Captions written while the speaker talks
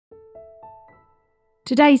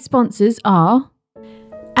Today's sponsors are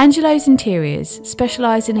Angelo's Interiors,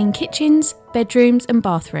 specialising in kitchens, bedrooms and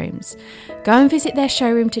bathrooms. Go and visit their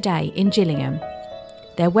showroom today in Gillingham.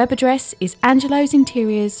 Their web address is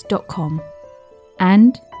angelosinteriors.com.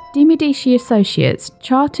 And De Medici Associates,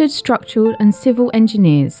 chartered structural and civil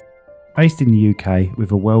engineers. Based in the UK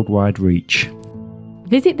with a worldwide reach.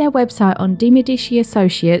 Visit their website on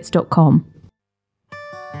demediciassociates.com.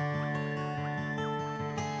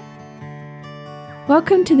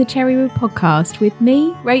 Welcome to the Cherrywood Podcast with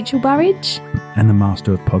me, Rachel Burridge. And the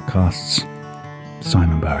master of podcasts,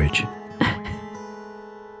 Simon Burridge.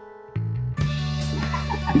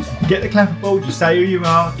 Get the clapperboard, you say who you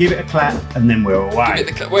are, give it a clap, and then we're away. Give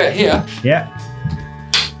it the clap. We're here. Yeah.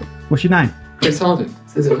 What's your name? Chris Harding.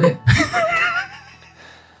 Says it on here.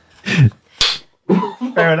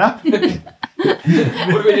 Fair enough. What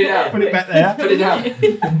do we do now? Put it back there. Put it down.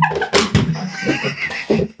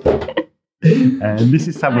 And this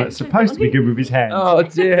is someone that's supposed to be good with his hands. Oh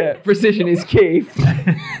dear. Precision is key.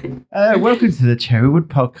 Welcome to the Cherrywood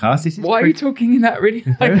Podcast. This is Why are you talking in that really?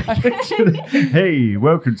 Hey,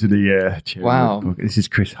 welcome to the Cherrywood Wow. Podcast. This is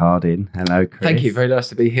Chris Harding. Hello, Chris. Thank you. Very nice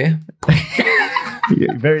to be here.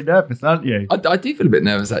 You're very nervous, aren't you? I do feel a bit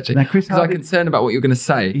nervous actually. Now, Chris because I'm Harding- concerned about what you're going to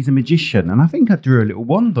say. He's a magician, and I think I drew a little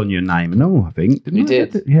wand on your name and all, I think. Didn't You I?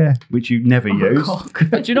 did. Yeah, which you never use.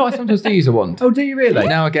 Do you know I sometimes do use a wand? Oh, do you really?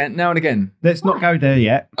 Now and again. Let's not go there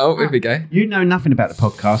yet. Oh, here we go. You know nothing about the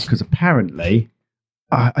podcast because apparently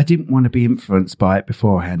I didn't want to be influenced by it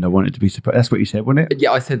beforehand. I wanted to be surprised. That's what you said, wasn't it?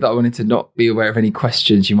 Yeah, I said that I wanted to not be aware of any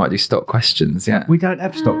questions. You might do stock questions, yeah. We don't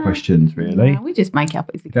have stock questions, really. We just make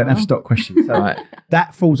up as we We don't go. have stock questions. So Right.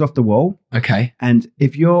 that falls off the wall. Okay. And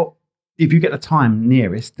if you get the time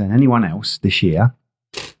nearest than anyone else this year,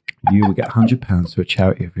 you will get £100 to a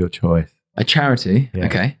charity of your choice. A charity? Yeah.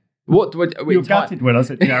 Okay. What do I... You were gutted when I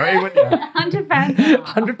said charity, weren't you? £100.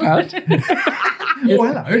 £100? Oh,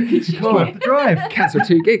 hello. It's just worth the drive. Cancel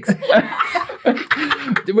 2 gigs.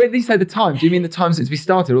 When you say the time, do you mean the time since we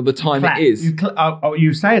started or the time Clap. it is?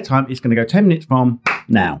 You say a time, it's going to go 10 minutes from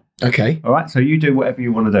now. Okay. All right, so you do whatever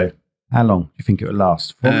you want to do. How long do you think it will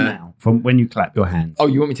last? From now, from when you clap your hands. Oh,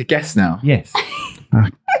 you want me to guess now? Yes.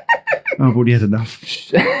 I've already had enough.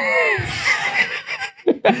 Should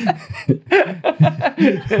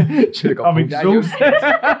have got I'm Paul Daniels. exhausted.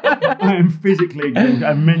 I am physically exhausted.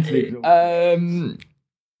 I'm mentally exhausted.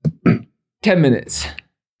 10 minutes.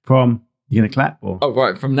 From, you're going to clap or? Oh,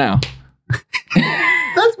 right, from now.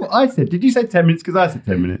 That's what I said. Did you say 10 minutes because I said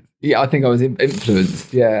 10 minutes? Yeah, I think I was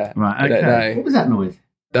influenced. Yeah. Right, I okay. don't know. What was that noise?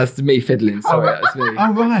 That's me fiddling. Sorry, that's me.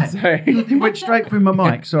 Oh, right. Sorry. It went straight through my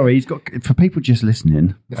mic. Sorry, he's got, for people just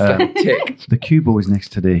listening, Tick. the cue ball is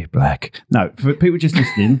next to the black. No, for people just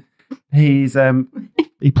listening, he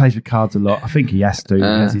plays with cards a lot. I think he has to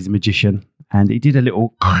because he's a magician. And he did a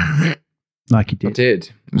little like he did. I did.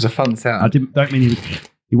 It was a fun sound. Don't mean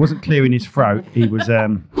he wasn't clearing his throat. He was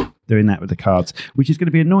doing that with the cards, which is going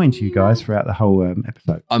to be annoying to you guys throughout the whole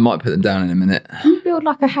episode. I might put them down in a minute. You build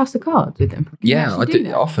like a house of cards with them. Yeah, I do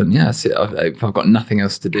that? often. Yeah, if I've got nothing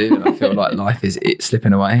else to do, and I feel like life is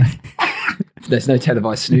slipping away. If there's no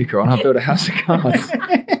televised snooker on, I'll build a house of cards.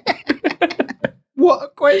 What a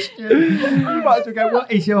question! You might as well go, what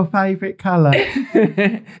is your favourite colour?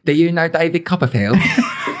 Do you know David Copperfield?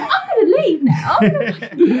 I'm going to leave now.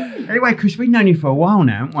 Anyway, Chris, we've known you for a while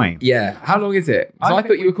now, haven't we? Yeah. How long is it? So I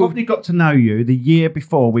thought you were called. probably got to know you the year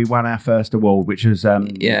before we won our first award, which was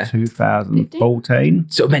 2014.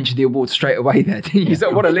 Sort of mentioned the award straight away there, didn't you? So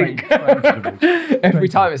what a link. Every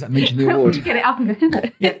time it's like mention the You award. get it up and go.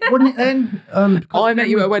 Yeah, wasn't it then? I met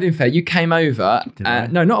you at a wedding fair. You came over. Did I?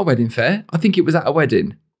 No, not a wedding fair. I think it was at a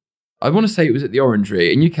wedding. I want to say it was at the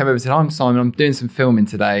Orangery. And you came over and said, I'm Simon, I'm doing some filming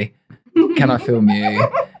today. Can I film you?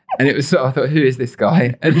 And it was sort of, I thought, who is this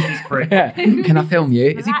guy? And this is yeah. Can I film you?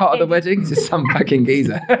 Is he part of the wedding? He's just some fucking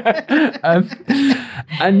geezer.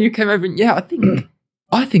 And you came over and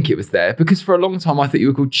I think it was there because for a long time I thought you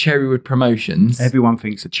were called Cherrywood Promotions. Everyone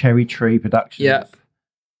thinks a Cherry Tree Productions. Yep.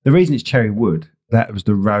 The reason it's Cherrywood, that was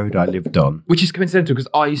the road I lived on. Which is coincidental because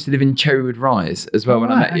I used to live in Cherrywood Rise as well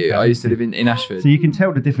when I met you. Okay. I used to live in Ashford. So you can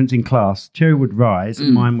tell the difference in class. Cherrywood Rise,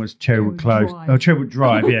 mine was Cherrywood Close. Drive. Oh, Cherrywood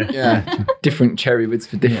Drive, yeah. Yeah. Different Cherrywoods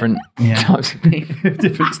for different Yeah. types of people.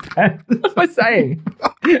 Different standards. What am I saying?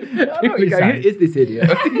 People what you're go, saying. who is this idiot?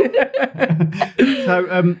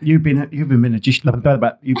 So you've been a magician.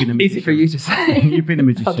 You've been a magician. Easy for you to say. You've been a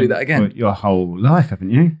magician. I'll do that again. For your whole life, haven't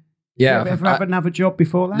you? Yeah. Have you ever had another job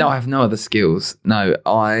before that? No, I have no other skills. No,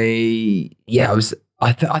 I think I was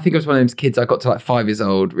one of those kids. I got to like 5 years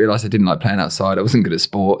old, realised I didn't like playing outside. I wasn't good at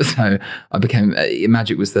sport. So I became,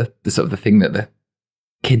 magic was the sort of the thing that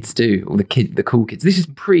kids do, or the cool kids. This is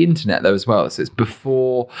pre-internet though as well, so it's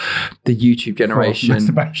before the YouTube generation.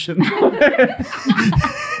 Masturbation.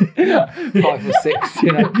 5 or 6,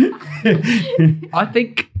 you know. I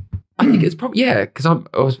think it's probably because I'm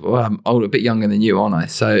old, a bit younger than you, aren't I?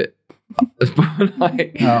 So I was born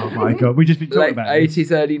like oh my god, we just been talking late about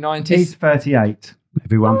 80s, early 90s. He's 38.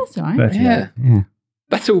 Everyone, Oh, that's all right. 38. Yeah. Yeah.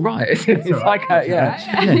 That's all right. It's like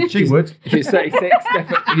Yeah, she would. If you're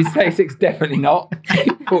 36, definitely not.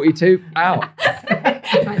 42, out.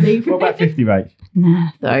 What about 50, Rach? Nah,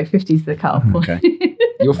 sorry, 50's the cut-off. Okay.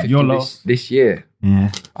 You're 50 You're lost. this year.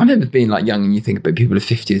 Yeah. I remember being like young, and you think about people of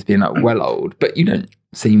 50 as being like well old, but you don't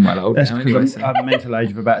seem well old That's now anyway. because I'm a mental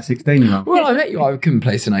age of about a 16-year-old. Well, I met you. I couldn't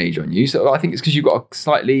place an age on you, so I think it's because you've got a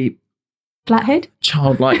slightly Flathead?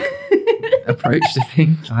 childlike approach to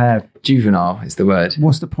things. I have. Juvenile is the word.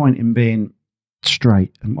 What's the point in being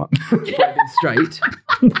straight and what? Straight.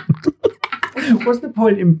 What's the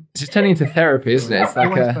point in? It's just turning into therapy, isn't it? It's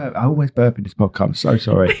like I always burp in this podcast. I'm so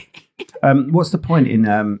sorry. What's the point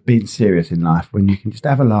in being serious in life when you can just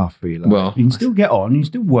have a laugh for your life? Well, you can still get on, you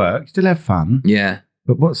still work, still have fun. yeah.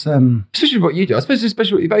 But what's Especially what you do. I suppose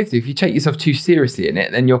especially what you both do. If you take yourself too seriously in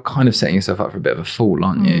it, then you're kind of setting yourself up for a bit of a fall,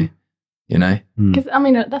 aren't you? You know? Because, I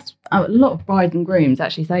mean, that's a lot of brides and grooms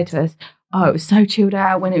actually say to us, oh, it was so chilled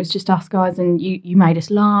out when it was just us guys and you made us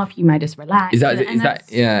laugh, you made us relax. Is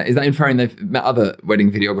that inferring they've met other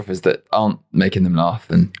wedding videographers that aren't making them laugh?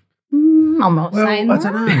 And I'm not saying I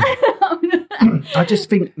that. don't know. I just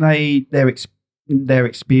think their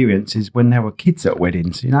experiences when they were kids at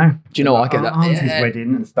weddings, you know. Do you know what? I get that. Auntie's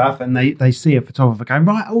wedding and stuff, and they see a photographer going,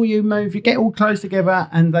 right, all you move, you get all close together,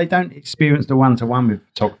 and they don't experience the one-to-one with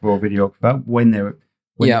photographer or videographer when they're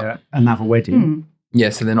at another wedding. Yeah,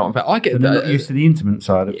 so they're not. But I get They're that. not used to the intimate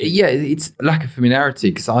side of it. Yeah, it's lack of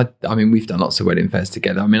familiarity because I mean, we've done lots of wedding fairs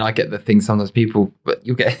together. I mean, I get the thing sometimes people, but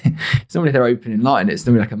you'll get, it's normally their opening line. It's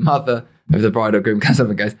normally like a mother of the bride or groom comes up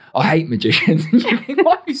and goes, I hate magicians. And you think,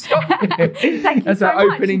 why are you stopping him? That's our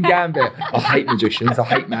opening gambit. I hate magicians. I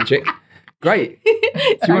hate magic. Great. Do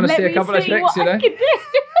you want to see a couple of tricks, you know?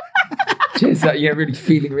 Just really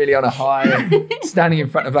feeling really on a high, standing in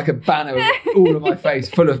front of like a banner with all of my face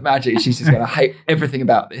full of magic. She's just going to hate everything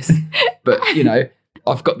about this. But, you know,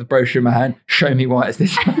 I've got the brochure in my hand. Show me why it's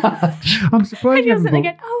this much. I'm surprised he hasn't brought,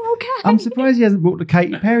 okay. I'm surprised he hasn't brought the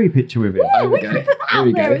Katy Perry picture with it. Yeah, we could put that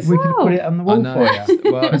out there as We well. could put it on the wall for you.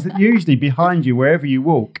 Well, Because usually behind you, wherever you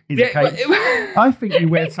walk, is a Katy. I think you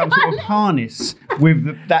wear some sort of harness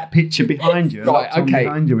with that picture behind you. Right, okay.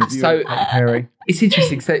 Behind you with So, Katy Perry. It's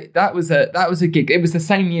interesting. So that was a gig. It was the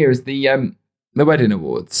same year as the wedding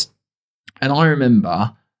awards, and I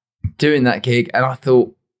remember doing that gig, and I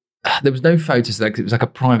thought there was no photos there because it was like a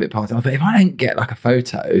private party. I thought if I don't get like a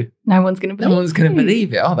photo, no one's going to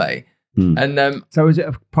believe it, are they? And so is it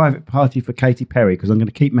a private party for Katy Perry? Because I'm going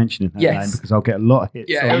to keep mentioning her name because I'll get a lot of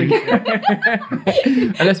hits. Yeah,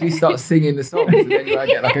 unless we start singing the songs, and then you might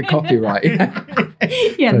get like a copyright.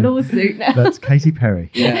 Yeah, lawsuit now. That's Katy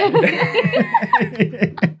Perry. Yeah,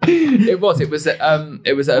 it was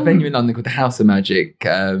at a venue in London called the House of Magic,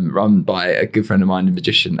 run by a good friend of mine, the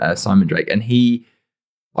magician Simon Drake, and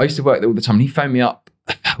I used to work there all the time. And he phoned me up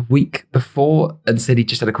a week before and said he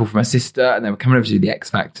just had a call from my sister and they were coming over to do the X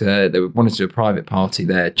Factor. They wanted to do a private party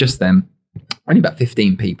there, just them, only about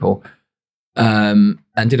 15 people. And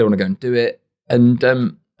did I want to go and do it? And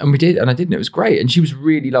we did, and I did, and it was great. And she was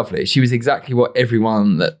really lovely. She was exactly what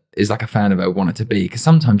everyone that is like a fan of her wanted to be. Because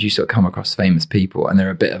sometimes you sort of come across famous people and they're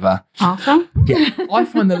a bit of a... Arthur? Yeah. I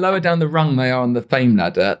find the lower down the rung they are on the fame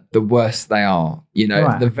ladder, the worse they are. You know,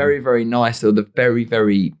 Right. the very, very nice or the very,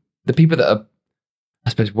 very... The people that are, I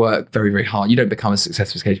suppose, work very, very hard. You don't become as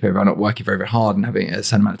successful as Katy Perry by not working very, very hard and having a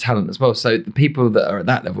certain amount of talent as well. So the people that are at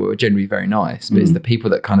that level are generally very nice. But it's the people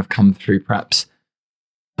that kind of come through perhaps...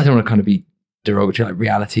 I don't want to kind of be derogatory, like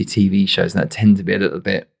reality TV shows that tend to be a little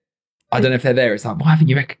bit... I don't know if they're there. It's like, why haven't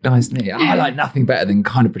you recognised me? I like nothing better than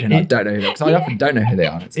kind of pretend I don't know who they are. Because I often don't know who they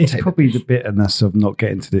are. It's probably the bitterness of not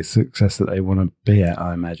getting to the success that they want to be at,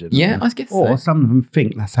 I imagine. Yeah, I guess Or so. some of them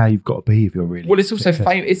think that's how you've got to be if you're really Well, it's also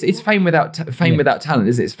successful. fame. It's fame without without talent,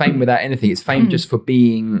 isn't it? It's fame without anything. It's fame just for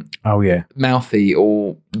being Oh, yeah. mouthy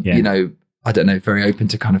or, you know, I don't know, very open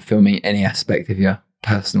to kind of filming any aspect of your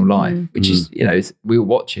personal life, which is, you know, we'll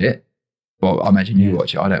watch it. Well, I imagine you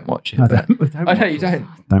watch it. I don't watch it. I but- don't I know you don't.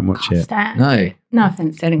 Don't watch it. No. No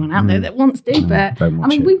offence to anyone out there that wants to, but don't watch I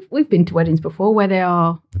mean, it. we've been to weddings before where there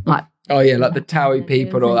are like, Oh, yeah, like the Towie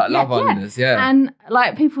people or like Yeah, Love Islanders, yeah. and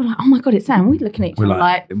like people are like, oh my god, it's Sam. We're looking at each We're other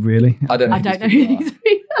like, really? I don't know. I don't know who these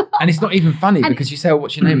people are. And it's not even funny because you say,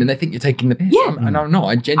 what's your name? And they think you're taking the piss. Yeah. And I'm not.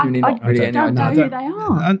 I genuinely not really any don't know idea. who they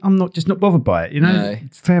are. I'm not bothered by it. You know, No.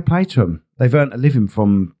 it's fair play to them. They've earned a living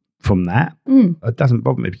from that. It doesn't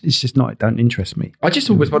bother me. It's just not. It don't interest me. I just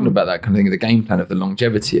always wonder about that kind of thing, the game plan of the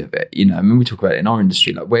longevity of it. You know, I mean, we talk about it in our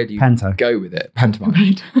industry. Like, where do you go with it? Pantomime.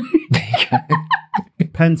 There you go.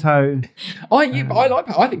 Panto. I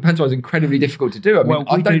think pantomime is incredibly difficult to do. I mean,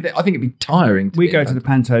 I think it'd be tiring. We go to the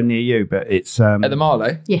Panto near you, but it's at the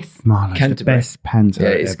Marlow. Yes, Marlow's the Canterbury. best Panto. Yeah,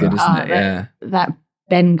 it's ever. good, isn't it? Yeah. That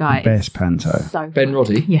Ben guy. The best Panto. So Ben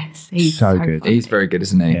Roddy. Yes, he's so good. funny. He's very good,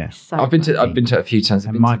 isn't he? Yeah. So I've been to it a few times.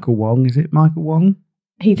 And Michael Wong, is it Michael Wong?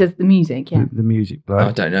 He does the music. Yeah. The music bloke.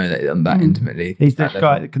 I don't know that intimately. He's the That guy,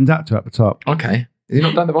 level. the conductor up the top. Okay. Is he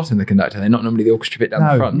not down the bottom, the conductor? They're not normally the orchestra bit down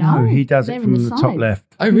the front. No, he does they're it in from the the top sides. left.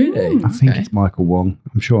 Oh, really? I think Okay. it's Michael Wong.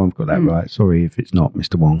 I'm sure I've got that right. Sorry if it's not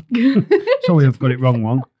Mr. Wong. Sorry I've got it wrong,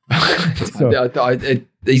 Wong.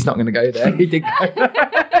 He's not going to go there. He did go.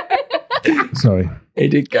 Sorry. He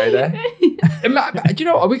did go there. Do you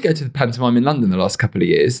know what? I would go to the pantomime in London the last couple of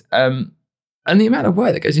years. And the amount of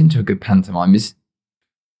work that goes into a good pantomime is,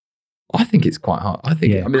 I think it's quite hard. I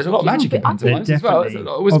think, Yeah. I mean, there's a lot of magic in pantomimes as well. There's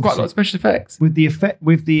always quite a lot of special effects. With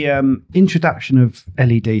the introduction of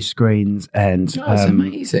LED screens and it's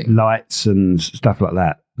amazing. lights and stuff like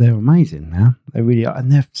that, they're amazing now. They really are.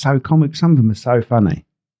 And they're so comic. Some of them are so funny.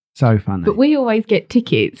 So funny. But we always get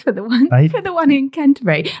tickets for the one in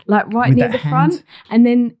Canterbury, like right With near that the hand? front. And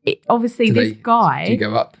then obviously Do guy. you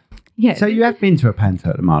go up? Yeah. So you have been to a panto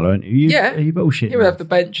at the Marlow, haven't you? Yeah. Are you bullshitting? He would have the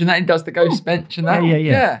bench and that. He does the ghost bench and that.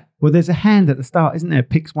 Yeah. Well, there's a hand at the start, isn't there?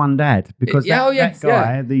 Picks one dad. Because that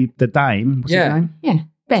guy, the dame, what's his name? Yeah.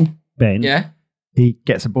 Ben. Yeah. He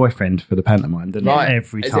gets a boyfriend for the pantomime, doesn't he? Right.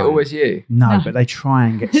 Every time. Is it always you? No, but they try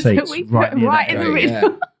and get So seats we right put near right that in guy. the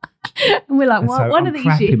middle. Yeah. And we're like, And well, so one I'm of these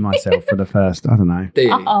crapping years. myself for the first, I don't know, Do you?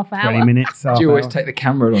 Half 20 hour. minutes. Do you always take the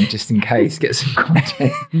camera on just in case, get some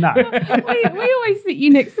content? No. we always sit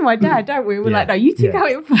you next to my dad, don't we? We're like, no, you two go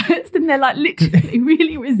in first. And they're like literally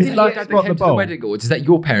really Is resilient. it like that Spot came the to the ball. wedding, or is that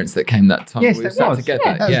your parents that came that time? Yes, we that sat was. together.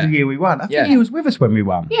 That was the year we won. I think Yeah. he was with us when we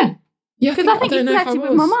won. Yeah. Yeah, Because I think don't you know if I flirted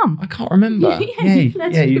with was. my mum. I can't remember. You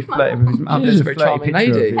flirted you with my flirted mum. with his mum. She There's was a a very flirty charming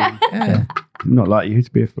picture of lady. him. Yeah. Not like you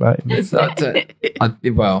to be a flirt. It's not,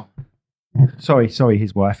 well, Sorry,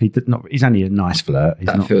 his wife. He's only a nice flirt. He's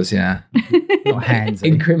that not, feels, not handsy.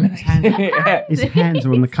 incriminating. His hands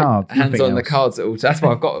are on the cards. Hands nothing on the else. cards at all. That's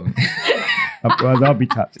why I've got them. I'll be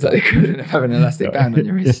touched. It's like the equivalent of having an elastic band on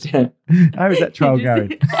your wrist. Yeah. How is that trial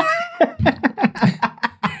going?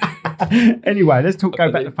 Anyway, let's go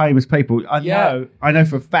back to famous people. I know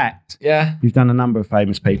for a fact Yeah. you've done a number of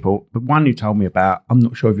famous people, but one you told me about, I'm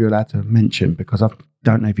not sure if you're allowed to mention because I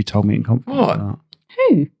don't know if you told me in confidence. What? or not.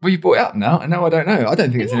 Who? Well, you brought it up now, and now I don't know. I don't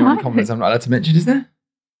think there's anyone in confidence I'm not allowed to mention, is there?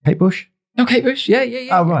 Kate Bush? No, Kate Bush. Yeah.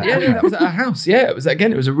 Oh, right. Yeah, that was at our house. Yeah, it was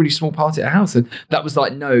a really small party at our house, and that was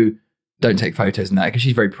like, no, don't take photos and that because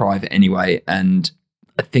she's very private anyway. And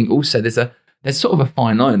I think also there's sort of a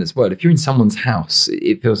fine line as well. If you're in someone's house,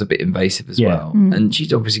 it feels a bit invasive as well. Mm. And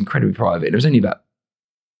she's obviously incredibly private. And it was only about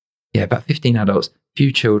 15 adults,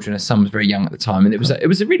 few children. Her son was very young at the time, and it was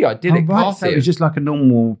a really idyllic party. So it was just like a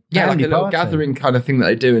normal like a family little party. gathering kind of thing that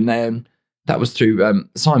they do, and they that was through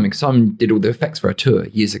Simon. Simon did all the effects for her tour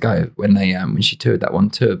years ago when she toured that one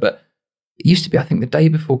tour. But it used to be, I think, the day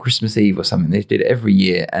before Christmas Eve or something. They did it every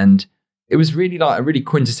year, and it was really like a really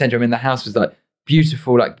quintessential. I mean, the house was like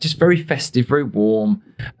beautiful, like just very festive, very warm.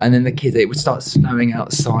 And then the kids, it would start snowing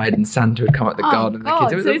outside, and Santa would come up the garden. God, The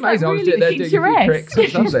kids, it was so it's like amazing. I was really there doing a few picturesque. tricks. It was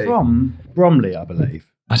She's lovely. from Bromley, I believe.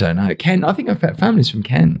 I don't know, Kent. I think her family's from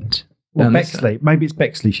Kent. Or Down this Bexley. Maybe it's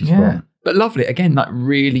Bexley she's Yeah. from. But lovely. Again, like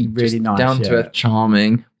really, Really nice, down to yeah. earth,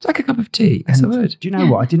 charming. It's like a cup of tea. That's the And word. do you know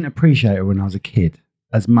what? I didn't appreciate her when I was a kid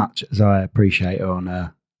as much as I appreciate her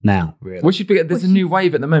on now, really. There's a new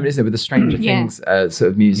wave at the moment, isn't there, with the Stranger Yeah. Things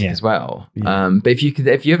sort of music Yeah. as well. Yeah. But if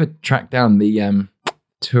you ever track down the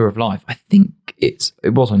Tour of Life, I think it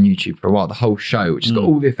was on YouTube for a while, the whole show, which has got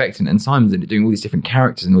all the effects in it, and Simon's in it doing all these different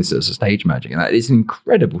characters and all this sort of stage magic, and that. It's an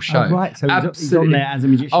incredible show. Oh, right, so he's on there as a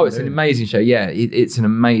magician. Oh, it's an amazing show. Yeah, it's an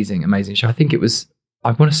amazing, amazing show. I think it was, I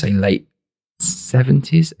want to say late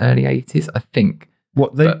 70s, early 80s, I think.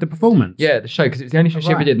 What, the performance? Yeah, the show, because it was the only show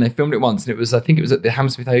she ever did, and they filmed it once, and I think it was at the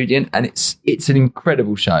Hammersmith Odeon, and it's an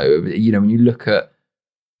incredible show. You know, when you look at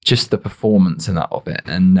just the performance and that of it,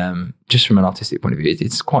 and just from an artistic point of view,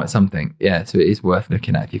 it's quite something. Yeah, so it is worth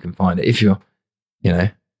looking at if you can find it, if you're,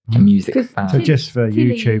 a music fan. So just for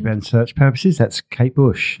Tilly. YouTube and search purposes, that's Kate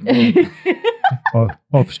Bush.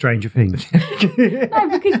 of Stranger Things. No,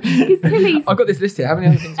 because Tilly's... I've got this list here. How many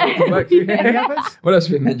other things we can work through here? Any others? What else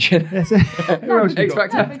have we mentioned? X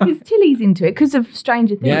Factor. because Tilly's into it because of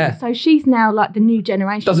Stranger Things. Yeah. So she's now like the new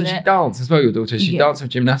generation. Doesn't she dance as well, your daughter? She dances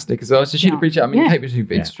with gymnastic as well. So she'd appreciate it. I mean, Kate Bush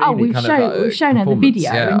is extremely we've kind shown, of like we've shown her the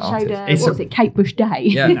video and showed her, It's what was it, Kate Bush Day.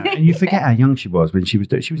 Yeah. And you forget how young she was when she was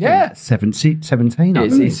doing. She was doing 17. I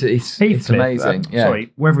think. It's amazing.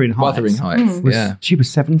 Sorry, Wuthering Heights. She was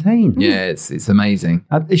 17. Yeah, it's amazing.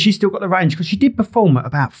 Has she still got the range? Because she did perform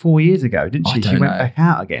about 4 years ago, didn't she? She went back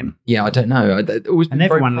out again. Yeah, I don't know. And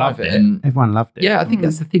everyone loved it. Everyone loved it. Yeah, I think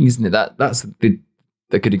that's the thing, isn't it? That's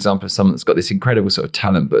the good example of someone that's got this incredible sort of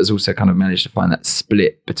talent, but has also kind of managed to find that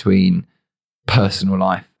split between personal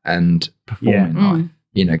life and performing life.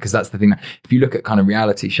 You know, because that's the thing. That, if you look at kind of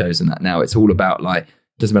reality shows and that now, it's all about like,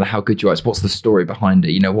 doesn't matter how good you are, it's what's the story behind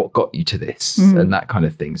it. You know, what got you to this and that kind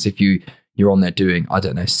of thing. So if you're on there doing, I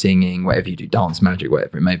don't know, singing, whatever you do, dance, magic,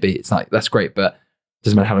 whatever it may be, it's like, that's great, but it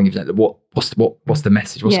doesn't matter how long you've done it. What's the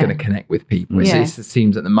message? What's going to connect with people? It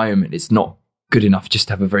seems at the moment it's not good enough just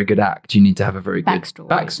to have a very good act. You need to have a very good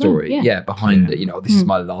backstory behind it. You know, this is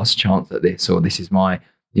my last chance at this, or this is my,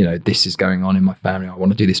 you know, this is going on in my family. I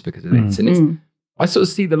want to do this because of this. And I sort of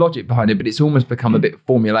see the logic behind it, but it's almost become a bit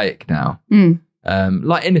formulaic now.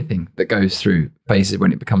 Like anything that goes through phases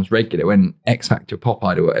when it becomes regular. When X Factor, Pop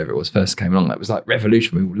Idol, whatever it was, first came along, that was like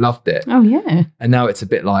revolutionary. We all loved it. Oh yeah. And now it's a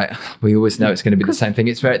bit like we always know it's going to be the same thing.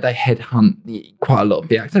 It's very, they headhunt quite a lot of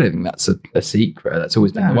the acts. I don't think that's a secret. That's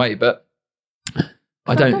always been the way, but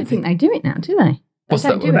I don't think they do it now, do they? What's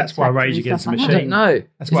that? Well, that's why Rage Against the Machine. I don't know.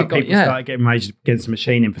 That's why people started getting Rage Against the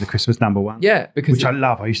Machine in for the Christmas #1. Yeah, because which I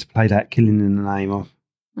love. I used to play that, Killing in the Name of.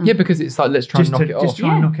 Yeah, because it's like, let's try and knock it off. Just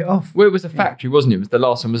try and knock it off. Well, it was a factory, wasn't it? It was the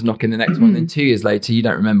last one was knocking the next one. Then 2 years later, you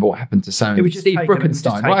don't remember what happened to Sam. Steve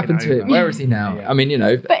Bruckenstein. What happened to him? Where is he now? I mean, you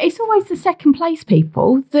know. But it's always the second place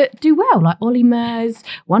people that do well, like Ollie Murs,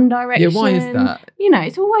 One Direction. Yeah, why is that? You know,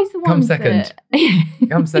 it's always the ones second.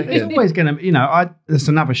 Come second. It's always going to, you know, there's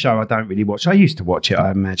another show I don't really watch. I used to watch it, I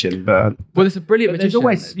imagine, but... Well, there's a brilliant magician.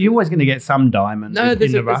 You're always going to get some diamond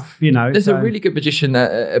in the rough, you know. There's a really good magician,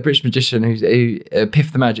 a British magician, who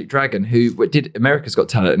Piff the Magic Dragon, who did America's Got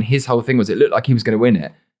Talent, and his whole thing was it looked like he was going to win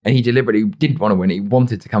it, and he deliberately didn't want to win it. He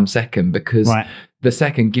wanted to come second because the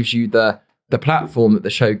second gives you the platform that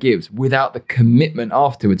the show gives without the commitment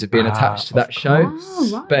afterwards of being attached to that show.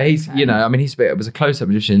 But he's, you know, I mean, it was a close-up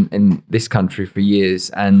magician in this country for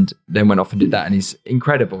years, and then went off and did that, and he's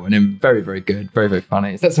incredible, and then very, very good, very, very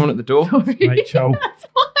funny. Is that someone at the door? Rachel.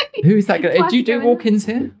 Who is that guy? Do you do walk-ins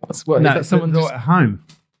here? No, is that someone at home?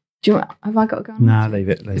 Have I got to go on? No, leave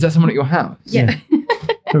it. Is that someone at your house? Yeah.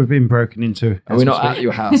 So we've been broken into. Are we not at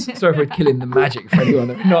your house? Sorry if we're killing the magic for anyone.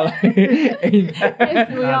 We're not in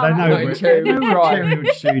Cherrywood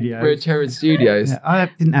Studios. We're at Cherrywood Studios. Yeah, I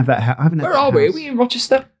didn't have that house. Where are we? Are we in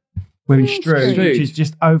Rochester? We're in Strood, which is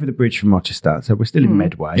just over the bridge from Rochester. So we're still in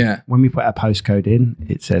Medway. Yeah. When we put our postcode in,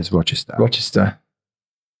 it says Rochester.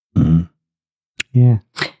 Yeah.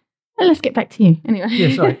 Well, let's get back to you anyway.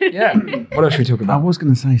 Yeah, sorry. Yeah. What else should we talk about? I was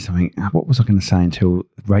going to say something. What was I going to say until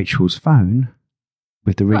Rachel's phone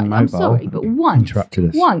with the Ring Mobile I'm sorry, but interrupted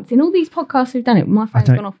us. Once in all these podcasts we've done it, my phone's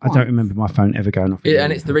gone off. I don't remember my phone ever going off.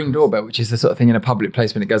 And it's the Ring doorbell, which is the sort of thing in a public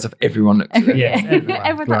place when it goes off, everyone looks at it. Yes,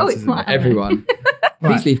 everyone's like, oh, it's mine. Everyone.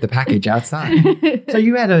 Please leave the package outside. So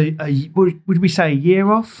you had would we say a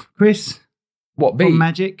year off, Chris? What, me? From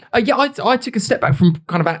magic? Yeah, I took a step back from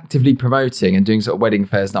kind of actively promoting and doing sort of wedding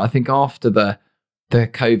fairs. And I think after the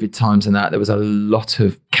COVID times and that, there was a lot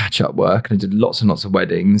of catch-up work, and I did lots and lots of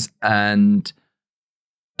weddings. And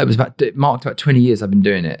it marked about 20 years I've been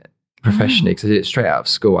doing it professionally, because I did it straight out of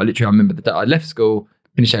school. I remember the day I left school,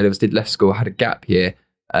 finished A-levels, left school, had a gap year.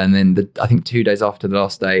 And then I think 2 days after the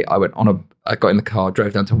last day, I got in the car,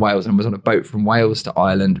 drove down to Wales, and was on a boat from Wales to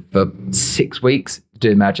Ireland for 6 weeks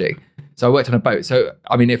doing magic. So I worked on a boat. So,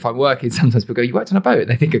 I mean, if I'm working, sometimes people go, you worked on a boat?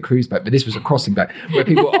 They think a cruise boat, but this was a crossing boat where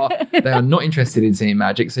people they are not interested in seeing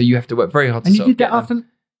magic. So you have to work very hard to and you did that after?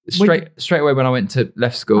 Straight away when I went to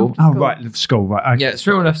left school. Oh, right, left school, right. Okay. Yeah,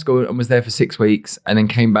 straight when I left school and was there for 6 weeks, and then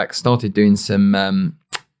came back, started doing some,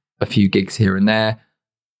 a few gigs here and there.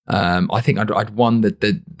 I think I'd won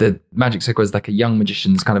the Magic Circle was like a young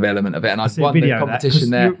magician's kind of element of it, and I'd won the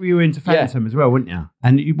competition there. You were into Phantom as well, weren't you?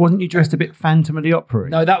 And wasn't you dressed a bit Phantom of the Opera?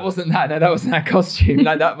 No, that wasn't that. No, that wasn't that costume.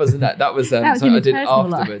 No, that wasn't that. That was something I did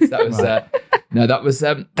afterwards. That was that was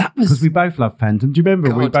because we both love Phantom. Do you remember?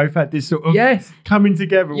 God. We both had this sort of coming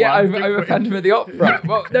together. Yeah, over Phantom of the Opera.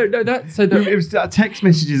 Well, no, it was text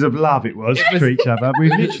messages of love. It was to each other. We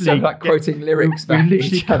literally like quoting lyrics. We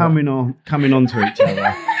literally coming on to each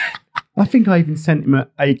other. I think I even sent him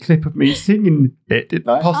a clip of me singing it, didn't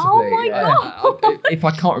I? Possibly. Oh my God. If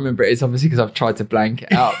I can't remember it, it's obviously because I've tried to blank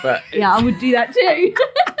it out. But Yeah, I would do that too.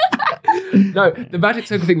 no, the magic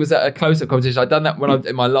circle thing was at a close-up competition. I'd done that when I was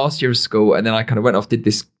in my last year of school, and then I kind of went off, did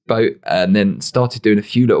this boat, and then started doing a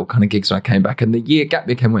few little kind of gigs when I came back. And the year gap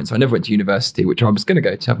year came went, so I never went to university, which I was going to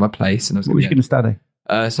go to have my place. And I was What was you going to study?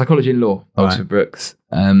 Psychology and law, Right. Oxford Brookes.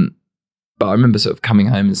 But I remember sort of coming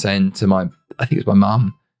home and saying to I think it was my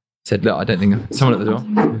mum, said, "Look, I don't think someone at the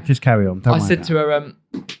door." Just carry on. Don't I worry said about to her,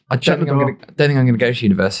 "I Shut don't the think I'm going to go to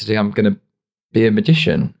university. I'm going to be a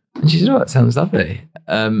magician." And she said, "Oh, that sounds lovely."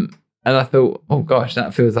 And I thought, "Oh gosh,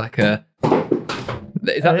 that feels like a."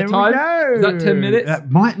 Is that There the we time? go. Is that 10 minutes?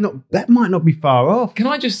 That might not be far off. Can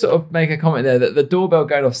I just sort of make a comment there that the doorbell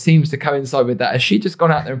going off seems to coincide with that? Has she just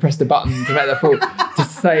gone out there and pressed a button to make that fall to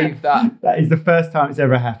save that That is the first time it's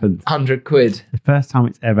ever happened. £100? The first time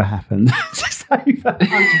it's ever happened. To save that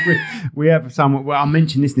 100 quid. We have someone, well, I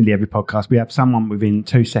mention this nearly every podcast. We have someone within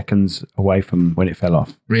 2 seconds away from when it fell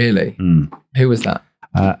off. Really? Mm. Who was that?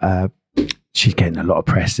 She's getting a lot of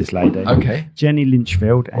press, this lady. Okay. Jenny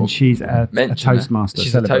Lynchfield, and she's a Toastmaster.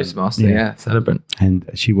 She's celebrant. a Toastmaster, yeah, celebrant. And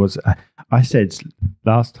she was, I said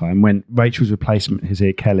last time when Rachel's replacement is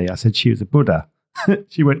here, Kelly, I said she was a Buddha.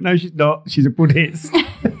 She went, no, she's not. She's a Buddhist.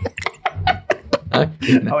 I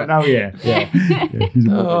went, oh, yeah. She's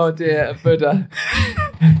a Oh Buddhist. dear, a Buddha.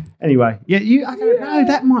 Anyway, I don't know.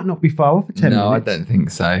 That might not be far off for 10 minutes. No, I don't think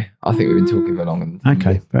so. I think we've been talking for longer than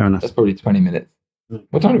Okay, fair enough. That's probably 20 minutes.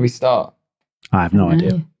 What time did we start? I have no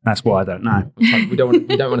idea. That's why I don't know. We don't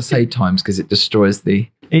want to say times because it destroys the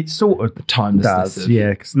It sort of timelessness. does,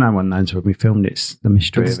 yeah, because no one knows when we filmed it. It's the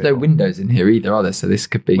mystery But there's of it. no windows in here either, are there? So this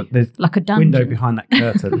could be. But there's Like a a dungeon. window behind that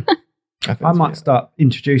curtain. I might start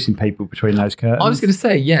introducing people between those curtains. I was going to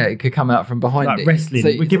say, yeah, it could come out from behind like it. wrestling. So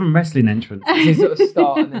We give them wrestling entrance. you sort of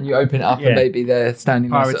start and then you open it up Yeah. and maybe they're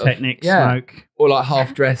standing there sort of- Pyrotechnics, yeah, smoke. or like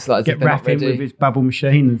half dressed, like as Get if they're not Raffin ready. with his bubble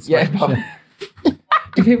machine and smoke Yeah. machine.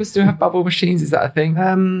 Do people still have bubble machines? Is that a thing?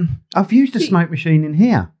 I've used a smoke machine in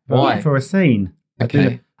here. Why? For a scene.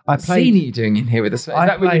 Okay. I What scene are played. you doing in here with us? Is I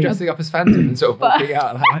that when played- you're dressing up as Phantom and sort of walking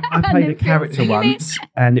out? Like, I played a then character filming it. once,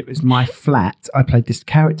 and it was my flat. I played this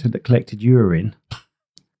character that collected urine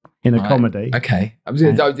in a Right. comedy. okay. It was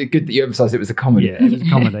good that you emphasised it was a comedy. Yeah, it was a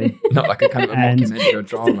comedy. Not like a kind of a And- mockumentary or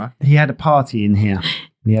drama. He had a party in here.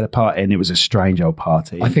 He had a party, and it was a strange old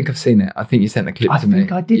party. I think I've seen it. I think you sent the clip I to me.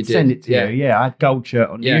 think I did You send it to yeah. you. Yeah, I had gold shirt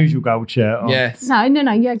on, Yeah. the usual gold shirt on, Yes. No,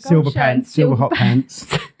 yeah, gold silver shirt and pants, silver hot pants,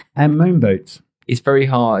 and moon boots. It's very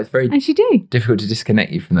hard. It's very And she do. difficult to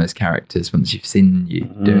disconnect you from those characters once you've seen you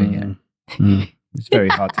doing it. It's very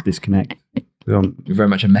hard to disconnect. You're very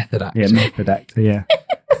much a method actor. Yeah, method actor, yeah.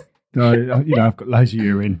 So, I've got loads of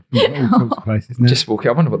urine from all sorts of places now. Just walking.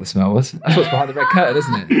 I wonder what the smell was. That's what's behind the red curtain,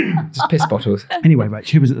 isn't it? Just piss bottles Anyway, Rach,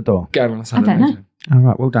 who was at the door? going on a I Sunday don't know. night. All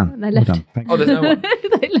right, well done. They Well left. done. Thank Oh, you. there's no one.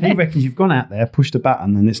 They left. He reckons you've gone out there, pushed a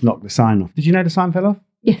button, and it's knocked the sign off. Did you know the sign fell off?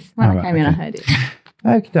 Yes, when Oh, I right, came in, I okay. heard it.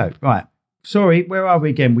 Okie doke. Right. Sorry, where are we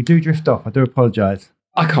again? We do drift off. I do apologise.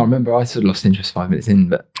 I can't remember. I sort of lost interest 5 minutes in,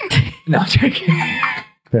 but no, I'm joking.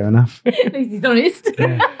 Fair enough. At least he's honest.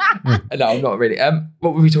 No, I'm not really.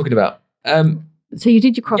 What were we talking about? So you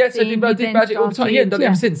did your crossing. Yes, I did magic all the time. Yeah, done it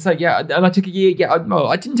ever since. So yeah, and I took a year. Yeah,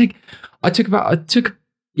 I didn't take. I took about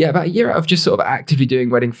a year out of just sort of actively doing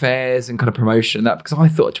wedding fairs and kind of promotion and that, because I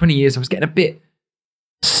thought at 20 years I was getting a bit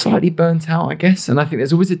slightly burnt out, I guess. And I think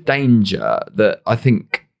there's always a danger that I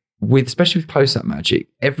think especially with close-up magic,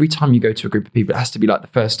 every time you go to a group of people, it has to be like the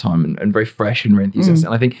first time and very fresh and very enthusiastic.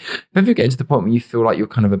 And I think if ever you get to the point where you feel like you're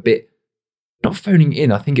kind of a bit not phoning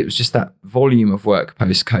in, I think it was just that volume of work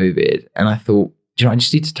post-COVID. And I thought, I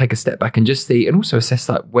just need to take a step back and just see, and also assess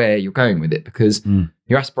like where you're going with it, because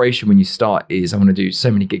your aspiration when you start is, I want to do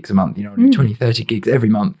so many gigs a month, I want to do 20, 30 gigs every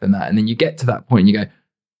month and that. And then you get to that point and you go,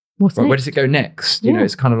 What's where next? does it go next? You know,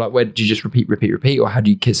 it's kind of like, where do you just repeat, or how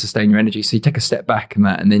do you sustain your energy? So you take a step back and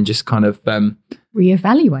that, and then just kind of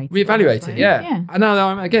Reevaluate it. Yeah. I know.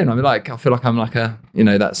 I feel like I'm like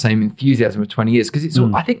that same enthusiasm of 20 years, because it's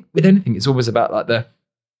all, I think with anything, it's always about like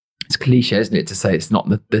it's cliche, isn't it, to say it's not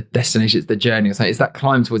the destination, it's the journey or something. It's that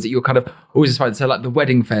climb towards it. You're kind of always aspiring. So like the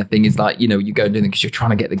wedding fair thing is like, you go and do it because you're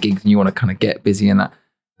trying to get the gigs and you want to kind of get busy in that.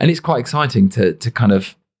 And it's quite exciting to kind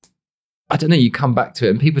of, I don't know, you come back to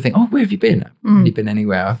it and people think, oh, where have you been? I've not really been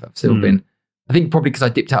anywhere. I've still been, I think probably because I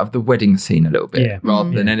dipped out of the wedding scene a little bit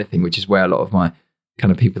rather than anything, which is where a lot of my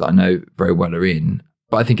kind of people that I know very well are in.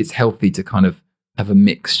 But I think it's healthy to kind of have a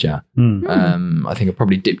mixture. I think I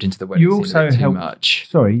probably dipped into the wedding scene a bit too much.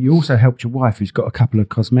 Sorry, you also helped your wife, who's got a couple of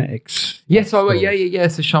cosmetics. Yes, yeah.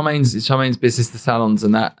 So Charmaine's business, the salons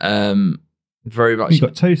and that. very much. You've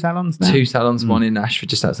got 2 salons now? 2 salons, one in Ashford,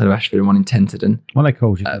 just outside of Ashford, and one in Tenterden. What are they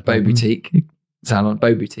called? Beau Boutique salon,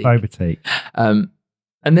 Beau Boutique. Beau Boutique.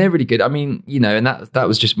 And they're really good. I mean, and that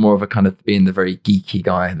was just more of a kind of being the very geeky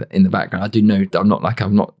guy in the background. I do know that I'm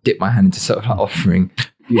not dipped my hand into sort of like offering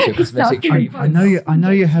beauty cosmetic treatments. I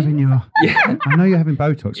know you're having I know you're having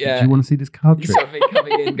Botox. Yeah. Do you want to see this card trick? Sort of me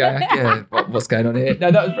coming in, going, what's going on here?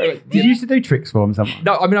 No, that was very. Did you used to do tricks for them? Something?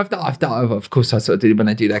 No, I mean I've done. Of course, I sort of do when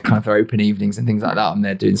they do their kind of their open evenings and things like that. I'm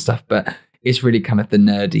there doing stuff, but it's really kind of the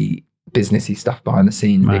nerdy, businessy stuff behind the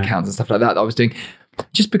scenes, the accounts and stuff like that I was doing.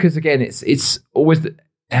 Just because, again, it's always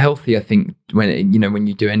healthy, I think, when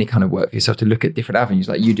you do any kind of work for yourself, to look at different avenues.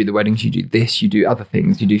 Like you do the weddings, you do this, you do other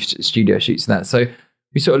things, you do studio shoots and that. So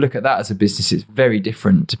we sort of look at that as a business. It's very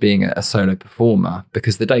different to being a solo performer,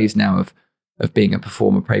 because the days now of being a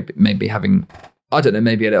performer, maybe having, I don't know,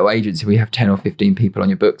 maybe a little agency where you have 10 or 15 people on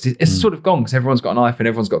your books, it's sort of gone, because everyone's got an iPhone,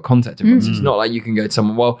 everyone's got contact everyone. So it's not like you can go to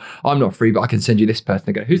someone, well, I'm not free, but I can send you this person.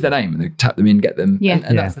 They go, who's their name? And they tap them in, get them.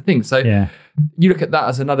 And that's the thing. So you look at that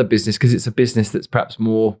as another business, because it's a business that's perhaps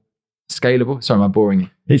more scalable. Sorry, am I boring you?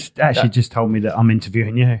 It's actually just told me that I'm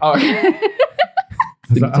interviewing you. Oh, okay.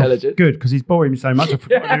 Intelligent. Good, because he's boring me so much I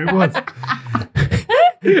forgot who it was.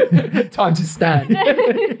 Time to stand.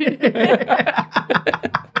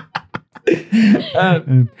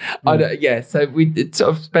 So we sort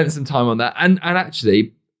of spent some time on that, and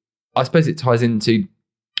actually I suppose it ties into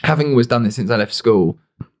having always done this since I left school.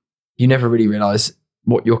 You never really realise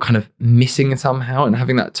what you're kind of missing somehow, and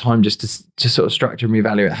having that time just to sort of structure and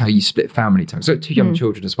reevaluate how you split family time. So 2 young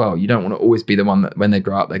children as well, you don't want to always be the one that when they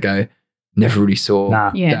grow up they go, never really saw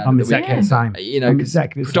dad I'm the exactly weekend. the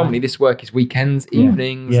same. Because predominantly this work is weekends,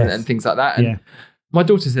 evenings, and things like that. And my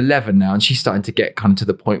daughter's 11 now, and she's starting to get kind of to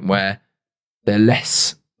the point where they're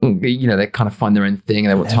less, they kind of find their own thing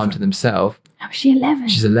and they want time to themselves. Oh, is she 11?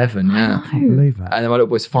 She's 11, yeah. I can't believe that. And then my little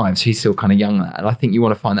boy's 5, so he's still kind of young there. And I think you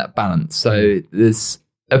want to find that balance. So there's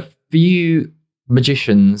a few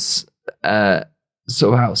magicians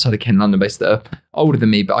sort of outside of Kent, London based, that are older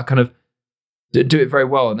than me, but I kind of do it very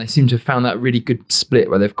well, and they seem to have found that really good split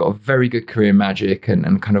where they've got a very good career in magic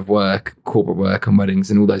and kind of work, corporate work and weddings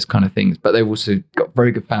and all those kind of things, but they've also got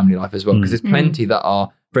very good family life as well, because there's plenty that are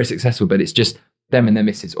very successful, but it's just them and their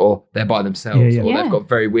missus, or they're by themselves, or they've got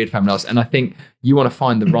very weird family lives, and I think you want to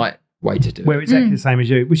find the right way to do it. We're exactly the same as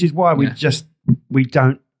you, which is why we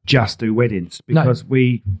don't just do weddings, because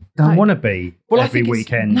we don't want to be every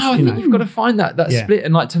weekend. No, I think you've got to find that split.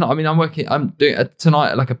 And like tonight, I mean, I'm doing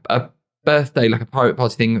tonight like a birthday, like a private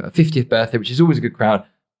party thing, a 50th birthday, which is always a good crowd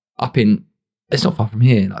up in, it's not far from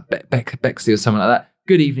here, like Bexley or something like that.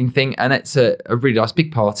 Good evening thing, and it's a really nice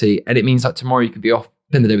big party, and it means like tomorrow you could be off,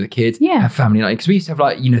 spend the day with the kids, have family night, because we used to have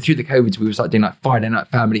like, through the COVID, we were like doing like Friday night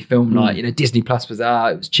family film night, Disney Plus was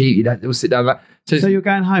out, it was cheap, you'd all sit down like. So you're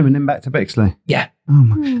going home and then back to Bexley? Yeah. Oh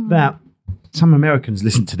my. Now, some Americans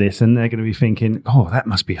listen to this and they're going to be thinking, oh, that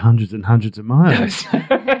must be hundreds and hundreds of miles.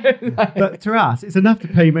 But to us, it's enough to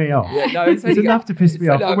pee me off. Yeah, no, it's enough to piss me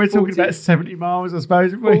off. Like we're talking about 70 miles, I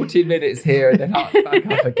suppose. 40 minutes here and then back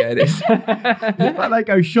up again. It's like they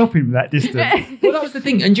go shopping that distance. Well, that was the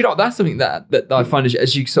thing. And that's something that I find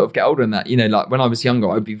as you sort of get older, and that, like when I was younger,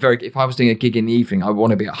 I'd be if I was doing a gig in the evening, I would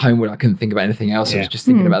want to be at home where I couldn't think about anything else. I was just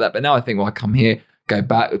thinking about that. But now I think, well, I come here, go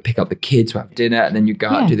back, pick up the kids, we'll have dinner, and then you go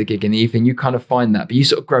out and do the gig in the evening. You kind of find that, but you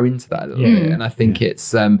sort of grow into that a little bit. And I think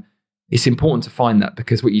it's important to find that,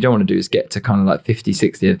 because what you don't want to do is get to kind of like 50,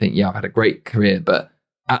 60 and think, I've had a great career, but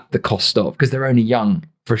at the cost of, because they're only young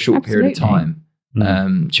for a short period of time,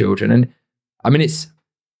 children. And I mean, it's,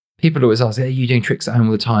 people always ask, are you doing tricks at home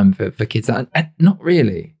all the time for kids? And not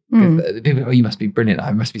really. Because people, oh, you must be brilliant at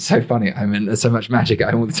home, must be so funny at home, and there's so much magic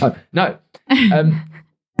at home all the time. No.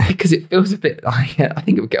 Because it feels a bit like, I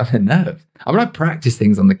think it would get on their nerves. I mean, I practice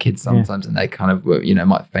things on the kids sometimes, and they kind of,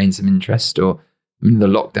 might feign some interest. Or in the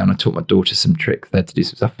lockdown, I taught my daughter some tricks. They had to do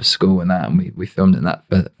some stuff for school and that, and we filmed in that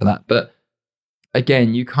for that. But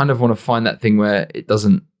again, you kind of want to find that thing where it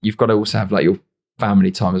doesn't. You've got to also have like your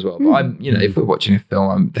family time as well. But I'm, if we're watching a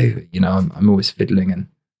film, I'm always fiddling and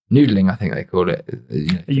noodling, I think they call it.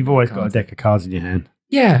 You've always got a deck of cards in your hand.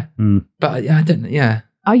 Yeah, but I don't. Yeah.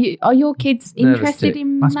 Are your kids interested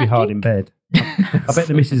in Must magic? be hard in bed. I bet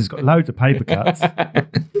the missus has got loads of paper cuts. I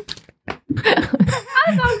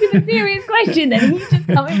was asking a serious question then, and you just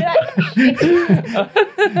come in with that.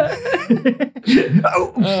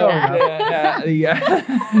 Sorry.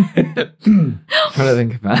 Trying to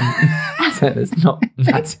think about it. So it's not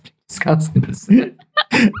massively disgusting. What was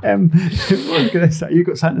I going to say? You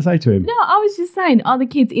got something to say to him? No, I was just saying, are the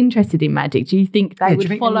kids interested in magic? Do you think they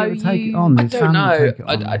would follow you? Take it on? I don't know.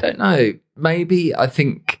 I don't know. Maybe I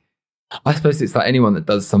think I suppose it's like anyone that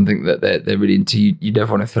does something that they're really into, you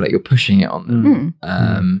never want to feel like you're pushing it on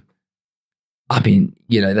them. I mean,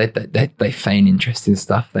 they feign interest in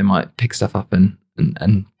stuff. They might pick stuff up and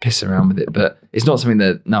piss around with it, but it's not something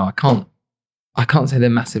that, no, I can't say they're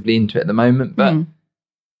massively into it at the moment, but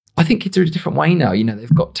I think kids are in a different way now.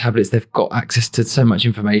 They've got tablets, they've got access to so much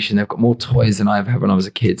information, they've got more toys than I ever had when I was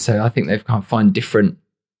a kid. So I think they've kind of find different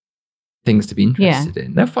things to be interested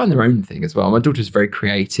in. They'll find their own thing as well. My daughter's very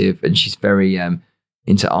creative and she's very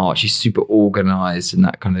into art. She's super organized and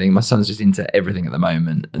that kind of thing. My son's just into everything at the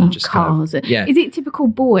moment and just cars. Kind of, Is it typical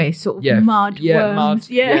boy sort of mud?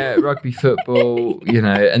 Worms? Rugby, football,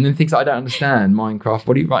 and then things I don't understand. Minecraft.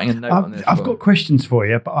 What are you writing a note on this? I've got questions for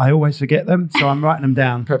you, but I always forget them, so I'm writing them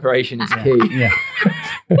down. Preparation is key.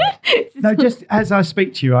 No, just as I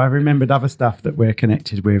speak to you, I remembered other stuff that we're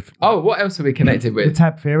connected with. Oh, what else are we connected with? The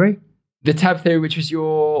Tab Theory. The Tab Theory, which was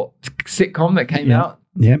your sitcom that came out.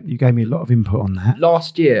 Yeah, you gave me a lot of input on that.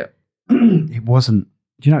 Last year. It wasn't.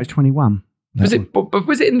 Do you know it was 21? Was it? But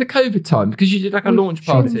was it in the COVID time? Because you did like a launch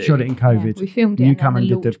party. Shot it in COVID. Yeah, we filmed it. You come and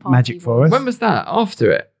did the magic for us. When was that?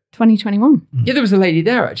 After it? 2021. Yeah, there was a lady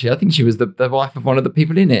there actually. I think she was the wife of one of the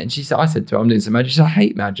people in it. And I said to her, I'm doing some magic. She said, I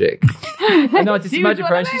hate magic. And I did some magic for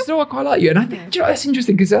her. And she said, I quite like you. And I think, do you know, that's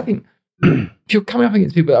interesting because I think if you're coming up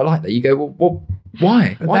against people that are like that, you go, well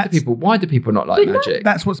why? Why do people not like magic?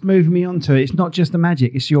 That's what's moving me on to it. It's not just the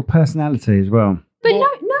magic, it's your personality as well. But no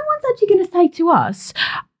one's actually going to say to us,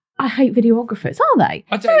 I hate videographers, are they?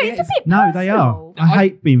 It's a bit No, they are. I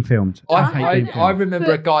hate being filmed. I remember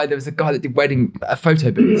there was a guy that did wedding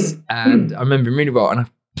photo booths and I remember him really well. And I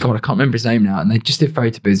can't remember his name now. And they just did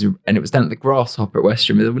photo booths and it was down at the Grasshopper at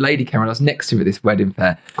Western. A lady came around, I was next to her at this wedding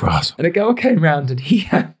fair. Grasshopper. And a girl came round and he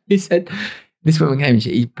said, this woman came and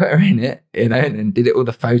he put her in it, and did all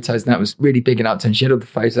the photos, and that was really big and up to her. And she had all the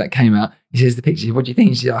photos that came out. He says the pictures, what do you think?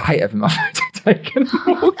 She said, I hate having my photo taken.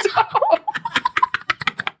 And walked out.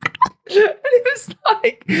 And it was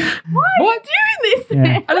like, why are you doing this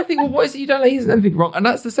then? And I think, well, what is it you don't like? There's nothing wrong. And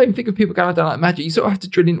that's the same thing with people going, I don't like magic. You sort of have to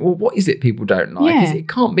drill in, well, what is it people don't like? Yeah. It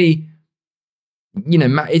can't be,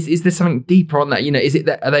 is there something deeper on that? Is it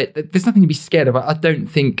that there's nothing to be scared of? I don't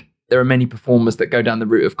think there are many performers that go down the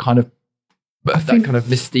route of kind of that kind of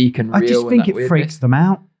mystique and real. I just think it freaks them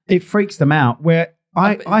out. It freaks them out. Where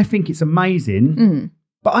I think it's amazing,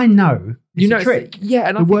 but I know it's a trick.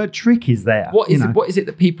 And the word trick is there. What is it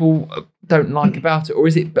that people don't like about it, or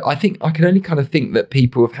is it? But I think I can only kind of think that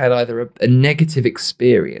people have had either a negative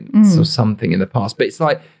experience or something in the past. But it's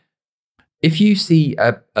like if you see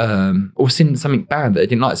or seen something bad that they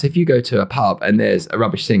didn't like. So if you go to a pub and there's a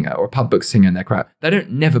rubbish singer or a pub books singer and they're crap, they don't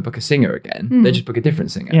never book a singer again. They just book a different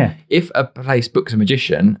singer. Yeah. If a place books a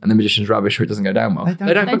magician and the magician's rubbish or it doesn't go down well,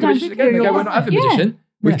 they don't book a magician again. They go, we're not having a magician.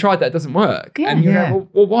 We've tried that, it doesn't work. Yeah. And you go,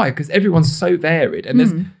 well, why? Because everyone's so varied. And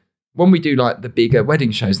there's when we do like the bigger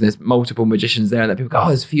wedding shows and there's multiple magicians there and people go,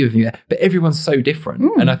 there's a few of you there. But everyone's so different.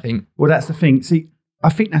 And I think... Well, that's the thing. See, I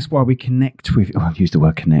think that's why we connect with... I've used the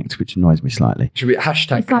word connect, which annoys me slightly. Should we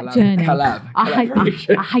hashtag collab?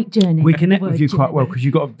 I hate journey. We connect with you quite well because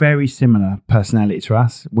you've got a very similar personality to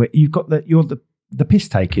us. Where you've got you're the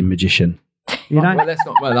piss-taking magician. You know? Well, let's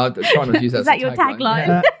not... Well, I'll try not to use that. Is that your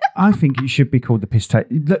tagline? I think you should be called the piss take.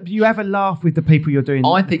 You have a laugh with the people you're doing.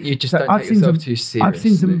 I think you just don't take yourself too seriously. I've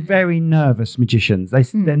seen some very nervous magicians.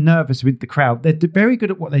 They're nervous with the crowd. They're very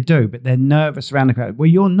good at what they do, but they're nervous around the crowd. Well,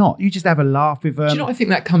 you're not. You just have a laugh with them. Do you know what I think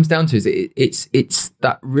that comes down to? Is it's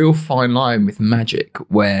that real fine line with magic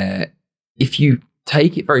where if you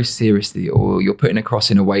take it very seriously or you're putting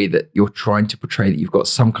across in a way that you're trying to portray that you've got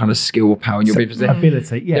some kind of skill or power in your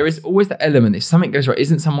ability, yes. There is always that element. If something goes right,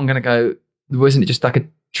 isn't someone going to go, wasn't it just like a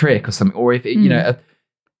trick or something? Or if it,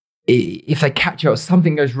 if they catch you or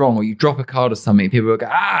something goes wrong or you drop a card or something, people will go,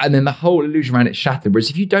 and then the whole illusion around it's shattered. Whereas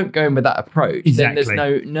if you don't go in with that approach, then there's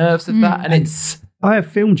no nerves of that. And it's... I have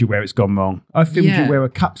filmed you where it's gone wrong. I filmed you where a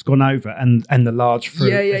cup's gone over and the large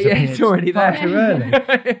fruit it's already there.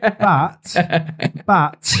 Far too early.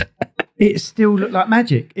 But it still looked like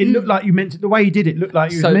magic. It looked like you meant to, the way you did it looked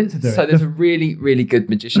like you were meant to do it. So there's a really, really good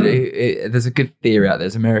magician. There's a good theory out there.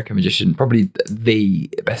 There's an American magician, probably the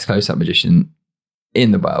best close-up magician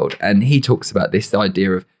in the world. And he talks about this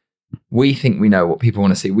idea of we think we know what people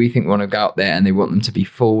want to see. We think we want to go out there and they want them to be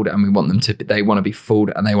fooled and they want to be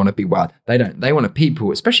fooled and they want to be wild. They don't. They want people,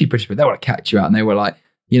 especially British people, they want to catch you out and they were like,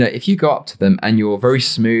 if you go up to them and you're very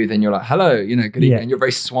smooth and you're like, hello, good evening, and you're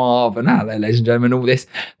very suave and hello, ladies and gentlemen, all this,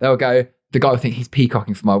 they'll go, the guy will think he's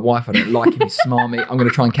peacocking for my wife. I don't like him. He's smarmy. I'm going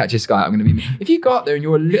to try and catch this guy. I'm going to be... If you go up there and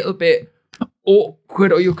you're a little bit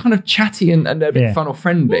awkward, or you're kind of chatty and a bit fun or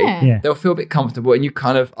friendly, they'll feel a bit comfortable. And you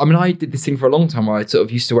kind of, I did this thing for a long time where I sort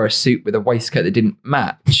of used to wear a suit with a waistcoat that didn't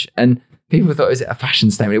match. And people thought, is it a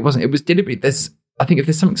fashion statement? It wasn't. It was deliberate. I think if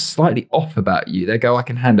there's something slightly off about you, they go, I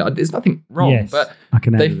can handle it. There's nothing wrong, but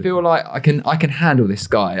they feel like I can handle this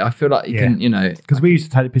guy. I feel like you can, Because we used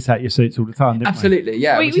to take the piss out of your suits all the time, didn't Absolutely, we?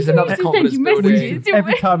 yeah. Which is another confidence building.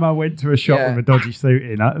 Every time I went to a shop with a dodgy suit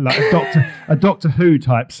in, like a Doctor Who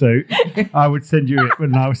type suit, I would send you it.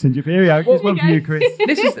 When I would send you, here we go. Here's one for you, Chris.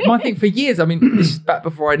 This is my thing for years. I mean, this is back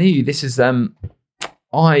before I knew you. This is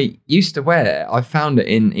I used to wear, I found it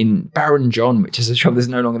in Baron John, which is a shop that's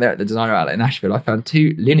no longer there at the designer outlet in Asheville. I found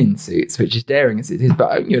 2 linen suits, which is daring as it is,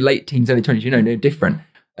 but your late teens, early 20s, no different.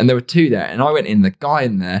 And there were 2 there. And I went in, the guy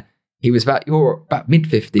in there, he was about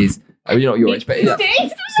mid-50s. Oh, you're not your age, but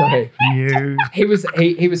sorry. He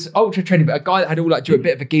was ultra trendy, but a guy that had all a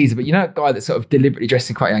bit of a geezer, but a guy that's sort of deliberately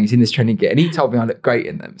dressing quite young. He's in this trendy gear, and he told me I looked great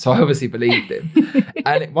in them, so I obviously believed him.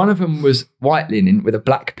 And one of them was white linen with a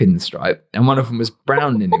black pinstripe, and one of them was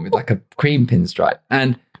brown linen with like a cream pinstripe.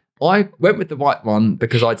 And I went with the white one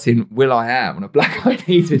because I'd seen will.i.am on a Black Eyed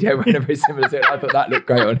Peas video wearing a very similar suit. I thought that looked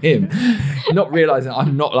great on him, not realising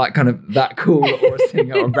I'm not like kind of that cool or a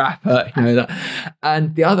singer or a rapper, that.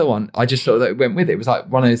 And the other one, I just sort of went with it. It was like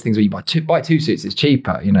one of those things where you buy two suits, it's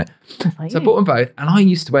cheaper, So I bought them both, and I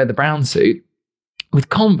used to wear the brown suit with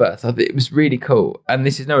Converse. I thought it was really cool, and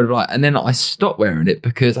this is no right. And then I stopped wearing it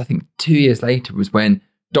because I think 2 years later was when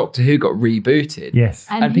Doctor Who got rebooted. Yes,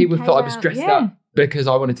 and people thought I was dressed up because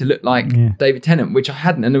I wanted to look like David Tennant, which I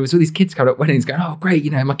hadn't. And there was all these kids coming up weddings going, oh, great,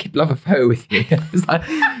 my kid love a photo with you.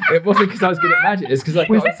 It wasn't because I was good at magic, it's because I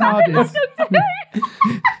got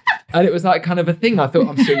And it was like kind of a thing. I thought,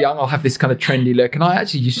 I'm still young, I'll have this kind of trendy look. And I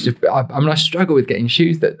actually used to, I struggle with getting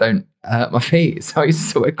shoes that don't hurt my feet. So I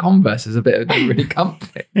used to wear Converse as a bit of really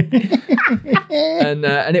comfy. And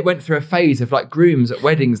it went through a phase of like grooms at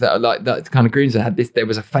weddings that are like, that kind of grooms that had this, there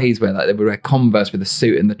was a phase where like they would wear Converse with a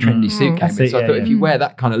suit and the trendy suit came in. So I thought if you wear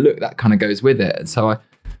that kind of look, that kind of goes with it. And so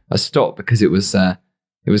I stopped because it was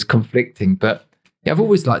conflicting. But yeah, I've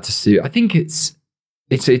always liked a suit. I think it's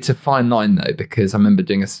a fine line though, because I remember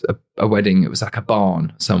doing a wedding. It was like a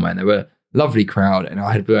barn somewhere, and there were a lovely crowd, and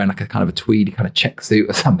I had wearing like a kind of a tweedy kind of check suit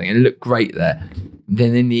or something, and it looked great there. And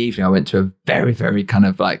then in the evening, I went to a very, very kind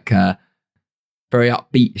of like very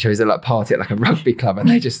upbeat shows at like party at like a rugby club, and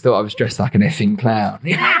they just thought I was dressed like an effing clown.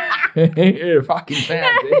 You're a fucking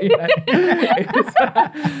clown,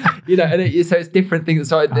 so it's different things.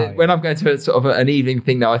 So when I'm going to a sort of an evening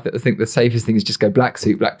thing now, I think the safest thing is just go black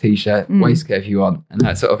suit, black t-shirt, waistcoat if you want, and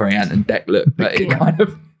that sort of very Ant and Dec look. But it kind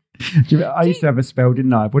of. I used to have a spell,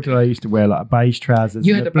 didn't I? What did I used to wear? Like beige trousers.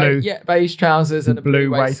 You had beige trousers and a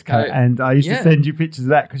blue waistcoat. And I used to send you pictures of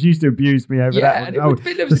that because you used to abuse me over that.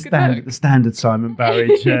 The standard Simon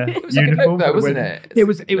Burridge uniform, though, wasn't it?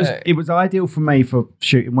 It was ideal for me for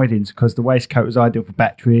shooting weddings because the waistcoat was ideal for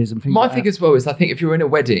batteries and things. My thing as well is I think if you're in a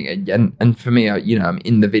wedding and for me, I'm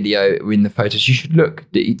in the video or in the photos, you should look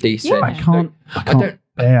decent.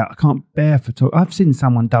 Yeah. I can't bear photography. I've seen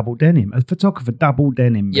someone double denim. A photographer double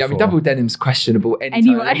denim before. Yeah, I mean, double denim's questionable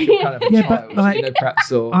anyway. Kind of but like,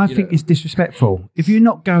 perhaps, or, I think it's disrespectful. If you're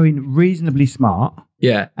not going reasonably smart,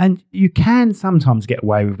 and you can sometimes get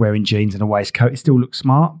away with wearing jeans and a waistcoat, it still looks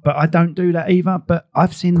smart, but I don't do that either. But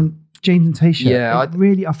I've seen jeans and t-shirts. Yeah, I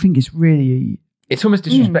think it's really... It's almost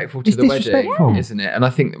disrespectful to the wedding, isn't it? And I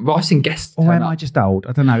think, I've seen guests. Or am I just old?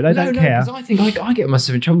 I don't know. They don't care. Because I think I get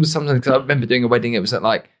myself in trouble sometimes. Because I remember doing a wedding. It was at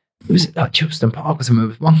like Chilston Park or somewhere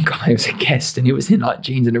with one guy who was a guest, and he was in like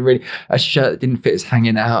jeans and a shirt that didn't fit us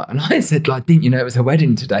hanging out. And I said, like, didn't you know it was a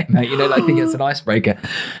wedding today, mate? I think it's an icebreaker.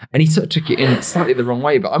 And he sort of took it in slightly the wrong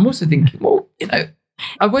way. But I'm also thinking, well,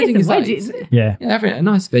 a wedding is like, having a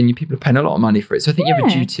nice venue. People are paying a lot of money for it. So I think you have a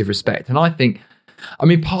duty of respect. And I think,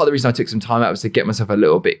 part of the reason I took some time out was to get myself a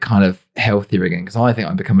little bit kind of healthier again, because I think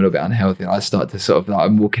I've become a little bit unhealthy. I start to sort of like,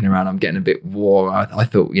 I'm walking around, I'm getting a bit wore. I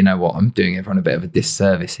thought, you know what, I'm doing everyone a bit of a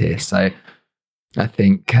disservice here. So I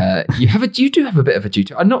think you do have a bit of a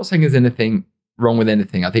duty. I'm not saying there's anything wrong with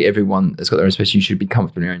anything. I think everyone has got their own space. You should be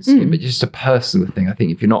comfortable in your own skin, but just a personal thing. I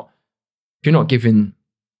think if you're not giving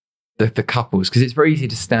the couples, because it's very easy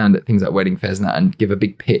to stand at things like wedding fairs and that and give a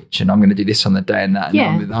big pitch, and I'm going to do this on the day and that,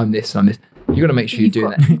 and I'm this and I'm this. You've got to make sure you're doing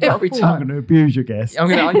that every time. I'm going to abuse your guests. I'm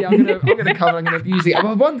going to come. I'm going to abuse it.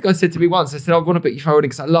 Well, one guy said to me once, I said, I want to put you forward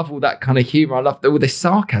because I love all that kind of humour. I love all this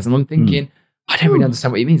sarcasm. I'm thinking, I don't really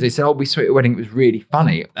understand what he means. They said, we saw it at a wedding. It was really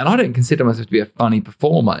funny. And I don't consider myself to be a funny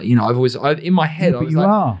performer. In my head, I was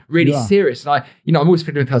like really serious. And I'm always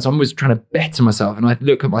feeling with I'm always trying to better myself. And I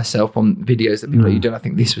look at myself on videos that people are doing. I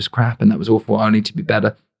think this was crap and that was awful. I need to be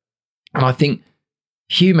better. And I think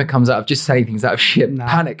humour comes out of just saying things out of sheer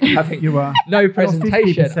panic, having no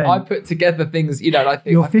presentation. I put together things, and I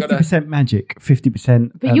think you're 50% magic,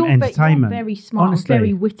 50% entertainment. You're very smart, honestly. And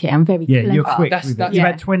very witty, and very clever. You're quick. You've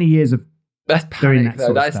had 20 years of that's panic,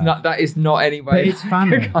 though. That is not anyway. But it's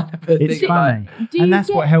funny. It's funny. And that's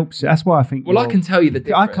what helps. That's why I think. Well, I can tell you the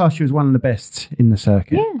difference. I class you as one of the best in the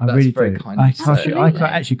circuit. Yeah. I really do. I class you,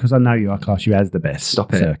 actually, because I know you, I class you as the best.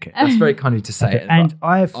 Stop it. Circuit. That's very kind of you to say it. And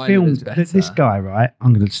I have filmed this guy, right?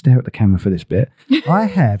 I'm going to stare at the camera for this bit. I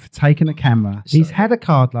have taken a camera. He's had a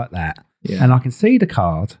card like that. Yeah. And I can see the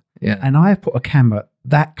card. Yeah. And I have put a camera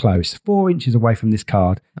that close, 4 inches away from this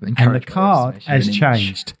card. And the card has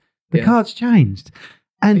changed. The card's changed.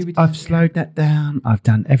 And I've slowed that down. I've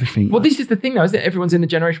done everything. Well, this is the thing, though, isn't it? Everyone's in the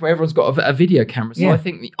generation where everyone's got a video camera. So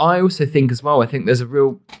I also think as well, I think there's a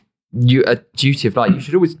duty of you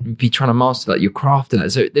should always be trying to master your craft and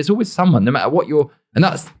that. So there's always someone, no matter what and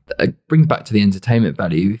that's brings back to the entertainment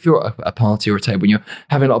value. If you're at a party or a table and you're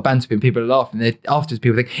having a lot of banter and people are laughing, afterwards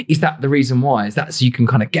people think, is that the reason why? Is that so you can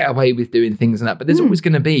kind of get away with doing things and that? But there's always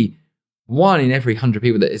going to be one in every 100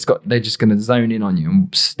 people that they're just going to zone in on you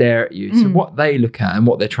and stare at you. So what they look at and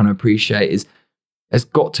what they're trying to appreciate has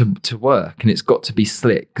got to work, and it's got to be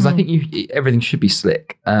slick, because I think everything should be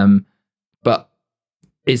slick. But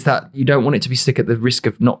it's that you don't want it to be slick at the risk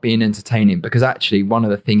of not being entertaining, because actually one of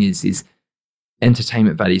the things is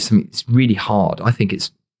entertainment value. Something it's really hard. I think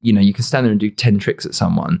it's, you can stand there and do 10 tricks at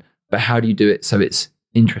someone, but how do you do it so it's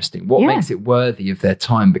interesting? What makes it worthy of their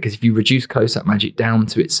time? Because if you reduce close-up magic down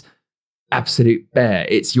to its absolute bare,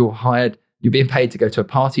 you're being paid to go to a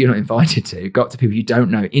party you're not invited to, go up to people you don't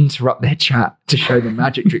know, interrupt their chat to show them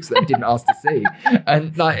magic tricks that they didn't ask to see.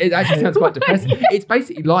 And it actually sounds quite depressing. It's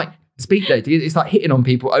basically like speed dating. It's like hitting on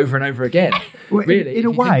people over and over again. Well, really, in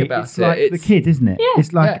a way, it's like the kid, isn't it? Yeah.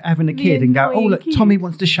 It's like having a kid and go, oh, look, Tommy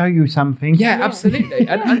wants to show you something. Yeah, absolutely.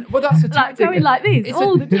 And well, that's a tactic. Going like this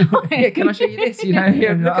all the time. Yeah, can I show you this? Look at me,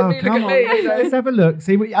 look at me. Let's have a look.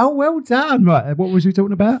 See, well done. Right, what was we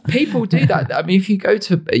talking about? People do that. I mean, if you go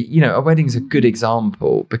to, a wedding's a good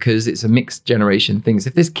example because it's a mixed generation thing. So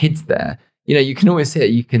if there's kids there, you can always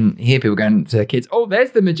you can hear people going to their kids, oh,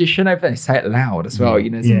 there's the magician over there. They say it loud as well,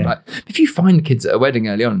 if you find kids at a wedding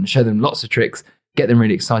early on and show them lots of tricks, get them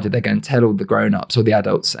really excited, they're going to tell all the grown-ups or the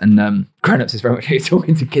adults. And grown-ups is very much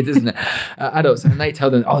talking to kids, isn't it? Adults, and they tell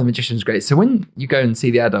them, oh, the magician's great. So when you go and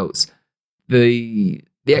see the adults,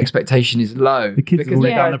 the expectation is low. The kids have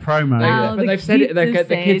already done the promo. But they've said it. The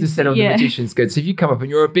kids have said, oh, the magician's good. So if you come up and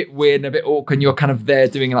you're a bit weird and a bit awkward and you're kind of there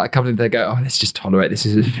doing like a couple of things, they go, oh, let's just tolerate this.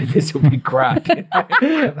 This will be crap.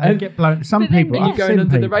 And get blown. Some people are going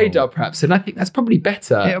under the radar, perhaps. And I think that's probably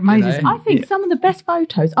better. It amazes me. I think some of the best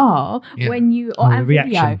photos are when you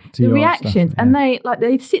the reactions, and they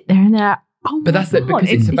sit there and they're like, oh, but that's it, because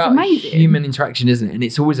it's about human interaction, isn't it? And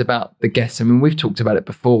it's always about the guests. I mean, we've talked about it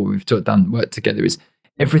before. We've done work together. Is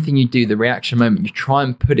everything you do, the reaction moment, you try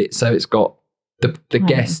and put it so it's got the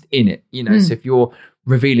guest in it. So if you're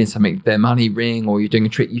revealing something, their money ring, or you're doing a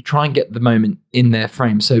trick, you try and get the moment in their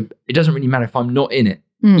frame. So it doesn't really matter if I'm not in it.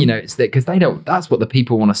 It's there because that's what the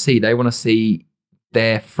people want to see. They want to see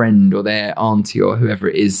their friend or their auntie or whoever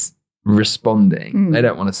it is responding. They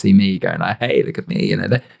don't want to see me going like, hey, look at me.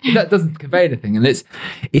 That doesn't convey anything. And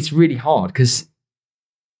it's really hard because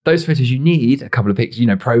those photos, you need a couple of pictures,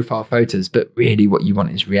 profile photos, but really what you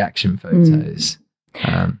want is reaction photos.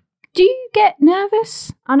 Do you get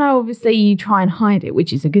nervous? I know obviously you try and hide it,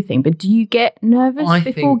 which is a good thing, but do you get nervous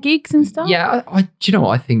before gigs and stuff? Yeah, do you know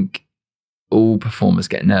what? I think all performers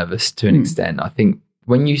get nervous to an extent. I think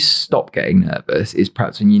when you stop getting nervous is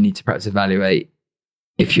perhaps when you need to perhaps evaluate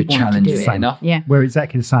if you're challenged enough. Yeah. We're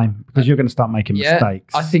exactly the same, because you're going to start making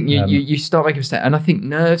mistakes. I think you start making mistakes, and I think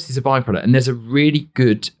nerves is a byproduct. And there's a really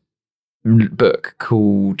good book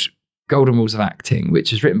called Golden Rules of Acting,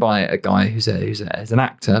 which is written by a guy who's an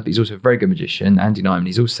actor, but he's also a very good magician, Andy Nyman.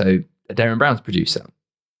 He's also a Darren Brown's producer,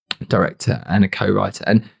 director, and a co-writer.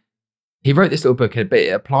 And he wrote this little book, but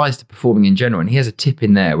it applies to performing in general. And he has a tip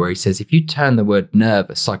in there where he says, if you turn the word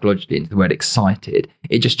nervous psychologically into the word excited,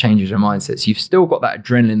 it just changes your mindset. So you've still got that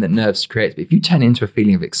adrenaline that nerves creates, but if you turn it into a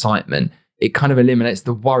feeling of excitement, it kind of eliminates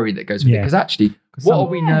the worry that goes with it. Because actually, what are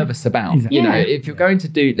we nervous about? Exactly. If you're going to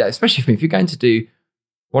do that, especially for me, if you're going to do,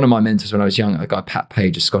 one of my mentors when I was young, a guy, Pat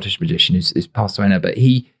Page, a Scottish magician who's passed away now, but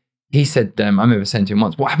he said, I remember saying to him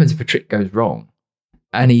once, what happens if a trick goes wrong?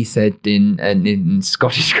 And he said in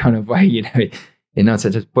Scottish kind of way, I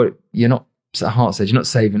said, but you're not, Hart said, you're not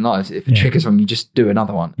saving lives. If a trick is wrong, you just do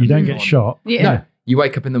another one. You don't get shot. Yeah. No, you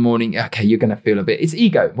wake up in the morning, okay, you're going to feel a bit, it's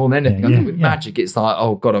ego more than anything. I think with magic, it's like,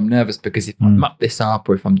 oh God, I'm nervous because if I muck this up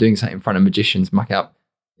or if I'm doing something in front of magicians, muck it up,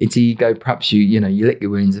 it's ego. Perhaps you lick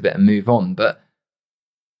your wounds a bit and move on. But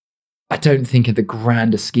I don't think in the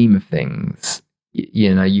grander scheme of things,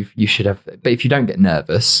 you should have. But if you don't get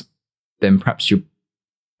nervous, then perhaps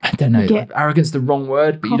I don't know. Arrogance is the wrong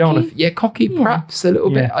word, but cocky? You don't want to. Cocky, perhaps a little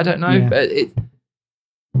bit. I don't know, but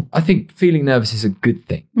I think feeling nervous is a good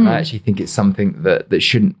thing. I actually think it's something that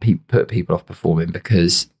shouldn't put people off performing,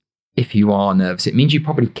 because if you are nervous, it means you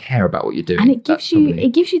probably care about what you're doing. And it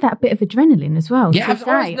gives you that bit of adrenaline as well. Yeah, I'm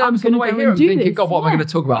going to go here. I'm thinking, God, what am I going to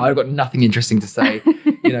talk about? I've got nothing interesting to say.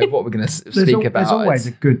 What we're going to speak about. There's always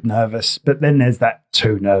a good nervous, but then there's that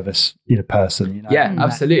too nervous, person. Yeah,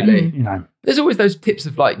 absolutely. There's always those tips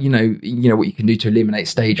of what you can do to eliminate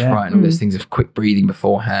stage fright and all those things of quick breathing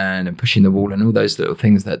beforehand and pushing the wall and all those little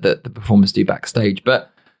things that the performers do backstage. But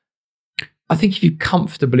I think if you're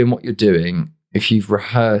comfortable in what you're doing, if you've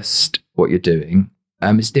rehearsed what you're doing,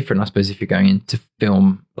 it's different, I suppose, if you're going into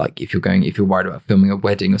film, like if you're worried about filming a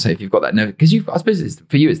wedding or say, if you've got that nerve, because I suppose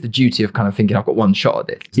for you, it's the duty of kind of thinking, I've got one shot at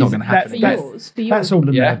this. It's not going to happen. That's all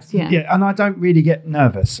the nerves. Yeah. And I don't really get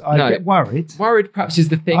nervous. I get worried. Worried perhaps is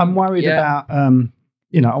the thing. I'm worried about, I'm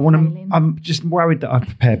just worried that I've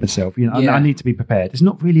prepared myself. I need to be prepared. It's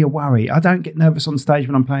not really a worry. I don't get nervous on stage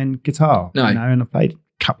when I'm playing guitar. No. And I've played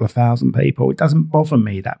a couple of thousand people. It doesn't bother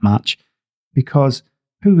me that much, because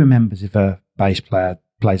who remembers if a bass player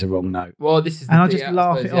plays a wrong note? Well, this is I just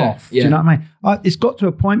laugh it off. Yeah. Do you know what I mean? It's got to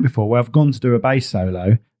a point before where I've gone to do a bass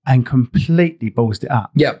solo and completely ballsed it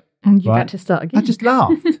up. Yep. And you've had to start again. I just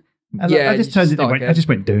laughed. I just turned it in. I just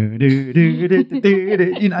went do do do do do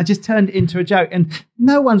do. I just turned it into a joke, and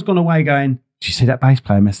no one's gone away going, "Did you see that bass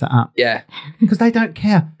player mess that up?" Yeah, because they don't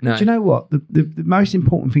care. No. Do you know what? The most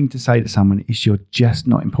important thing to say to someone is you're just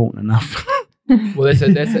not important enough. Well, do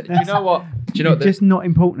you know what? You're just not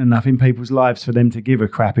important enough in people's lives for them to give a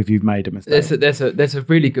crap if you've made a mistake. There's a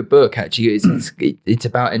really good book, actually. It's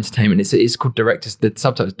about entertainment. It's called Directors. The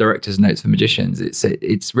subtitle's Directors' Notes for Magicians.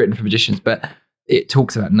 It's written for magicians, but it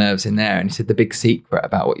talks about nerves in there. And he said the big secret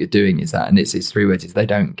about what you're doing is that, and it's 3 words, is they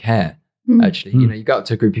don't care. Actually, you go up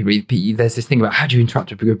to a group of people, there's this thing about how do you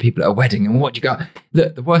interrupt a group of people at a wedding, and what do you got?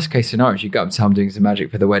 Look, the worst case scenario is you go up to someone doing some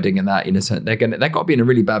magic for the wedding, and that, so they've got to be in a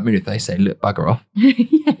really bad mood if they say, look, bugger off.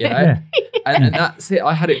 And that's it.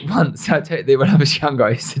 I had it once. I tell you, when I was younger,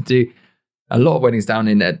 I used to do a lot of weddings down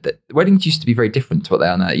in the weddings used to be very different to what they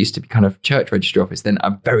are now. It used to be kind of church registry office, then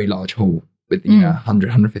a very large hall with 100,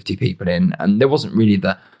 150 people in, and there wasn't really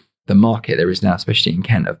the market there is now, especially in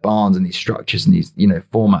Kent, of barns and these structures and these,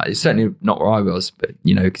 format. It's certainly not where I was, but,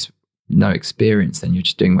 because no experience, then you're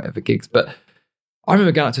just doing whatever gigs. But I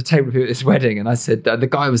remember going up to a table with people at this wedding, and I said, the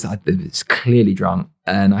guy was clearly drunk.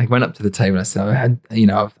 And I went up to the table and I said,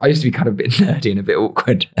 I used to be kind of a bit nerdy and a bit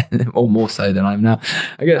awkward, or more so than I am now.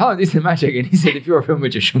 I go, oh, this is magic. And he said, if you're a film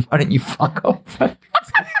magician, why don't you fuck off?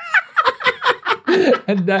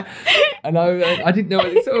 And I didn't know,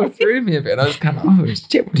 it sort of threw me a bit, and I was kind of, oh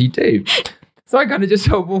shit, what do you do? So I kind of just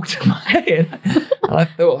sort of walked away, and I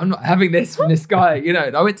thought, I'm not having this from this guy,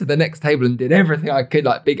 and I went to the next table and did everything I could,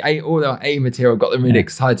 like all the A material, got them really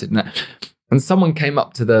excited, and someone came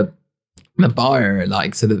up to the buyer,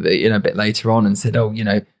 like sort of a bit later on, and said, oh,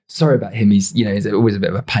 sorry about him, he's always a bit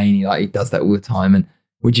of a pain, he does that all the time, and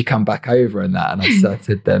would you come back over and that? And I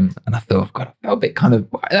said, and I thought, God, I felt a bit kind of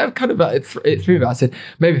it threw me. I said,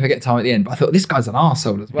 maybe if I get time at the end. But I thought, this guy's an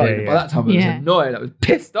arsehole as well. Yeah, by that time, I was annoyed. I was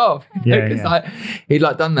pissed off because he'd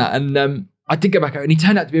done that. And I did go back over, and he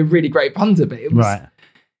turned out to be a really great punter. But it was,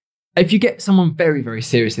 if you get someone very, very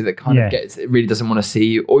seriously that kind of really doesn't want to see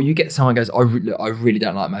you, or you get someone who goes, I really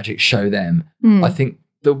don't like magic, show them. I think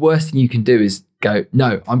the worst thing you can do is go,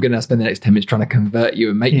 no, I'm going to spend the next 10 minutes trying to convert you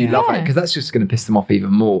and make you love it, because that's just going to piss them off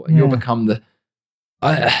even more. And you'll become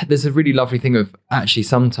there's a really lovely thing of, actually,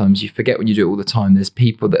 sometimes you forget when you do it all the time. There's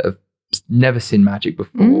people that have never seen magic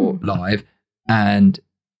before live, and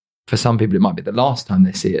for some people it might be the last time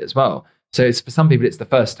they see it as well. So it's, for some people it's the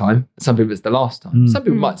first time, some people it's the last time. Some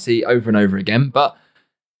people might see it over and over again, but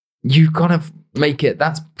you kind of make it,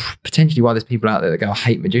 that's potentially why there's people out there that go, I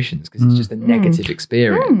hate magicians, because it's just a negative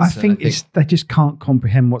experience. I think they just can't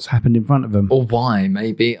comprehend what's happened in front of them. Or why,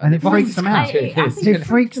 maybe. And it freaks them out. It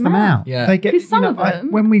freaks them out. Yeah. They get,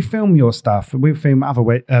 when we film your stuff, and we film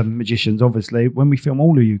other magicians, obviously, when we film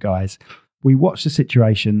all of you guys, we watch the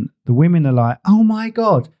situation, the women are like, oh my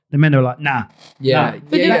God. The men are like, nah. Yeah.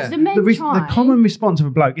 But the men the common response of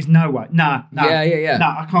a bloke is no way. Nah. Yeah. No,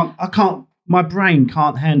 I can't. My brain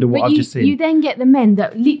can't handle what I've just seen. You then get the men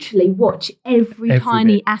that literally watch every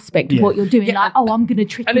tiny bit. Aspect of what you're doing. Like, oh, I'm going to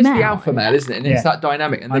trick him out. And it's the alpha male, isn't it? And it's that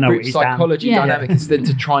dynamic. And the group psychology dynamic is then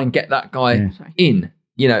to try and get that guy in,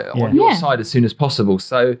 on your side as soon as possible.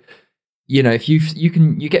 So, you know, if you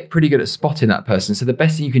get pretty good at spotting that person. So the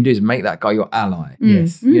best thing you can do is make that guy your ally.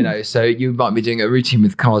 Yes. You know, so you might be doing a routine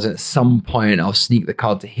with cards, and at some point I'll sneak the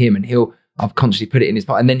card to him, and I'll consciously put it in his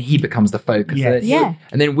part, and then he becomes the focus. Yes.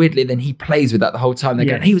 And then weirdly, then he plays with that the whole time. They're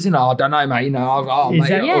going, he was in, I don't know, mate. You know, mate.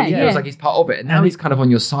 It feels like he's part of it, and now he's kind of on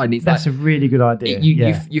your side. And that's a really good idea.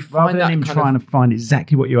 You find rather than him trying to find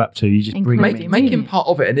exactly what you're up to, you just bring him in. Make him part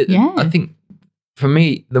of it. And I think for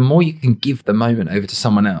me, the more you can give the moment over to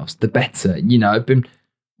someone else, the better. You know, I've been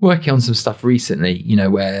working on some stuff recently, you know,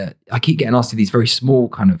 where I keep getting asked to these very small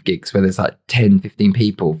kind of gigs where there's like 10, 15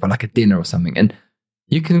 people for like a dinner or something. And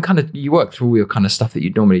you can you work through all your kind of stuff that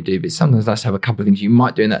you'd normally do, but sometimes nice to have a couple of things you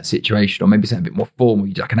might do in that situation, or maybe something a bit more formal.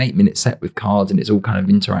 You do like an 8-minute set with cards and it's all kind of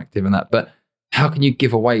interactive and that. But how can you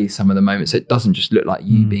give away some of the moments so it doesn't just look like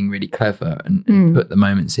you being really clever and put the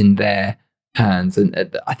moments in their hands?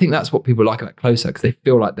 And I think that's what people like about Closer, because they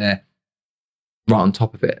feel like they're right on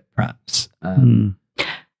top of it, perhaps.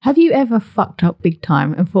 Have you ever fucked up big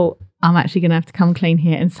time and thought, I'm actually going to have to come clean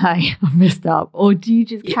here and say I've messed up? Or do you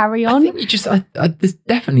just carry on? I think you just, there's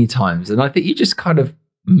definitely times, and I think you just kind of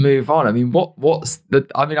move on. I mean,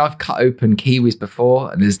 I've cut open kiwis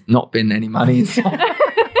before and there's not been any money inside.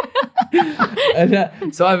 And,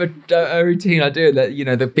 so I have a routine I do that, you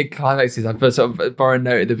know, the big climaxes, I put sort of borrow a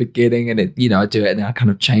note at the beginning, and it, you know, I do it and then I kind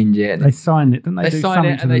of change it. And they sign it, don't they? They sign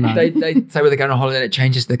it, and they say where they're going on holiday, and it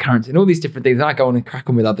changes the currency and all these different things. And I go on and crack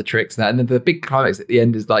on with other tricks and that. And then the big climax at the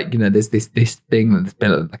end is like, you know, there's this thing that's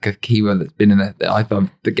been like a keyword that's been in that I've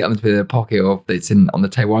to get them to put in a pocket, or it's in on the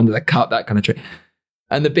table under the cup, that kind of trick.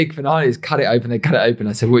 And the big finale is cut it open. They cut it open.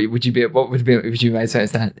 I said, what would you made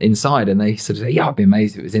sense inside? And they sort of say, yeah, I'd be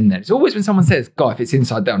amazed if it was in there. It's always when someone says, God, if it's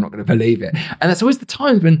inside there, I'm not going to believe it. And that's always the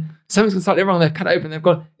times when something's gone slightly wrong. They've cut it open. They've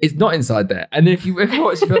gone, it's not inside there. And then if you ever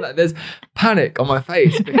watch, you feel like there's panic on my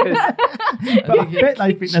face because I bet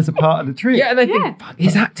they think that's a part of the trick. Yeah, and they think, fuck,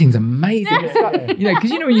 his acting's amazing. Like, you know,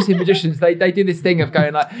 because you know when you see magicians, they do this thing of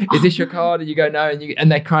going like, is this your card? And you go, no,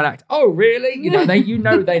 and they try and act, oh really? You know,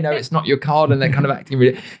 they know it's not your card, and they're kind of acting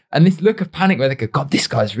really. And this look of panic where they go, God, this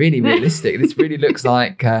guy's really realistic. This really looks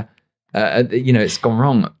like, you know, it's gone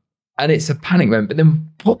wrong. And it's a panic moment. But then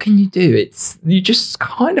what can you do? You just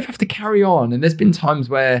kind of have to carry on. And there's been times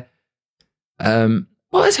where,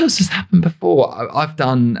 what else has happened before? I've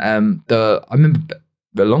done I remember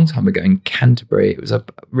a long time ago in Canterbury, it was a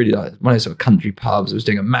really like one of those sort of country pubs. I was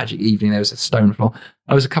doing a magic evening. There was a stone floor.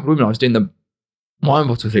 I was a couple of women. I was doing the wine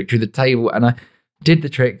bottle trick through the table, and I did the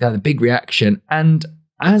trick. They had a big reaction, and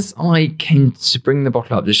as I came to bring the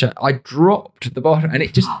bottle up to show, I dropped the bottle and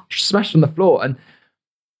it just smashed on the floor. And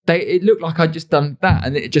it looked like I'd just done that,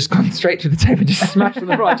 and it just gone straight to the table and just smashed on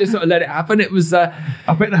the floor. I just sort of let it happen. It was... I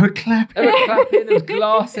bet they were clapping. There was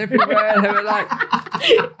glass everywhere. They were like...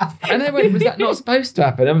 And they went, was that not supposed to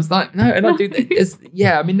happen? I was like, no. And I do this.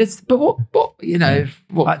 Yeah, I mean, but what you know,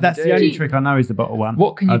 what that's the only trick I know is the bottle one.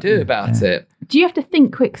 What can you do about it? Do you have to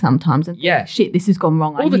think quick sometimes? And think, shit, this has gone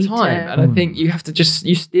wrong. All the time. And I think you have to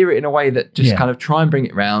you steer it in a way that just kind of try and bring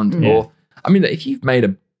it round. Or, I mean, if you've made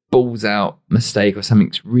a balls out mistake, or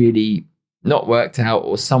something's really not worked out,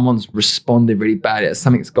 or someone's responded really badly, or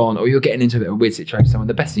something's gone, or you're getting into a bit of a weird situation with someone,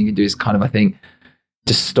 the best thing you can do is kind of, I think,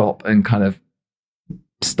 just stop and kind of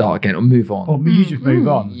start again or move on. Or you just move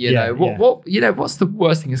on. You know, what you know, what's the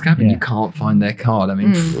worst thing that's happened? You can't find their card. I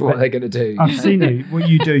mean, what are they going to do? I've seen it. What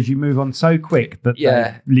you do is you move on so quick that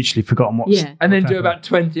they've literally forgotten what's and then do about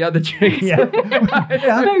 20 other tricks.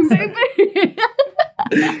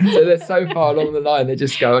 So they're so far along the line, they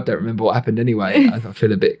just go, I don't remember what happened anyway. I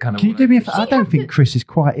feel a bit kind of... Can you do me a favor? I don't think Chris is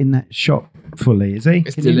quite in that shot fully, is he?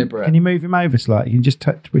 It's deliberate. Can you move him over slightly? You can just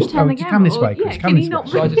twist... come this way, Chris. Come this way.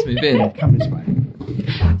 Shall I just move in? Come this way.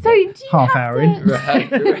 So do you half hour in.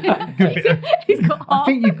 He's got I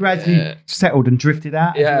think you gradually settled and drifted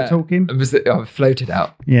out as you were talking. I floated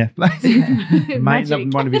out. Yeah.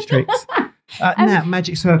 Mate, one of his tricks. Now,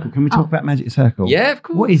 Magic Circle. Can we talk about Magic Circle? Yeah, of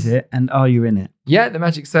course. What is it, and are you in it? Yeah, the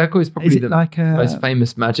Magic Circle is probably the most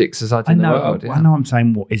famous magic society in the world. I know I'm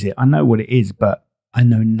saying, what is it? I know what it is, but I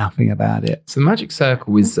know nothing about it. So the Magic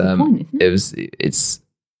Circle is, it's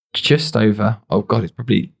just over, it's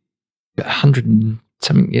probably 100 and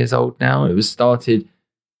something years old now. It was started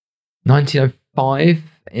 1905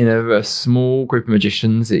 in a small group of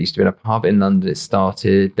magicians. It used to be in a pub in London. It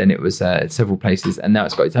started, then it was at several places, and now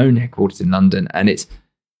it's got its own headquarters in London, and it's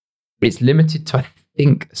limited to, I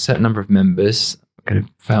think, a certain number of members. I'm going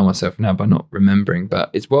to fail myself now by not remembering, but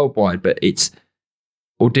it's worldwide, but it's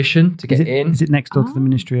audition to get in. Is it next door to the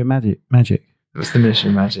Ministry of Magic? What's the Ministry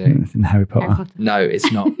of Magic? It's in Harry Potter. No, it's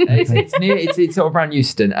not. It's sort of around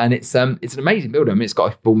Euston, and it's an amazing building. I mean, it's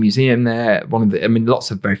got a full museum there.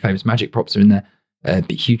 Lots of very famous magic props are in there.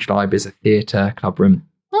 Big, huge libraries, a theatre, club room,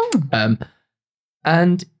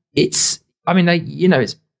 and it's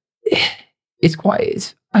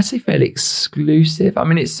I'd say fairly exclusive. I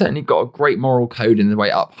mean, it's certainly got a great moral code in the way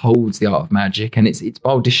it upholds the art of magic, and it's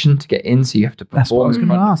by audition to get in, so you have to perform. That's what I was going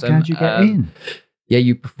to ask. How'd you get in? Yeah,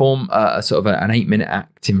 you perform an 8-minute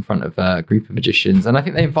act in front of a group of magicians, and I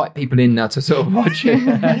think they invite people in now to sort of watch it.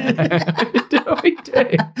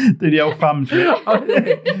 Do the old thumb trick.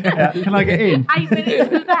 Can I get in? 8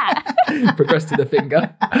 minutes of that. Progress to the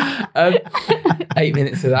finger. 8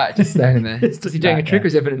 minutes of that, just standing there. Is he doing a trick or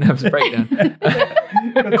is he having a nervous breakdown?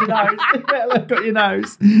 Got your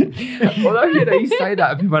nose. Although, you say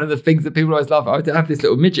that, and one of the things that people always love, I have this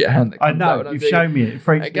little midget hand that comes out. You've shown me it. It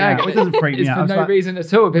freaks me out. It doesn't freak me out. It's for no reason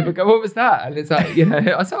at all. People go, what was that? And it's like,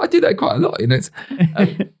 I say, I do that quite a lot. It's,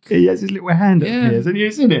 he has his little hand appears, and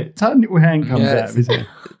you've seen it. Tiny little hand comes out of his head.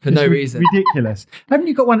 For no reason. Ridiculous. Haven't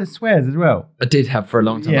you got one that swears as well? I did have for a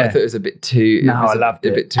long time. Yeah. I thought it was a bit too... I loved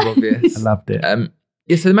it. A bit too obvious. I loved it.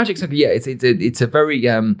 So the Magic Circle, it's a very...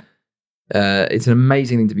 it's an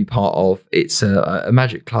amazing thing to be part of. It's a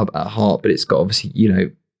magic club at heart, but it's got obviously,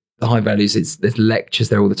 the high values. There's lectures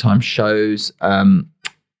there all the time, shows, and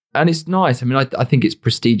it's nice. I mean, I think it's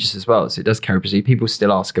prestigious as well. So it does carry prestige. People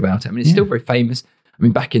still ask about it. I mean, it's still very famous. I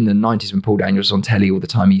mean, back in the 90s when Paul Daniels was on telly all the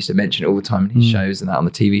time, he used to mention it all the time in his shows and that on the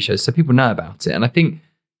TV shows. So people know about it. And I think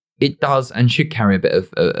it does and should carry a bit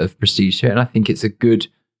of prestige to it. And I think it's a good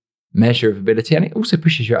measure of ability. And it also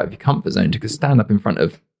pushes you out of your comfort zone, because stand up in front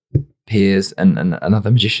of peers and other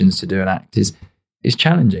magicians to do an act is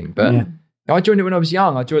challenging. But I joined it when I was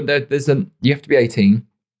young. I joined you have to be 18.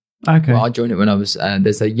 Okay. Well, I joined it when I was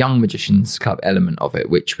there's a young magicians club element of it,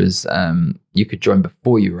 which was you could join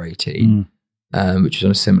before you were 18, which was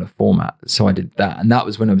on a similar format. So I did that, and that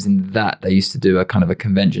was when I was in that. They used to do a kind of a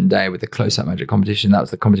convention day with a close-up magic competition. That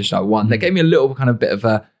was the competition I won. They gave me a little bit of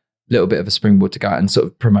a springboard to go out and sort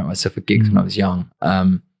of promote myself at gigs when I was young.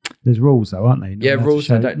 There's rules though, aren't they? Rules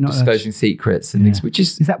about not disclosing secrets and things, which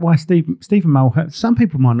is that why Stephen Mulhern? Some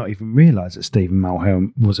people might not even realise that Stephen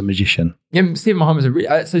Mulhern was a magician. Yeah, Stephen Mulhern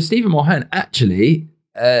was so Stephen Mulhern actually,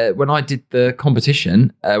 when I did the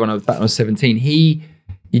competition when I was 17,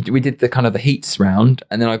 we did the kind of the heats round,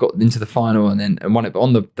 and then I got into the final and won it. But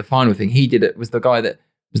on the final thing, was the guy that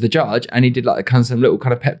was the judge, and he did like some little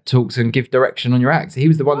kind of pep talks and give direction on your act. So he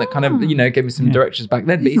was the one that kind of gave me some directions back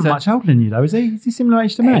then. He's not much older than you though, is he? Is he similar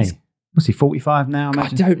age to me? Was he 45 now? I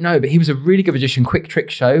don't know, but he was a really good magician. Quick Trick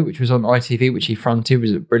Show, which was on ITV, which he fronted,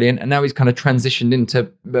 was brilliant. And now he's kind of transitioned into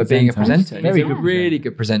being a presenter. He's a really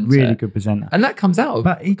good presenter. Really good presenter. And that comes out of...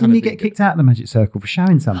 But didn't he get kicked out of the Magic Circle for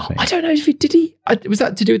showing something? I don't know if he did. Was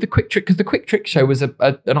that to do with the Quick Trick? Because the Quick Trick Show was an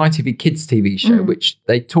ITV Kids TV show, which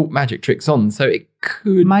they taught magic tricks on. So it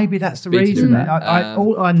could... Maybe that's the reason.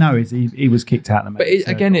 All I know is he was kicked out of the Magic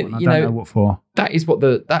Circle. Again, I don't know what for. That's what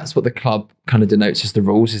the club kind of denotes as the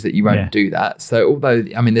rules, is that you won't do that. So although,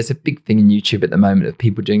 I mean, there's a big thing in YouTube at the moment of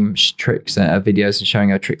people doing tricks, videos and showing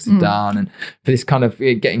how tricks are done, and for this kind of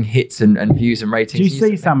getting hits and views and ratings. Do you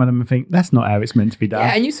see some of them and think, that's not how it's meant to be done?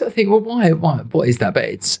 Yeah, and you sort of think, well, why, what is that? But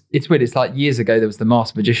it's weird. It's like years ago, there was the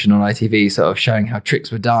Masked Magician on ITV sort of showing how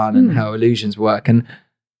tricks were done and how illusions work. And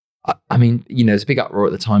I mean, there's a big uproar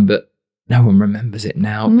at the time, but no one remembers it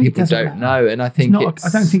now. People don't know. And I think I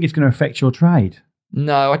don't think it's going to affect your trade.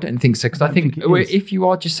 No, I don't think so. Because I think if you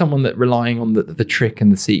are just someone that relying on the trick and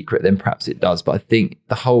the secret, then perhaps it does. But I think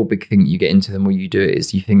the whole big thing that you get into them when you do it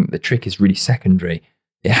is you think the trick is really secondary.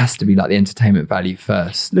 It has to be like the entertainment value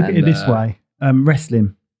first. Look at it this way.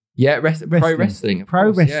 Wrestling. Yeah, pro wrestling.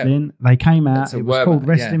 Pro wrestling. They came out. It was called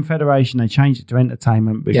Wrestling Federation. They changed it to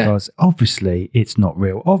entertainment because obviously it's not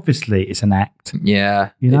real. Obviously it's an act.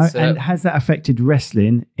 Yeah. And has that affected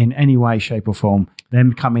wrestling in any way, shape or form?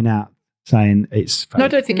 Them coming out saying it's fake. No, I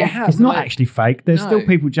don't think it has. It's not actually fake. There's still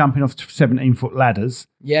people jumping off 17-foot ladders.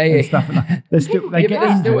 And stuff like that. There's still, they get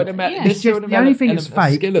into it. The only thing that's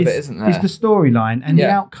fake is the storyline and the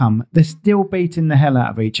outcome. They're still beating the hell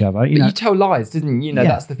out of each other. But you tell lies, didn't you?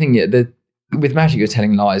 That's the thing. With magic, you're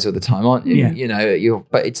telling lies all the time, aren't you? Yeah.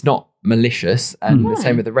 But it's not malicious. And the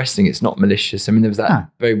same with the wrestling, it's not malicious. I mean, there was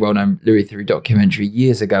that very well-known Louis Theroux documentary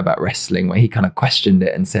years ago about wrestling where he kind of questioned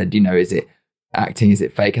it and said, is it acting, is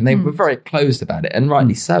it fake? And they were very closed about it, and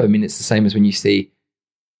rightly so. I mean, it's the same as when you see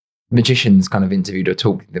magicians kind of interviewed or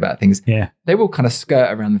talking about things. They will kind of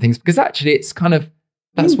skirt around the things because actually it's kind of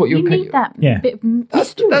that's what you're need that bit of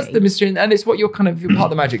mystery. That's the mystery, and it's what you're part of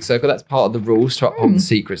the magic circle. That's part of the rules to uphold the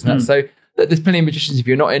secrets and that. So There's plenty of magicians, if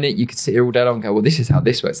you're not in it, you could sit here all day long and go, well, this is how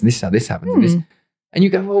this works and this is how this happens. And you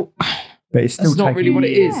go, well, but it's still that's not really what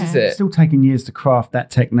it is it? It's still taking years to craft that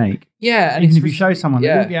technique. Yeah. And even if you show someone, they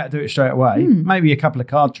won't be able to do it straight away. Maybe a couple of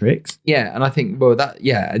card tricks. Yeah. And I think, well,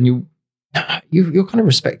 and you're kind of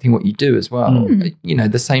respecting what you do as well. You know,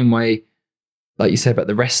 the same way, like you said about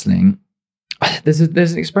the wrestling, there's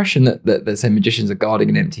an expression that say magicians are guarding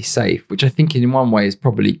an empty safe, which I think in one way is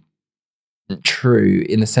probably true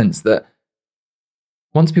in the sense that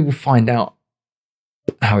once people find out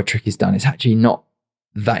how a trick is done, it's actually not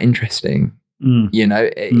that interesting. You know,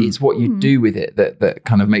 it's what you do with it that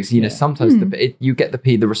kind of makes, you know, sometimes you get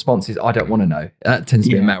the response is, I don't want to know. That tends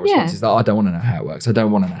to be a male response, is that I don't want to know how it works. I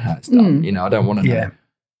don't want to know how it's done. You know, I don't want to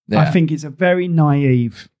know. I think it's a very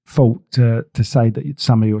naive thought to say that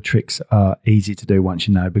some of your tricks are easy to do once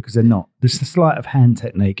you know, because they're not. There's the sleight of hand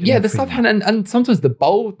technique. Yeah, the sleight of hand and sometimes the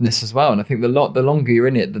boldness as well. And I think the longer you're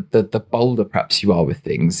in it, the bolder perhaps you are with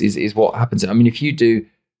things is what happens. I mean,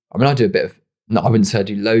 I do a bit of, I wouldn't say I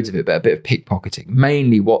do loads of it, but a bit of pickpocketing,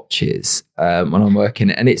 mainly watches when I'm working.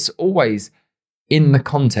 And it's always in the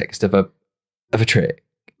context of a trick.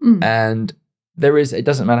 And it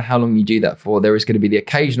doesn't matter how long you do that for, there is going to be the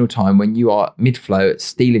occasional time when you are mid-flow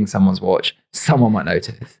stealing someone's watch, someone might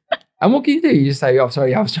notice. And what can you do? You just say, oh,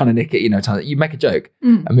 sorry, I was trying to nick it, you know, you make a joke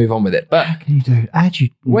and move on with it. But how can you do?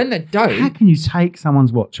 When they don't, how can you take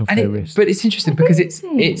someone's watch off their wrist? But it's interesting because it's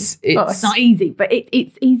well, it's not easy, but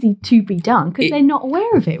it's easy to be done because they're not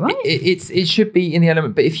aware of it, right? It should be in the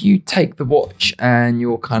element, but if you take the watch and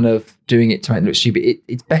you're kind of doing it to make it look stupid,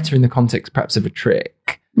 it's better in the context perhaps of a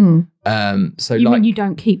trick. So you mean you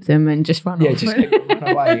don't keep them and just run off? Yeah, just run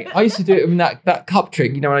away. I used to do it with that cup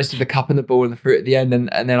trick, you know, when I used to do the cup and the ball and the fruit at the end, and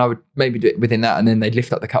then I would maybe do it within that, and then they'd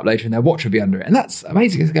lift up the cup later and their watch would be under it. And that's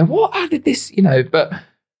amazing. I go, what? How did this, you know? But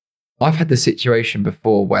I've had the situation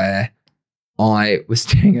before where I was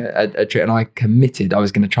doing a trick and I committed I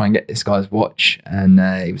was going to try and get this guy's watch. And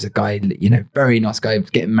he was a guy, you know, very nice guy, was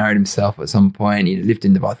getting married himself at some point. He lived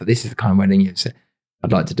in Dubai. I thought, this is the kind of wedding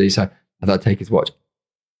I'd like to do. So I thought I'd take his watch.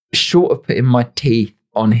 Short of putting my teeth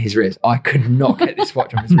on his wrist, I could not get this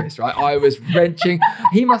watch on his wrist, right? I was wrenching.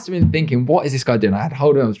 He must have been thinking, what is this guy doing? I had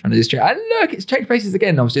hold on, I was trying to do this trick. And look, it's changed places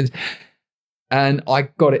again. I was doing this. And I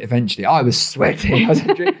got it eventually. I was sweating.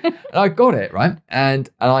 And I got it, right? And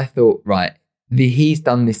I thought, right, he's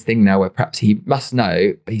done this thing now where perhaps he must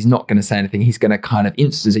know, but he's not going to say anything. He's going to kind of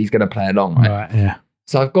instantly, he's going to play along, right? Yeah.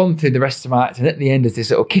 So I've gone through the rest of my act, and at the end is this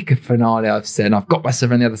little kicker finale I've said, I've got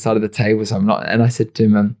myself on the other side of the table, so I'm not, and I said to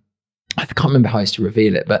him, I can't remember how I used to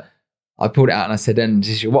reveal it, but I pulled it out and I said, and this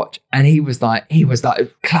is your watch. And he was like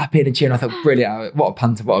clapping and cheering. I thought, brilliant, what a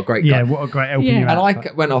punter, what a great guy. Yeah, what a great helping you out. And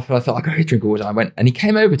I went off and I thought, I'll go drink water. I went, and he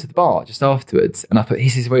came over to the bar just afterwards, and I thought,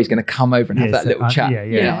 this is where he's going to come over and have that little chat.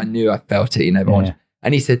 Yeah, I knew, I felt it, you know.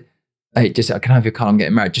 And he said, hey, just, can I have your card? I'm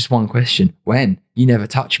getting married. Just one question. When? You never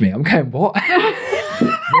touch me. I'm going, what?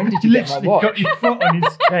 When did you get my watch? Got your foot on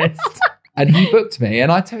his chest. And he booked me, and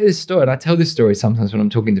I tell you this story, and I tell this story sometimes when I'm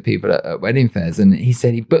talking to people at wedding fairs, and he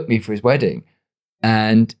said he booked me for his wedding,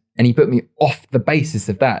 and he booked me off the basis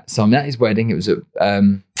of that. So I'm at his wedding, it was at,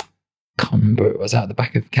 can't remember, it was out the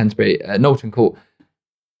back of Canterbury, Knowlton Court,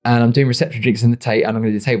 and I'm doing reception drinks in the and I'm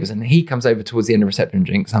going to do tables, and he comes over towards the end of reception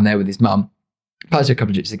drinks, I'm there with his mum, buys her a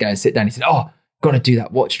couple of drinks to go and sit down, he said, oh, got to do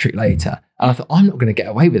that watch trick later. And I thought, I'm not going to get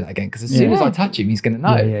away with that again, because as soon as I touch him, he's going to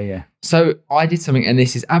know. Yeah. So I did something, and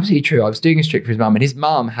this is absolutely true. I was doing a trick for his mum, and his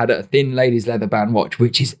mum had a thin ladies' leather band watch,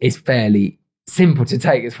 which is fairly simple to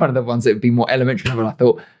take. It's one of the ones that would be more elementary. And I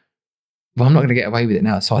thought, well, I'm not going to get away with it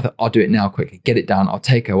now. So I thought, I'll do it now quickly, get it done. I'll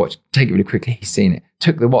take her watch, take it really quickly. He's seen it,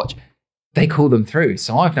 took the watch. They call them through.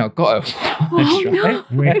 So I've now got a watch,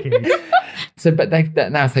 right? Wicked. So, but they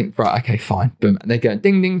now think, right, okay, fine, boom. And they go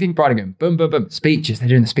ding, ding, ding, bride going, boom, boom, boom. Speeches, they're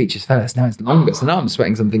doing the speeches first. Now it's longer. So now I'm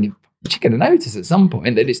sweating. So I'm thinking, but you're going to notice at some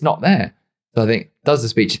point that it's not there. So I think, does the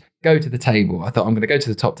speech, go to the table. I thought, I'm going to go to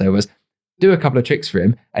the top table, do a couple of tricks for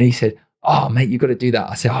him. And he said, oh, mate, you've got to do that.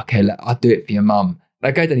 I said, okay, I'll do it for your mum. And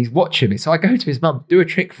I go down, he's watching me. So I go to his mum, do a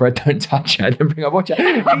trick for her, don't touch her, then bring her watch her.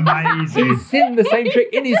 Amazing. He's seen the same trick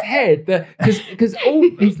in his head. Because all,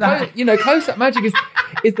 close-up magic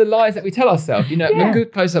is the lies that we tell ourselves. You know, a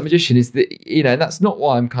good close-up magician is and that's not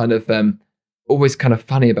why I'm kind of always kind of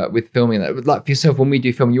funny about with filming that. Like for yourself, when we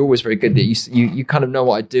do film, you're always very good that you kind of know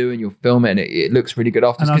what I do, and you'll film it and it looks really good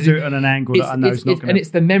after. And I'll do it on an angle that I know is not going to... And it's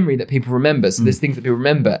the memory that people remember. So there's things that people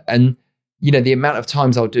remember. And, you know, the amount of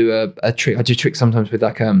times I'll do a trick, I do tricks sometimes with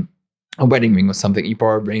like a wedding ring or something, you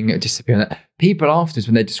borrow a ring, it'll disappear. People afterwards,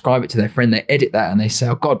 when they describe it to their friend, they edit that and they say,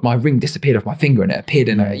 oh God, my ring disappeared off my finger and it appeared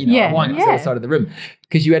in a wine on the other side of the room.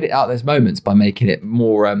 Because you edit out those moments by making it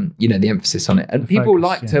more, the emphasis on it. And people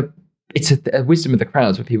to, it's a wisdom of the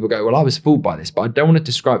crowds where people go, well, I was fooled by this, but I don't want to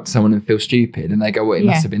describe to someone and feel stupid. And they go, well, it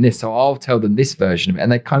must have been this. So I'll tell them this version of it.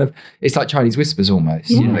 And they kind of, it's like Chinese whispers almost,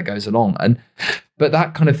 that goes along. But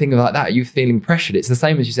that kind of thing like that, you feeling pressured. It's the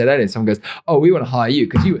same as you said earlier. Someone goes, oh, we want to hire you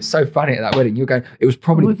because you were so funny at that wedding. You're going, it was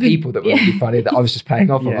probably the people that were really funny that I was just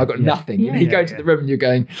playing off on. I got nothing. You go into the room and you're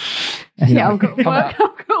going, I've got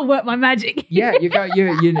to work my magic. You go,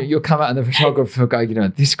 you'll come out and the photographer will go,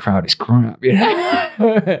 this crowd is crap.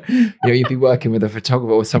 You'd be working with a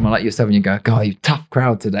photographer or someone like yourself and you go, God, you tough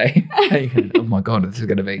crowd today. And you go, oh my God, this is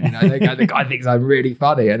going to be, they go, the guy thinks I'm really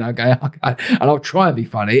funny. And I go, okay. And I'll try and be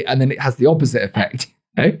funny. And then it has the opposite effect.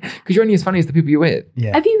 Because you're only as funny as the people you're with.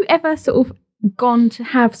 Have you ever sort of gone to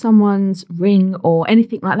have someone's ring or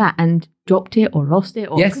anything like that and dropped it or lost it?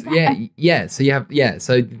 Or yes, So you have,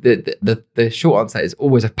 so the short answer is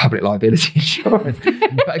always a public liability insurance.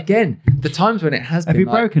 But again, the times when it has been, have you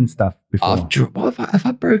broken stuff before? Have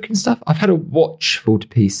I broken stuff? I've had a watch fall to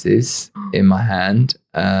pieces in my hand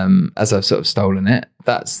as I've sort of stolen it.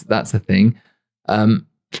 That's the thing.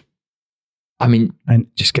 And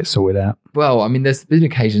it just gets sorted out. Well, there's been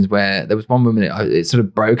occasions where there was one woman, it sort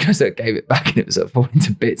of broke. I sort of gave it back and it was sort of falling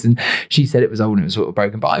to bits. And she said it was old and it was sort of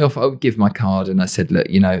broken. But I would give my card and I said, look,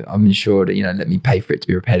 I'm insured, let me pay for it to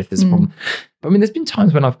be repaired if there's a problem. But there's been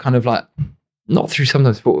times when I've kind of like, not through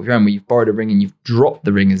sometimes fault of your own, where you've borrowed a ring and you've dropped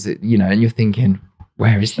the ring as it, and you're thinking,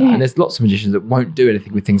 where is that? And there's lots of magicians that won't do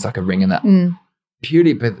anything with things like a ring and that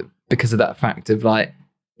purely because of that fact of like,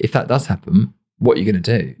 if that does happen, what are you going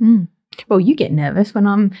to do? Well, you get nervous when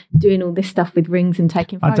I'm doing all this stuff with rings and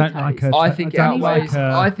taking photos. I don't like it. I think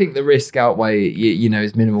I think the risk outweigh,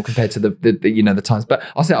 is minimal compared to the times. But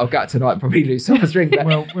I'll go out tonight and probably lose someone's ring. But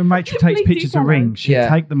well, when Rachel takes pictures of rings, she'll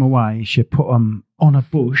take them away. She'll put them on a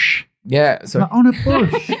bush. Yeah, so on a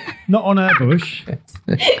bush, not on her bush.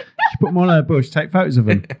 She put them on her bush. Take photos of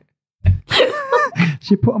them.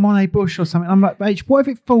 She put them on a bush or something. I'm like, Rach, what if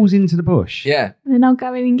it falls into the bush? Yeah. And then I'll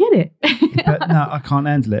go in and get it. But no, I can't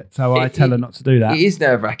handle it. So I tell her not to do that. It is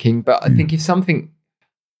nerve-wracking, but I think if something...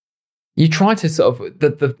 You try to sort of...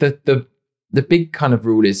 The big kind of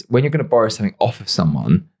rule is when you're going to borrow something off of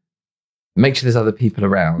someone, make sure there's other people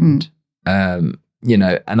around. And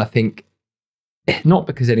I think not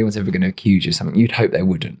because anyone's ever going to accuse you of something, you'd hope they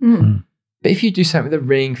wouldn't. But if you do something with a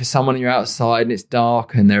ring for someone and you're outside and it's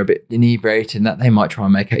dark and they're a bit inebriated, that they might try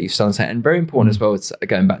and make out you've stolen something. And very important as well, it's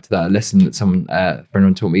going back to that lesson that someone,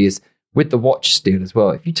 friend taught me, is with the watch steal as well.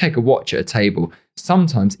 If you take a watch at a table,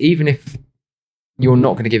 sometimes even if you're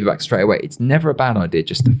not going to give it back straight away, it's never a bad idea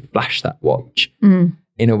just to flash that watch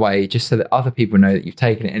in a way, just so that other people know that you've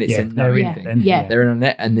taken it and it's a known thing. They're in on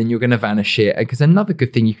it, and then you're going to vanish it. Because another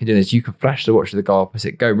good thing you can do is you can flash the watch to the guy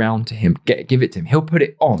opposite, go round to him, give it to him. He'll put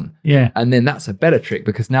it on. Yeah. And then that's a better trick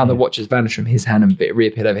because now the watch has vanished from his hand and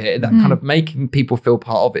reappeared over here. That kind of making people feel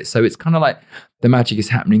part of it. So it's kind of like the magic is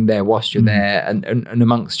happening there whilst you're there and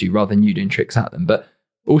amongst you rather than you doing tricks at them. But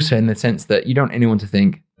also in the sense that you don't want anyone to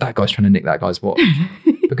think that guy's trying to nick that guy's watch.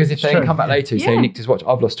 Because if they come back later and say, nicked his watch,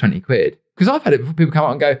 I've lost 20 quid. Because I've had it before people come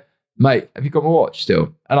out and go, mate, have you got my watch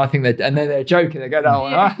still? And I think and then they're joking. They go, no.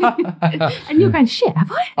 And you're going, shit, have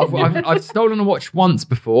I? I've stolen a watch once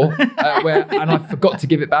before and I forgot to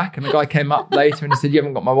give it back. And the guy came up later and he said, you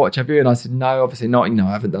haven't got my watch, have you? And I said, no, obviously not.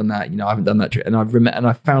 I haven't done that. I haven't done that trick. And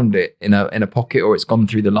I found it in a pocket or it's gone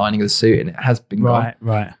through the lining of the suit and it has been gone.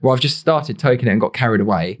 Right. Well, I've just started toking it and got carried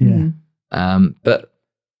away. Yeah. But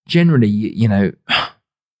generally, you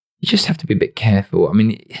just have to be a bit careful. I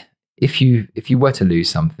mean, if you were to lose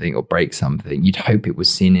something or break something, you'd hope it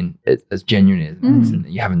was seen as genuine as an accident.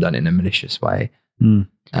 You haven't done it in a malicious way.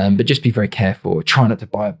 But just be very careful. Try not to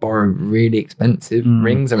borrow really expensive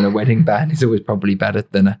rings. I mean, a wedding band is always probably better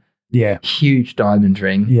than a huge diamond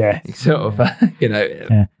ring. Yeah. Sort of, bring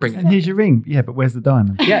it. And here's your ring. Yeah, but where's the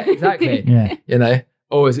diamond? Yeah, exactly. Yeah.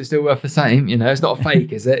 Or is it still worth the same? It's not a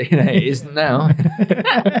fake, is it? It isn't now.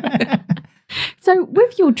 So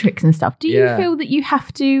with your tricks and stuff, do you feel that you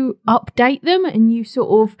have to update them and you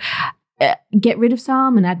sort of get rid of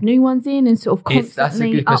some and add new ones in and sort of constantly That's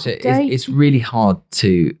a good question. Update? It's really hard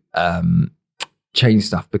to change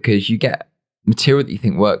stuff because you get material that you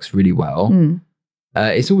think works really well.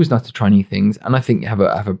 It's always nice to try new things, and I think have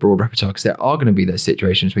a broad repertoire because there are going to be those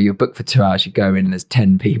situations where you're booked for 2 hours, you go in and there's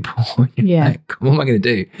 10 people. What am I going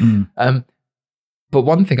to do? But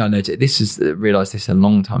one thing I noticed, realised this a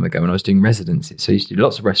long time ago when I was doing residencies. So I used to do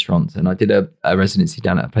lots of residencies, and I did a residency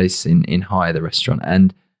down at a place in High, the restaurant.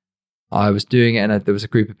 And I was doing it, and there was a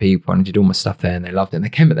group of people, and I did all my stuff there, and they loved it. And they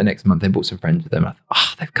came back the next month. They brought some friends with them. I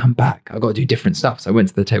thought, they've come back. I've got to do different stuff. So I went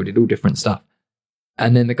to the table, did all different stuff.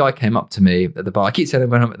 And then the guy came up to me at the bar. I keep saying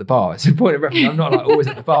when I'm at the bar. It's a point of reference. I'm not like always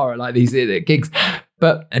at the bar at like these gigs.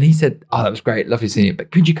 And he said, that was great. Lovely seeing it.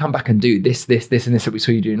 But could you come back and do this, and this that we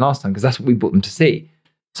saw you doing last time? Because that's what we brought them to see.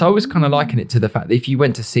 So I was kind of liking it to the fact that if you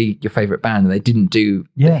went to see your favourite band and they didn't do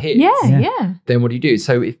the hits, then what do you do?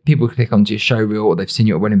 So if people click onto your show reel or they've seen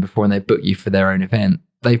you at a wedding before and they book you for their own event,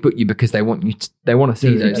 they book you because they want they want to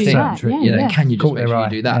see those things. Can you just make sure you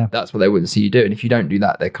do that? Yeah. That's what they wouldn't see you do. And if you don't do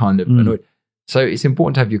that, they're kind of annoyed. So it's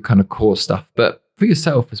important to have your kind of core stuff. But for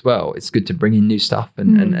yourself as well, it's good to bring in new stuff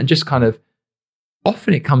and just kind of,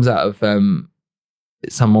 often it comes out of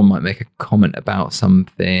someone might make a comment about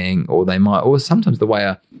something, or sometimes the way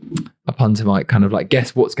a punter might kind of like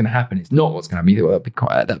guess what's going to happen. It's not what's going to happen. You think,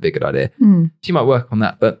 well, that'd be a good idea. So you might work on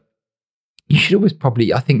that, but you should always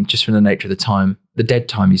probably, I think just from the nature of the time, the dead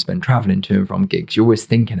time you spend traveling to and from gigs, you're always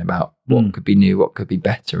thinking about what could be new, what could be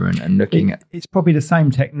better, and looking at. It's probably the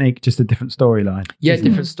same technique, just a different storyline. Yeah,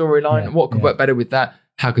 different storyline. Yeah, what could work better with that?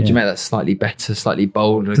 How could you make that slightly better, slightly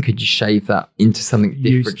bolder? Could you shave that into something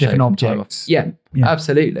different? Use different objects. Yeah,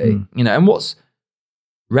 absolutely. And what's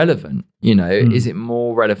relevant, is it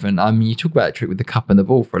more relevant? I mean, you talk about a trick with the cup and the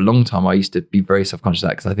ball. For a long time, I used to be very self-conscious of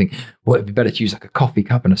that because I think, it'd be better to use like a coffee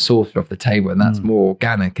cup and a saucer off the table, and that's more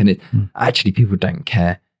organic. And actually, people don't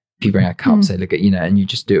care if you bring a cup, say, look at, and you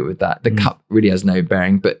just do it with that. The cup really has no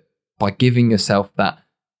bearing, but by giving yourself that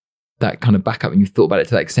kind of backup, and you've thought about it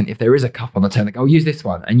to that extent, if there is a cup on the table, like, use this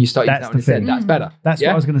one, and you start using that one instead, that's better. That's what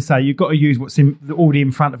I was going to say. You've got to use what's already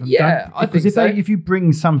in front of them. Yeah, I think so. If you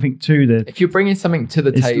bring something to if you're bringing something to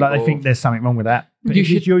the table, like they think there's something wrong with that. But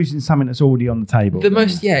you're using something that's already on the table.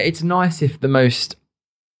 It's nice if the most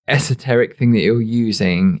esoteric thing that you're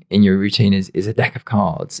using in your routine is a deck of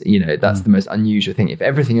cards. That's the most unusual thing. If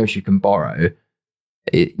everything else you can borrow,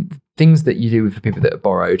 things that you do with the people that are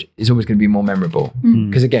borrowed is always going to be more memorable.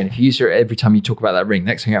 Because again, if you use it every time you talk about that ring,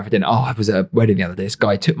 next thing you have for dinner, I was at a wedding the other day, this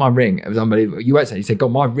guy took my ring, it was unbelievable. You won't say, he said,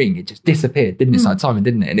 God, my ring, it just disappeared, didn't it? Like Simon,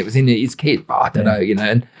 didn't it? And it was in his kid, I don't know,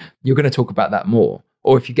 and you're going to talk about that more.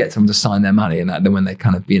 Or if you get someone to sign their money, and that, then when they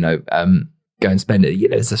kind of, go and spend it,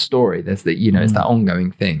 there's a story, there's the, it's that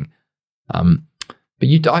ongoing thing. But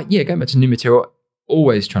going back to new material,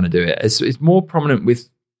 always trying to do it. It's more prominent with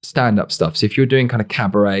stand-up stuff. So if you're doing kind of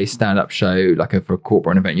cabaret stand-up show, like for a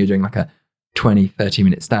corporate event, you're doing like a 20-30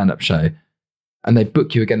 minute stand-up show, and they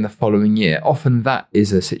book you again the following year, often that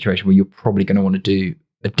is a situation where you're probably going to want to do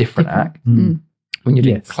a different act. When you're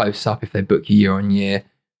doing close up, if they book you year on year,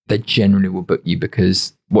 they generally will book you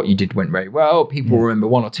because what you did went very well. People remember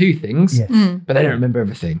one or two things, but they don't remember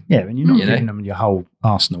everything. Yeah, and you're not giving them your whole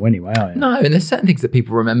arsenal anyway, are you? No, and there's certain things that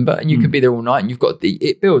people remember, and you could be there all night, and you've got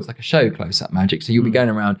it builds like a show, close-up magic. So you'll be going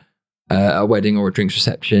around a wedding or a drinks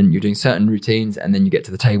reception, you're doing certain routines, and then you get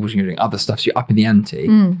to the tables and you're doing other stuff, so you're up in the ante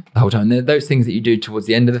the whole time. They're those things that you do towards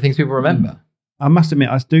the end of the things people remember. I must admit,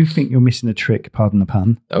 I do think you're missing a trick, pardon the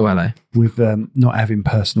pun. Oh, hello. With not having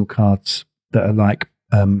personal cards that are like...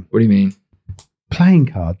 what do you mean? Playing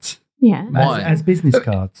cards. Yeah. As business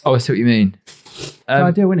cards. Oh, I see what you mean. It's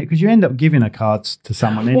ideal, isn't it? Because you end up giving a cards to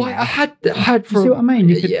someone anyway. Well, I had for... You see what I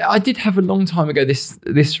mean? I did have a long time ago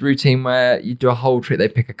this routine where you do a whole trick, they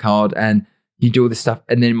pick a card and you do all this stuff,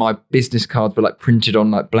 and then my business cards were like printed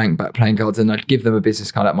on like blank back playing cards, and I'd give them a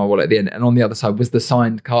business card out of my wallet at the end, and on the other side was the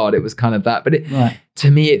signed card. It was kind of that, but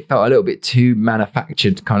to me it felt a little bit too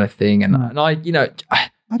manufactured kind of thing, and I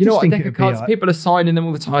what, a deck of cards, people are signing them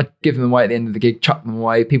all the time. I give them away at the end of the gig, chuck them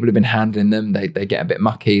away. People have been handling them. They get a bit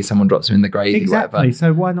mucky. Someone drops them in the grave. Exactly. Whatever.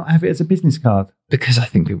 So why not have it as a business card? Because I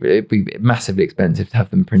think it'd be massively expensive to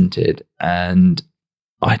have them printed. And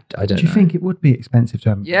I don't know. Do you think it would be expensive to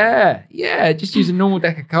have them? Yeah. Just use a normal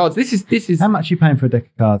deck of cards. This is how much are you paying for a deck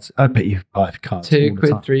of cards? I bet you buy cards. £2,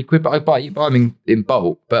 £3, but you buy them in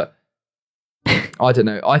bulk. But I don't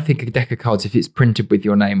know. I think a deck of cards, if it's printed with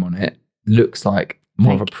your name on it, looks like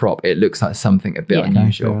more of a prop. It looks like something a bit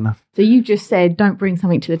unusual. Okay, so you just said don't bring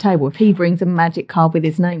something to the table. If he brings a magic card with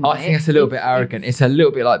his name on it, I think it's a little bit arrogant. It's a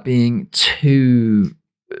little bit like being too,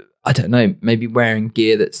 I don't know, maybe wearing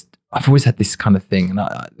gear that's... I've always had this kind of thing, and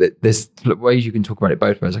there's ways you can talk about it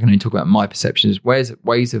both ways. I can only talk about my perceptions. Ways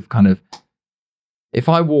of kind of... If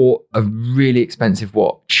I wore a really expensive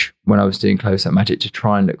watch when I was doing close-up magic to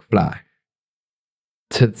try and look flash,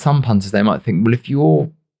 to some punters they might think, well, if you're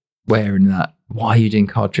wearing that, why are you doing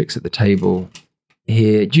card tricks at the table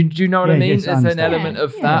here? Do you know what I mean? Yes, There's an element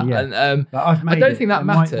of that. Yeah. And I don't think that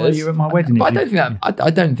matters. While you were at my wedding, but I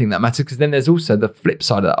don't think that matters, because then there's also the flip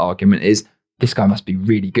side of that argument is this guy must be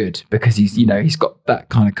really good because he's got that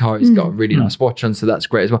kind of car. He's got a really nice watch on. So that's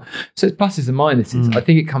great as well. So it's pluses and minuses. I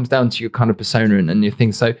think it comes down to your kind of persona and your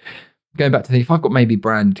thing. So going back to if I've got maybe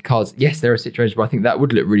brand cards, yes, there are situations where I think that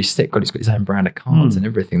would look really sick. God, he's got his own brand of cards and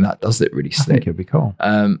everything. That does look really sick. I think it'd be cool.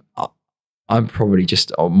 I'm probably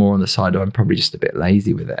just more on the side of I'm probably just a bit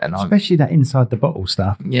lazy with it. And especially that inside the bottle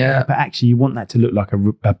stuff. Yeah. But actually you want that to look like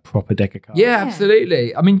a proper deck of cards. Yeah,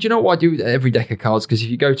 absolutely. I mean, do you know what I do with every deck of cards? Because if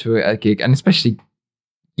you go to a gig, and especially,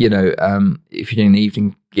 if you're doing an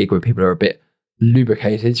evening gig where people are a bit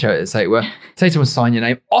lubricated, say someone sign your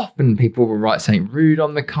name, often people will write something rude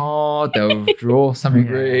on the card, they'll draw something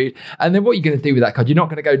rude, and then what are you going to do with that card? You're not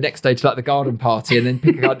going to go next day to like the garden party and then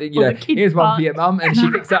pick a card, here's one for your mum, and she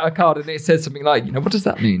picks out a card and it says something like, what does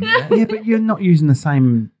that mean? Yeah, but you're not using the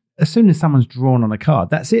same. As soon as someone's drawn on a card,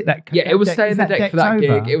 that's it. It will stay in the deck for that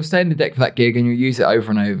gig. It will stay in the deck for that gig, and you'll use it over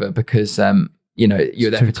and over because you're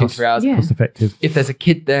there for 2-3 hours. Cost effective. If there's a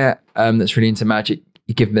kid there that's really into magic,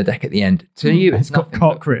 you give them the deck at the end. To you, it's got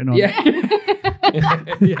cock written on it.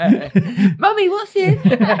 Mummy, what's it?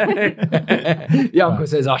 The uncle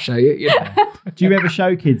says, I'll show you. Do you ever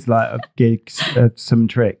show kids like gigs some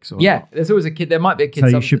tricks? Or there's always a kid. There might be a kid. So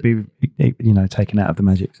you should be, taken out of the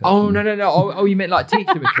magic. No. Oh, you meant like teach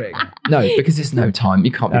them a trick? No, because there's no time.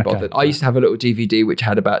 You can't be bothered. I used to have a little DVD which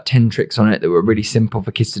had about 10 tricks on it that were really simple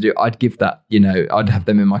for kids to do. I'd give that, I'd have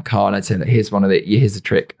them in my car and I'd say, here's one of it. Here's a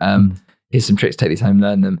trick. Here's some tricks, take these home,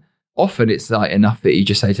 learn them. Often it's like enough that you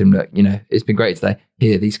just say to them, look, it's been great today.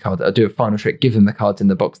 Here, these cards. I'll do a final trick, give them the cards in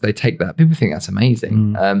the box. They take that. People think that's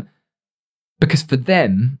amazing. Because for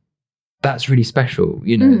them, that's really special.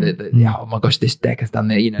 Oh my gosh, this deck has done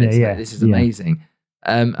that. This is amazing.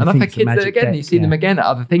 And I've had kids that again, you see them again at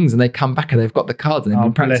other things and they come back and they've got the cards and they've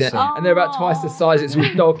been practicing it, and they're about twice the size. It's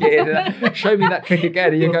all dog-eared. Show me that trick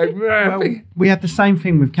again. And you go, well, we have the same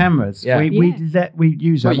thing with cameras. Yeah. We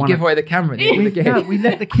use you give away the camera. We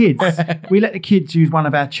let the kids use one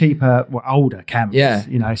of our cheaper, older cameras.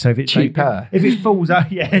 Yeah. So if it's cheaper, if it falls out,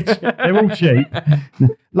 they're all cheap.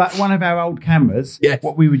 Like one of our old cameras,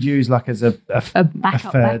 what we would use like as a third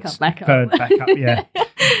backup. Yeah,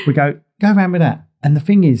 we go around with that. And the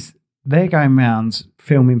thing is, they're going round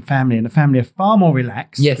filming family, and the family are far more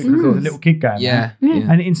relaxed because there's a little kid going around.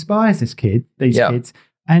 And it inspires these kids.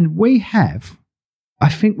 And we have, I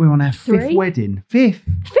think we're on our fifth wedding. Fifth?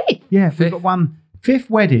 Yeah, we've got one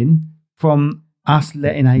fifth wedding from us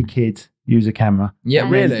letting a kid use a camera. Yeah,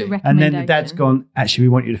 really? And then the dad's gone, actually, we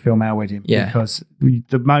want you to film our wedding because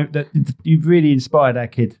you've really inspired our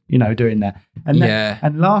kid, doing that.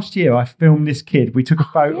 And last year, I filmed this kid. We took a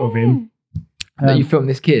photo of him. You filmed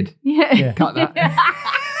this kid? Yeah. Cut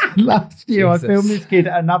that. Last year, I filmed this kid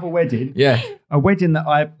at another wedding. Yeah. A wedding that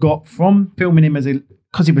I got from filming him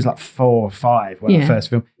because he was like 4 or 5 when I first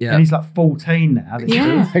filmed. Yeah. And he's like 14 now.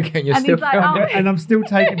 Okay, and you're still filming. And I'm still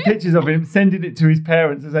taking pictures of him, sending it to his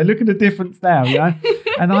parents and say, look at the difference now,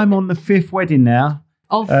 And I'm on the 5th wedding now.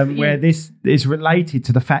 Where this is related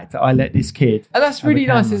to the fact that I let this kid. And that's really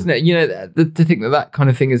nice, isn't it? To think that kind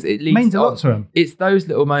of thing means a lot to them. It's those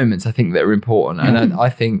little moments I think that are important, and I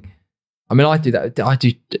think, I do that. I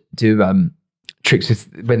do tricks with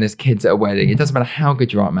when there's kids at a wedding. It doesn't matter how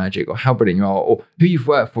good you are at magic or how brilliant you are or who you've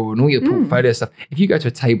worked for and all your portfolio stuff. If you go to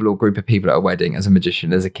a table or group of people at a wedding as a magician,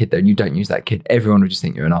 there's a kid there and you don't use that kid, everyone will just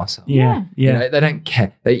think you're an arsehole. Yeah. They don't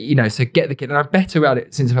care. So get the kid. And I'm better at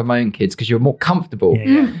it since I've had my own kids because you're more comfortable.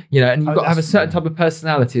 And you've got to have a certain type of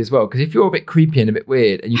personality as well. Because if you're a bit creepy and a bit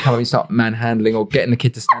weird and you come up and start manhandling or getting the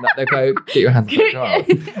kid to stand up, they'll go, get your hands off the child.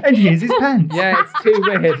 And here's his pants. Yeah, it's too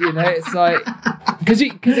weird, It's like, because a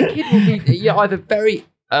kid will be either very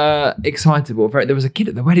excitable. There was a kid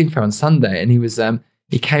at the wedding fair on Sunday, and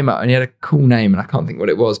he came up and he had a cool name, and I can't think what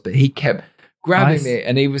it was, but he kept grabbing it,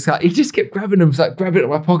 and he just kept grabbing them, grabbing it in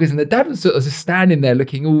my pockets, and the dad was sort of just standing there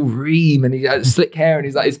looking all ream, and he had slick hair, and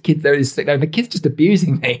he's like, his kid's there, he's slick hair, and the kid's just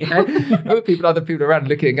abusing me. Other people around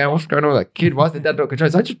looking and going, what's going on with that kid? Why is the dad not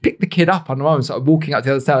controlling? So I just picked the kid up on the arm and started walking up to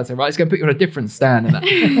the other stand and saying, right, it's going to put you on a different stand.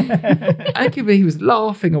 And he was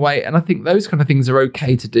laughing away, and I think those kind of things are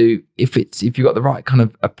okay to do if you've got the right kind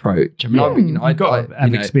of approach. I've got to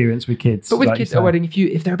have experience with kids. But with kids at a wedding,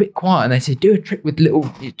 if they're a bit quiet and they say, do a trick with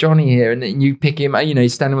little Johnny here, and then you pick him,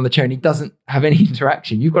 he's standing on the chair and he doesn't have any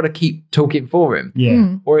interaction, you've got to keep talking for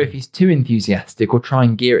him. Or if he's too enthusiastic, or try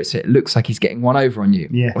and gear it so it looks like he's getting one over on you,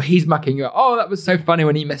 or he's mucking you up. Oh, that was so funny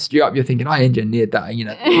when he messed you up. You're thinking, I engineered that,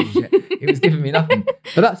 he was giving me nothing.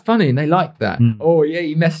 But that's funny, and they like that. Oh yeah,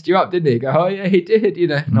 he messed you up, didn't he? You go, oh yeah, he did.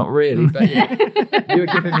 Not really, but you were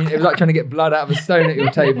giving me, it was like trying to get blood out of a stone at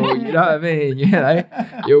your table. You know what I mean?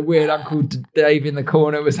 Your weird Uncle Dave in the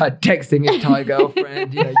corner was like texting his Thai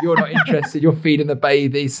girlfriend. You're not interested. and you're feeding the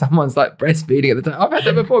baby, someone's like breastfeeding at the time. I've had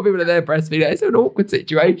that before, people are there breastfeeding. It's an awkward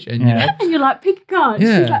situation, you know. And you're like, pick a card.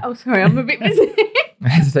 Yeah. She's like, oh, sorry, I'm a bit busy. I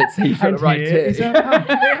hesitate to say you've got the right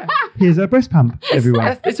tip. Here's her breast pump,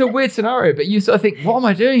 everyone. It's a weird scenario, but you sort of think, what am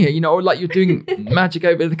I doing here? You know, or like you're doing magic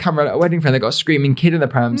over the camera at a wedding friend. They've got a screaming kid in the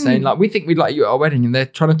pram saying, like, we think we'd like you at our wedding, and they're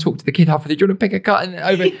trying to talk to the kid halfway through. Do you want to pick a cut? And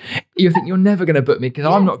over, you think you're never going to book me because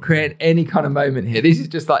I'm not creating any kind of moment here. This is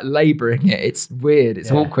just like labouring it. It's weird. It's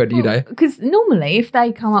awkward, you know. Because normally, if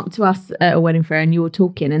they come up to us at a wedding fair and you're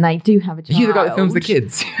talking and they do have a child. You're the guy that films the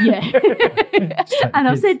kids. Yeah. And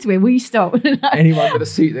I've said to him, will you stop? Anyone with a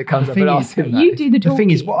suit that comes up and asks him that. You do the talking. The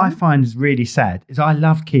thing is, what I find is really sad is I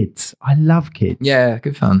love kids. I love kids. Yeah,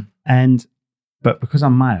 good fun. But because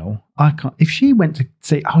I'm male, I can't. If she went to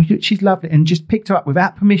see, she's lovely, and just picked her up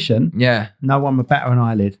without permission, no one would bat her an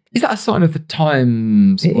eyelid. Is that a sign of the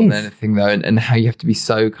times more than anything, though, and how you have to be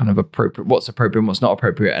so kind of appropriate, what's appropriate and what's not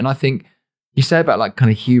appropriate? And I think you say about like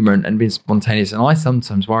kind of humour and being spontaneous, and I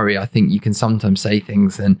sometimes worry. I think you can sometimes say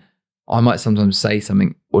things, and I might sometimes say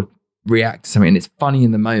something or react to something, and it's funny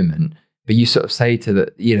in the moment, but you sort of say to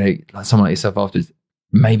the, you know, like someone like yourself afterwards,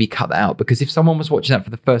 maybe cut that out, because if someone was watching that for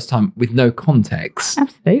the first time with no context,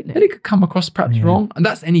 absolutely, then it could come across perhaps wrong, and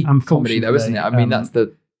that's any comedy, though, isn't it? I mean, that's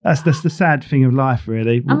the sad thing of life,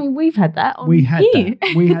 really. I mean, we've had that. We had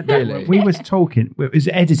that. We was talking. It was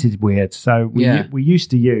edited weird, so we used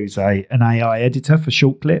to use an AI editor for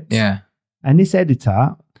short clips. Yeah, and this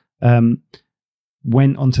editor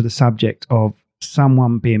went onto the subject of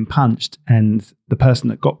someone being punched, and the person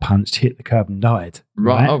that got punched hit the curb and died.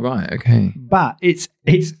 Right. Oh, right. Okay. But it's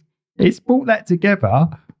brought that together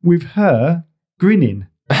with her grinning.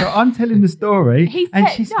 So I'm telling the story, it's in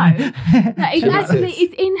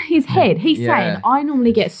his head. He's saying, I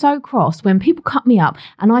normally get so cross when people cut me up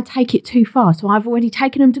and I take it too far. So I've already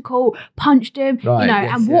taken them to court, punched them,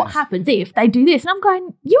 what happens if they do this? And I'm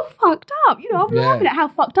going, you're fucked up. You know, I'm laughing at how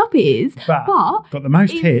fucked up it is. But got the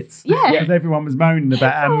most hits. Yeah. Because everyone was moaning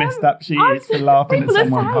about how messed up she is for laughing at someone.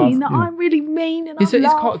 People are saying that I'm really mean and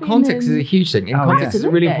context is a huge thing. Context is a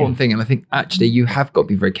really important thing. And I think actually you have got to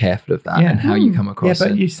be very careful of that and how you come across it.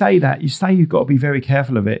 Yeah, but you say that. You say you've got to be very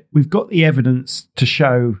careful of it. We've got the evidence to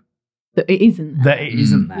show that it isn't that.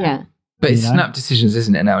 Yeah. But it's snap decisions,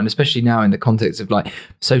 isn't it, now? And especially now in the context of like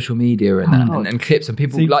social media and clips, and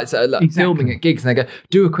people filming at gigs, and they go,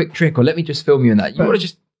 do a quick trick, or let me just film you in that. You got to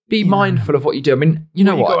just be mindful of what you do. I mean, you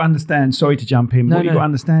know what? You've got to understand, sorry to jump in, what you've got to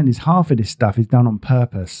understand is half of this stuff is done on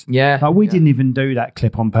purpose. Yeah. Like we didn't even do that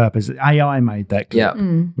clip on purpose. AI made that clip.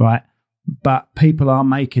 Yeah. Right? But people are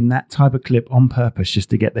making that type of clip on purpose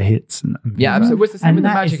just to get the hits. Absolutely. It's the same with the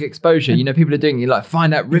magic exposure. You know, people are doing it, like,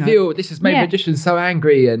 find out, reveal, this has made magicians so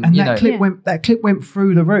angry. And you know. That clip went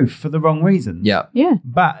through the roof for the wrong reasons. Yeah.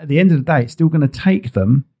 But at the end of the day, it's still going to take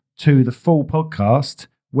them to the full podcast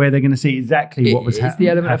where they're going to see exactly what was happening. It's the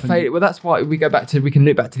element of failure. Well, that's why we can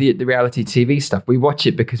look back to the reality TV stuff. We watch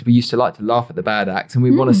it because we used to like to laugh at the bad acts, and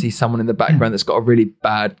we want to see someone in the background that's got a really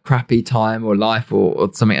bad, crappy time or life or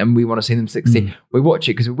something, and we want to see them succeed. We watch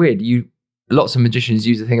it because we're weird. Lots of magicians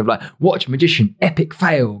use the thing of like, watch magician, epic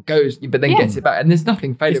fail, goes, but then gets it back. And there's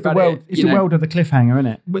nothing failure about it. It's the world of the cliffhanger, isn't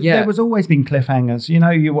it? But there was always been cliffhangers. You know,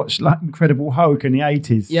 you watch like Incredible Hulk in the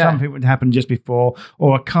 80s. Yeah. Something would happen just before,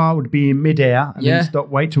 or a car would be in midair and then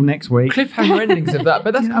wait till next week. Cliffhanger endings of that.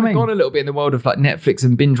 But that's kind of gone a little bit in the world of like Netflix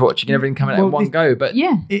and binge watching and everything coming out in one go. But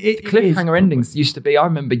cliffhanger endings used to be, I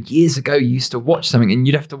remember years ago, you used to watch something and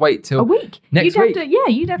you'd have to wait till a week. Next week.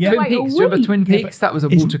 You'd have to wait a week. Do you remember Twin Peaks? That was a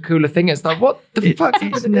water cooler thing. It's like, what the fuck?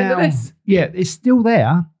 It's still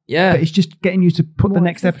there. Yeah. But it's just getting you to put the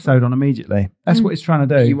next episode on immediately. That's what it's trying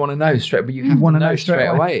to do. You want to know straight, but you have to know straight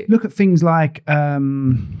away. Look at things like but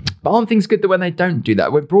aren't things good that when they don't do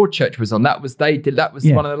that? When Broadchurch was on, that was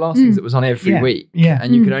one of the last things that was on every week. Yeah.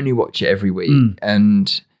 And you could only watch it every week.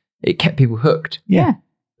 And it kept people hooked. Yeah.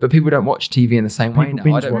 But people don't watch TV in the same way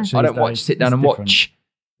now. I don't sit down and watch.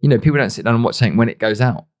 You know, people don't sit down and watch something when it goes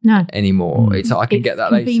out anymore. It's like, I can get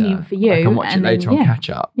that later. For you, I can watch it later on catch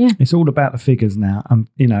up. Yeah. It's all about the figures now.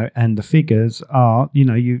 You know, and the figures are, you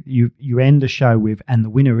know, you end a show with, and the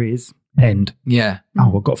winner is end. Yeah.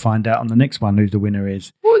 Oh, I've got to find out on the next one who the winner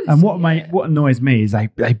is. And what annoys me is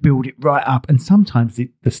they build it right up, and sometimes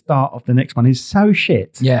the start of the next one is so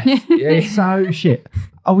shit. Yeah. It's so shit.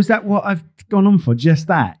 Oh, is that what I've gone on for? Just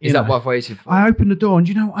that? Is that what I've waited for? I opened the door and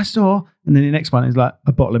do you know what I saw? And then the next one is like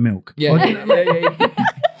a bottle of milk. Yeah.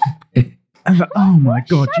 I was like, oh my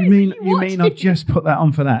God, you mean I've just put that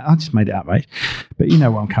on for that? I just made it up, mate. But you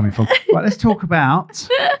know where I'm coming from. Right, let's talk about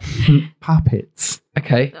puppets.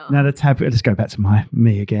 Okay. Now the tab. Let's go back to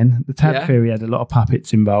me again. The tab theory had a lot of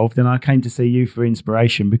puppets involved, and I came to see you for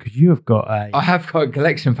inspiration because you have got a. I have got a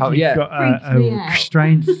collection of puppets. Yeah, got a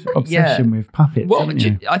strange obsession with puppets. Well, haven't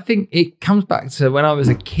you? I think it comes back to when I was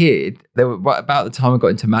a kid. About the time I got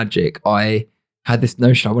into magic, I had this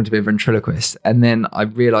notion I wanted to be a ventriloquist, and then I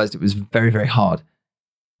realised it was very, very hard.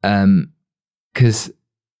 Because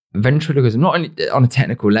ventriloquism, not only on a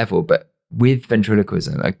technical level, but with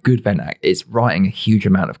ventriloquism, a good vent act, it's writing a huge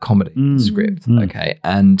amount of comedy script, okay?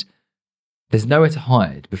 And there's nowhere to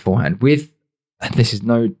hide beforehand. And this is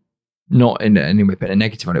not in any way, but a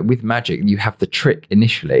negative on it. With magic, you have the trick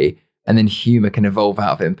initially, and then humour can evolve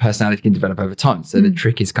out of it, and personality can develop over time. So the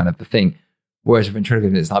trick is kind of the thing. Whereas with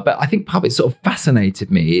ventriloquism, it's like, but I think puppets sort of fascinated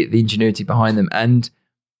me, the ingenuity behind them. And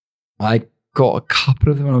I got a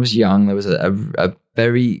couple of them when I was young. There was a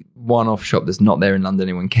very one-off shop that's not there in London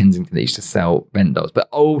anymore, in Kensington, that used to sell vent dolls, but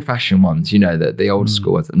old-fashioned ones, the old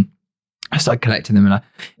school ones. And I started collecting them, and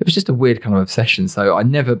it was just a weird kind of obsession. So I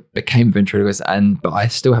never became a ventriloquist, but I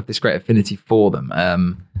still have this great affinity for them.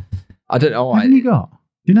 I don't know. What have you got? Do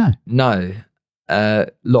you know? No.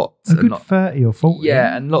 Lots. A good 30 or 40.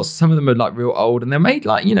 Yeah, and lots. Some of them are like real old, and they're made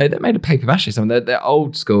like, they're made of paper mache. Some of them, they're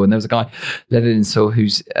old school. And there was a guy, Leonard Saw,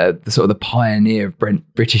 who's the sort of the pioneer of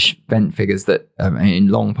British vent figures that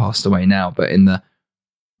long passed away now, but in the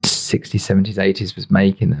 60s, 70s, 80s was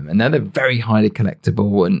making them. And now they're very highly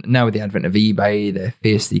collectible. And now with the advent of eBay, they're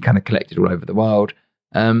fiercely kind of collected all over the world.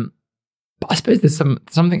 But I suppose there's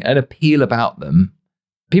something, an appeal about them.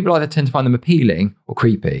 People either tend to find them appealing or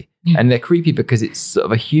creepy. And they're creepy because it's sort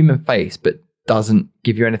of a human face, but doesn't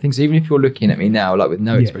give you anything. So even if you're looking at me now, like with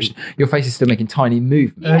no expression, your face is still making tiny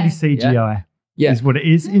movements. Early CGI is what it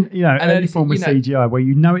is. Early form of CGI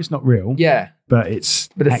where it's not real. Yeah. But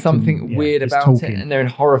there's something weird about it. And they're in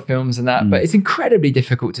horror films and that. But it's incredibly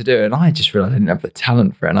difficult to do. And I just realised I didn't have the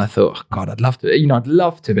talent for it. And I thought, oh, God, I'd love to. I'd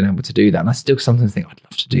love to have been able to do that. And I still sometimes think, I'd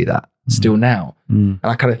love to do that still now. And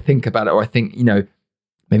I kind of think about it, or I think,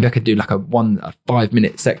 maybe I could do like a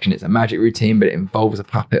 5-minute section. It's a magic routine, but it involves a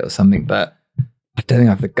puppet or something. But I don't think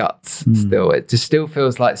I have the guts still. It just still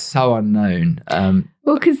feels like so unknown.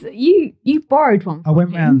 Well, because you borrowed one. I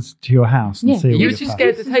went round to your house and see. You were too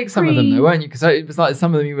scared to take some of them, though, weren't you? Because it was like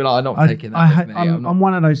some of them you were like, I'm not taking that. I'm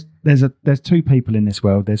one of those. There's two people in this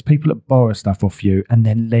world. There's people that borrow stuff off you and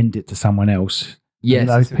then lend it to someone else. Yes, and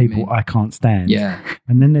those people I can't stand. Yeah.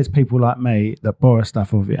 And then there's people like me that borrow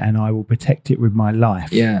stuff of it, and I will protect it with my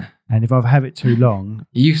life. Yeah. And if I have it too long,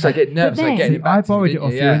 you start getting nervous like getting it back. I borrowed it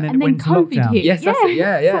off you, and then it went to lockdown. Yes, that's it.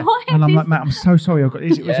 Yeah. And I'm like, Matt, I'm so sorry.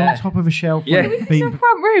 It was on top of a shelf. Yeah. It was in the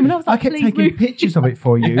front room, and I was like, I kept taking pictures of it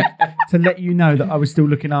for you to let you know that I was still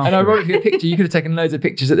looking after. And ironically, the picture you could have taken loads of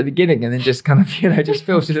pictures at the beginning, and then just kind of just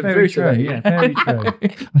filtered it through to me. Yeah, very true.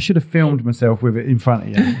 I should have filmed myself with it in front of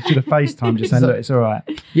you. I should have FaceTime just saying, look, it's all right.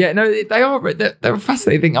 Yeah, no, they're a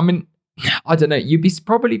fascinating thing. I mean, I don't know. You'd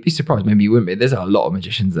probably be surprised. Maybe you wouldn't be. There's a lot of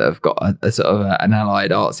magicians that have got a sort of an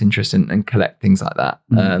allied arts interest and collect things like that.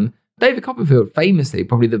 David Copperfield, famously,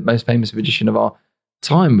 probably the most famous magician of our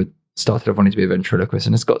time, started off wanting to be a ventriloquist,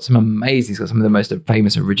 and has got some amazing. He's got some of the most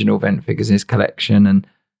famous original vent figures in his collection,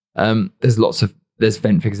 and there's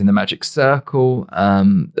vent figures in the Magic Circle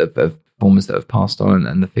of performers that have passed on,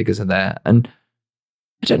 and the figures are there. And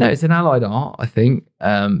I don't know. It's an allied art, I think,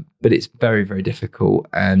 but it's very, very difficult,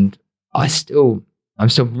 and I'm still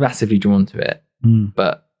massively drawn to it,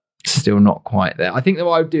 but still not quite there. I think that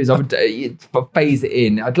what I would do is I would phase it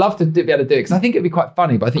in. I'd love to be able to do it because I think it'd be quite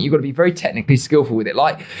funny, but I think you've got to be very technically skillful with it.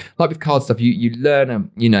 Like with card stuff, you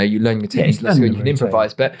learn you learn your techniques, and you can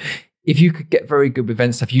improvise. But if you could get very good with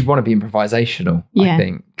event stuff, you'd want to be improvisational. I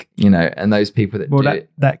think and those people that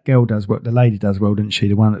that girl does what the lady does well, doesn't she?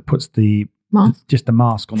 The one that puts just the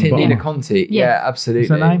mask on the bottom. Nina Conti. Yeah, absolutely.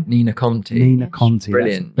 What's her name? Nina Conti. Nina Conti.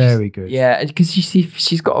 Brilliant. That's very good. Yeah, because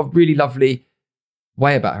she's got a really lovely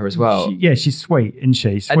way about her as well. She's sweet, isn't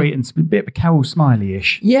she? Sweet and a bit of a Carol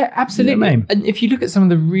Smiley-ish. Yeah, absolutely. You know what I mean? And if you look at some of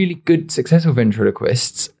the really good, successful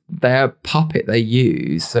ventriloquists, their puppet they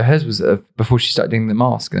use. So hers was before she started doing the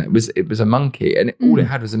mask, and it was a monkey, and all it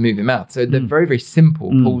had was a moving mouth. So they're very, very simple.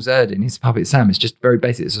 Paul Zerdin, his puppet Sam, is just very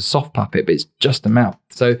basic. It's a soft puppet, but it's just a mouth.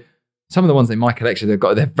 So some of the ones in my collection,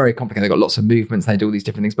 they're very complicated. They've got lots of movements. They do all these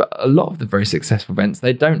different things. But a lot of the very successful events,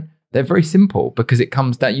 they're very simple because it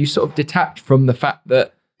comes down, you sort of detach from the fact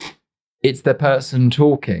that it's the person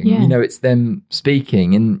talking. Yeah. It's them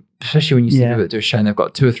speaking. And especially when you see people that do a show and they've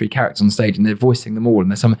got 2 or 3 characters on stage and they're voicing them all.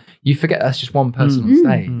 And you forget that's just one person on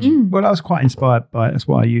stage. Well, I was quite inspired by it. That's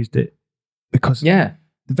why I used it. Because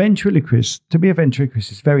the ventriloquist, to be a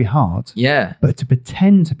ventriloquist is very hard. Yeah. But to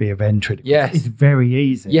pretend to be a ventriloquist is very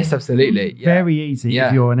easy. Yes, absolutely. Yeah. Very easy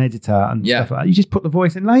if you're an editor and stuff like that. You just put the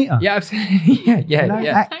voice in later. Yeah, absolutely.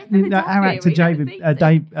 Yeah. Our actor,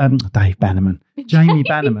 Dave Bannerman. Jamie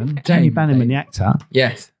Bannerman, the actor.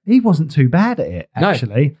 Yes. He wasn't too bad at it,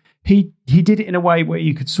 actually. No. He did it in a way where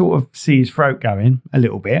you could sort of see his throat going a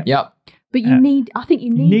little bit. Yep. But you need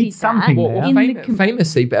something.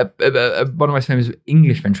 Famously, one of the most famous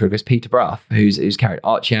English ventriloquists, Peter Brough, who's carried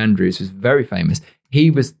Archie Andrews, was very famous. He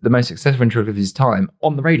was the most successful ventriloquist of his time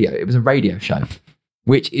on the radio. It was a radio show,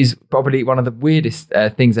 which is probably one of the weirdest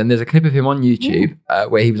things. And there's a clip of him on YouTube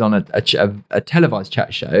where he was on a televised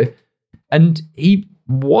chat show, and he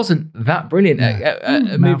wasn't that brilliant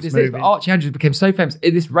at moving his lips. But Archie Andrews became so famous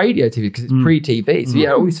in this radio TV because it's pre-TV. So he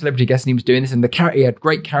had all these celebrity guests and he was doing this, and he had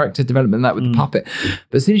great character development and that with the puppet.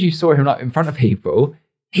 But as soon as you saw him like in front of people,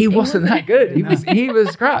 he wasn't that good. He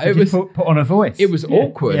was crap. It was put on a voice. It was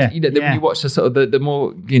awkward. Yeah. When you watch the sort of the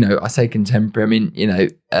more, I say contemporary, I mean,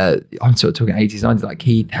 I'm sort of talking 80s, 90s, like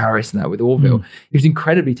Keith Harris and that with Orville. He was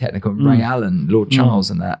incredibly technical. Ray Allen, Lord Charles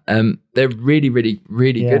and that. They're really, really,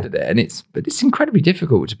 really good at it. But it's incredibly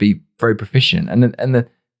difficult to be very proficient. And the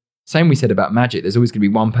same we said about magic, there's always going to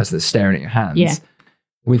be one person that's staring at your hands. Yeah.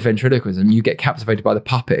 With ventriloquism, you get captivated by the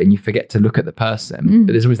puppet and you forget to look at the person.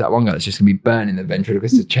 But there's always that one guy that's just going to be burning the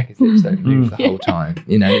ventriloquist to check his lips don't move the whole time.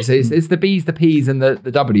 It's the B's, the P's, and the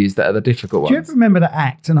W's that are the difficult ones. Do you ever remember that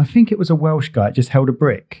act? And I think it was a Welsh guy that just held a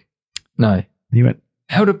brick. No. And he went,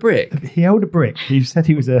 held a brick? He held a brick. He said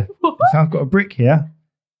he was so I've got a brick here.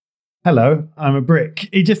 Hello, I'm a brick.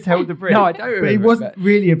 He just held the brick. No, I don't remember. But he wasn't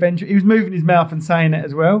really a ventriloquist. He was moving his mouth and saying it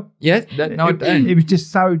as well. Yes? No, I don't. It was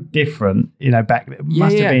just so different, back then. It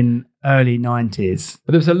must have been early 90s.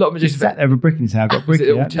 But there was a lot of magicians. He sat there with a brick in his hand. I've got a brick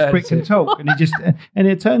here. This brick can talk. And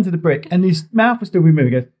he turned to the brick and his mouth was still moving. He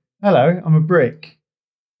goes, hello, I'm a brick.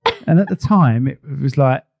 And at the time, it was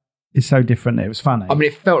like, it's so different. It was funny. I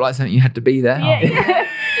mean, it felt like something you had to be there. Yeah.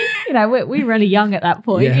 We were only young at that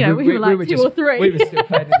point. Yeah. We were like 2 or 3. We were still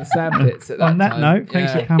playing in the sandpits at that time. On that note,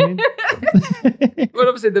 thanks for coming. Well,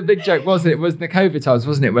 obviously, the big joke was the COVID times,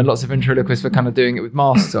 wasn't it? When lots of ventriloquists were kind of doing it with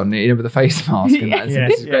masks on, with a face mask. And that. So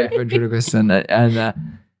this is great ventriloquists. And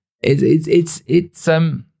it's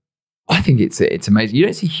I think it's amazing. You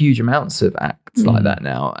don't see huge amounts of acts like that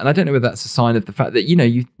now. And I don't know whether that's a sign of the fact that,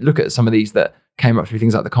 you look at some of these that came up through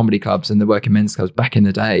things like the comedy clubs and the working men's clubs back in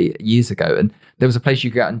the day, years ago. And there was a place you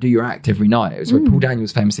could go out and do your act every night. It was where Paul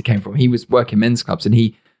Daniels famously came from. He was working men's clubs and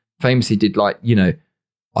he famously did I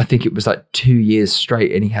think it was like 2 years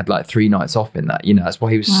straight and he had like 3 nights off in that. That's why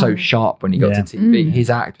he was so sharp when he got to TV. His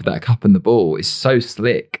act with that cup and the ball is so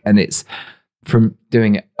slick and it's from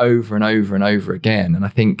doing it over and over and over again. And I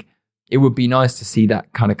think it would be nice to see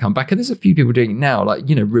that kind of come back. And there's a few people doing it now, like,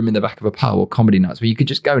 Room in the Back of a Pub or comedy nights where you could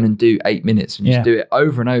just go in and do 8 minutes and just do it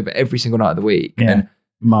over and over every single night of the week. And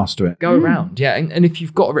master it. Go around. Yeah. And if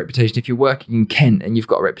you've got a reputation, if you're working in Kent and you've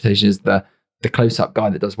got a reputation as the close-up guy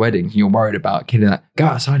that does weddings and you're worried about killing that, go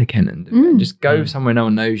outside of Kent and just go somewhere no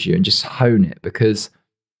one knows you and just hone it, because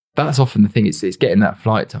that's often the thing. It's getting that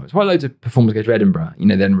flight time. It's why loads of performers go to Edinburgh,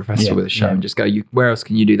 then Festival with a show and just go, where else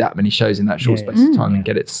can you do that many shows in that short space of time and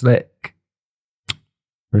get it slick?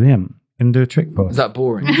 Brilliant. And do a trick for us. Is that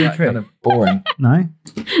boring? Is that kind of boring? No.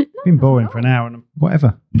 It's been boring for an hour and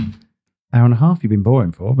whatever. Hour and a half you've been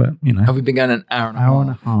boring for, but Have we been going an hour and a half? Hour and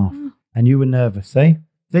a half. And you were nervous, see?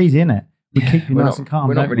 It's easy, isn't it? We keep you nice and calm.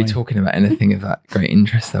 We're not really talking about anything of that great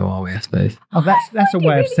interest though, are we, I suppose? Oh, that's a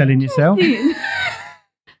way of selling yourself.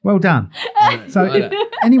 Well done. So if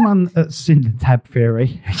anyone that's seen the tab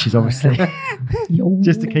theory, which is obviously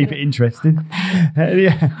just to keep it interesting,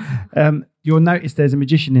 you'll notice there's a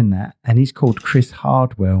magician in that, and he's called Chris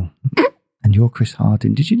Hardwell. And you're Chris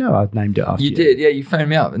Harding. Did you know I'd named it after you? You did, yeah. You phoned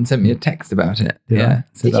me up and sent me a text about it. Did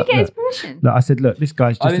you get his permission? Look, I said, look, this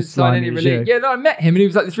guy's just I didn't sign any release. Yeah, no, I met him and he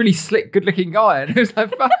was like this really slick, good-looking guy. And it was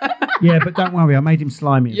like, yeah, but don't worry, I made him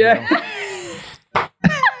slimy as well.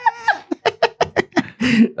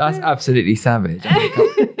 That's absolutely savage.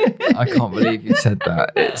 I can't believe you said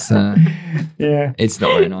that. It's it's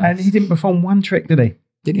not very nice. And he didn't perform one trick, did he?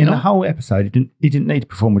 Did he in not? The whole episode, he didn't need to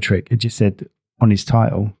perform a trick. It just said on his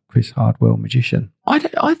title, Chris Hardwell, magician. I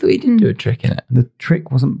thought he didn't do a trick in it. The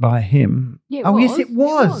trick wasn't by him. Yeah, yes, it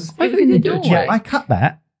was. I thought he did do a trick. Yeah, I cut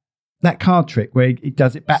that card trick where he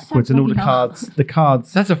does it backwards and all the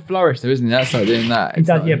cards. That's a flourish though, isn't it? That's like doing that. He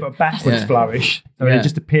does, but backwards flourish. So they're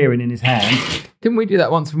just appearing in his hand. Didn't we do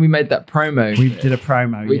that once when we made that promo? We did a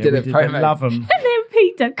promo. We did a promo. Love 'em. And then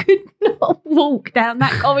Peter could not walk down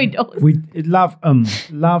that corridor. We love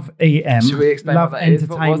love EM. Should we explain love what that is?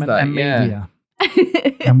 entertainment and media.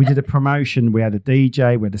 And we did a promotion. We had a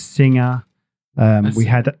DJ, we had a singer, we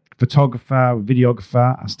had a photographer, a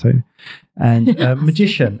videographer, us two, and a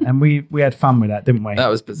magician. And we had fun with that, didn't we? That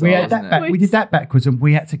was bizarre. We did that backwards, and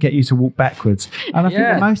we had to get you to walk backwards. And I think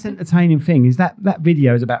the most entertaining thing is that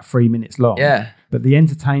video is about 3 minutes long. Yeah. But the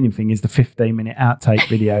entertaining thing is the 15-minute outtake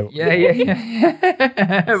video.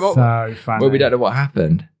 Yeah. So funny. Well, we don't know what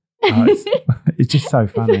happened. Oh, it's just so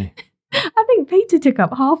funny. I think Peter took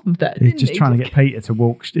up half of that. He's just trying to get Peter to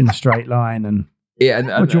walk in a straight line. And do you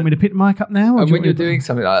want me to pick the mic up now? And when you're doing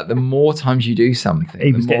something like that, the more times you do something,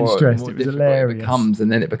 he was getting stressed. It was hilarious. It becomes,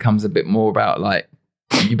 and then it becomes a bit more about like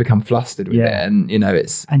you become flustered with it, and you know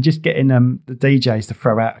it's just getting the DJs to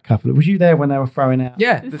throw out a couple of. Was you there when they were throwing out?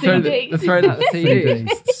 Yeah, the throwing out the CDs.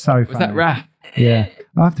 So funny. Was that rap? Yeah,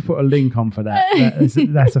 I have to put a link on for that.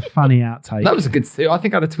 That's a funny outtake. That was a good suit. I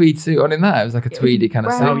think I had a tweed suit on in that. It was like a tweedy kind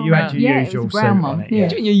of suit. Oh, you had your usual suit on it. Yeah,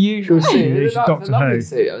 doing your usual suit. It was a Doctor Who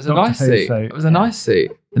suit. It was a nice suit. It was a nice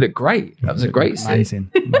suit. It looked great. That was a great suit.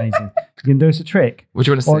 Amazing. You can do us a trick. What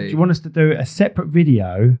do you want to see? Or do you want us to do a separate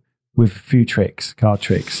video with a few tricks, card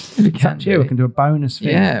tricks? We can do. We can do a bonus thing.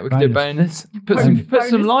 Yeah, we can do a bonus. Put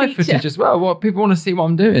some live footage as well. What people want to see what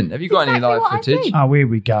I'm doing. Have you got any live footage? Oh, here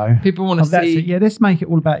we go. People want to see. Yeah, let's make it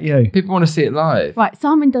all about you. People want to see it live. Right,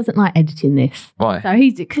 Simon doesn't like editing this. Why? So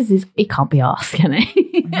because he can't be asked, can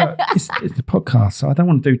he? It's the podcast, so I don't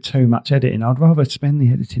want to do too much editing. I'd rather spend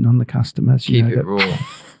the editing on the customers. Keep it raw.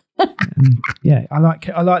 Yeah, I like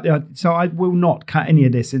the. So I will not cut any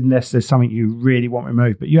of this unless there's something you really want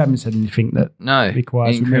removed. But you haven't said anything that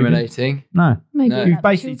requires incriminating. No, Maybe you've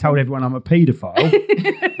basically told everyone I'm a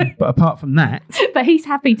paedophile. But apart from that, but he's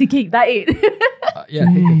happy to keep that in.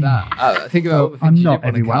 Think of that. Think about all the things I'm you not didn't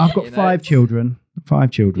everyone. want to cut, I've got 5 children.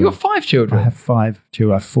 5 children. You've got 5 children. I have 5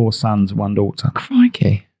 children. I have 4 sons, 1 daughter.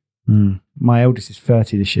 Crikey. My eldest is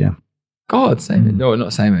 30 this year. God, same age. No,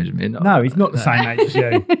 not same age as me. No, he's not the same age as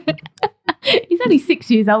you. He's only 6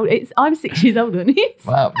 years old. I'm 6 years older than he is.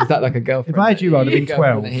 Wow, is that like a girlfriend? If I had you, I'd have been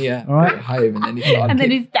 12. Here, all right. Home, and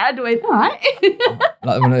then his dad went, all right.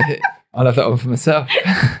 I'll have that one for myself.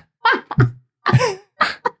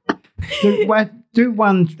 Do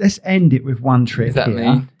one. Let's end it with one trick. Is that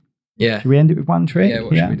mean? Yeah. Should we end it with one trick? Yeah.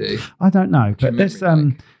 What should we do? I don't know, but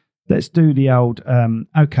let's do the old.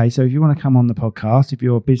 Okay, so if you want to come on the podcast, if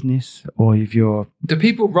you're a business or if you're, do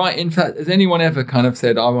people write in for that? Has anyone ever kind of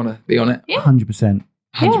said, "I want to be on it"? 100%.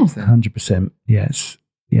 100%. Yes.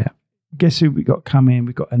 Yeah. Guess who we got coming?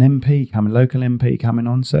 We've got an MP coming, local MP coming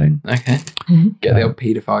on soon. Okay. Get the old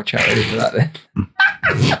paedophile chat ready for that then.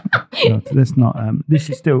 No, let's not.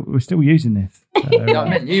 We're still using this. So, I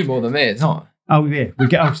meant you more than me. It's not. Oh yeah,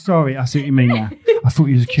 oh, sorry. I see what you mean now. I thought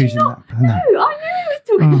you was accusing that. No, I knew he was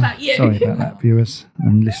talking about you. Sorry about that, viewers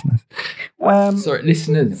and listeners. Sorry,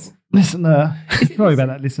 listeners. Listener. Sorry about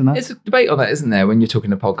that, listener. There's a debate on that, isn't there? When you're talking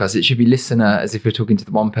to podcasts, it should be listener as if you're talking to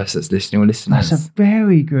the one person that's listening, or listeners. That's a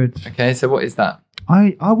very good. Okay, so what is that?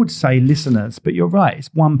 I would say listeners, but you're right. It's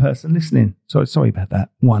one person listening. Sorry about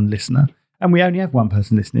that. One listener. And we only have one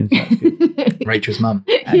person listening. So that's good. Rachel's mum.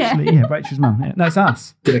 Actually, yeah, Rachel's mum. Yeah, that's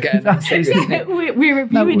us. Did I get it? We're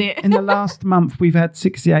reviewing it. In the last month, we've had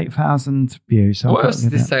 68,000 views. So what else does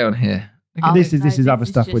this say on here? This is other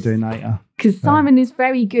stuff we're doing later. Because Simon is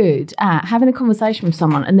very good at having a conversation with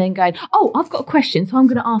someone and then going, "Oh, I've got a question, so I'm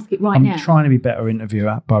going to ask it now." I'm trying to be a better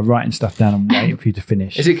interviewer by writing stuff down and waiting for you to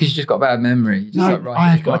finish. Is it because you just got a bad memory?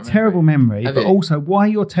 I've got a terrible memory, but also while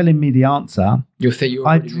you're telling me the answer,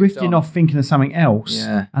 I'm drifting off thinking of something else,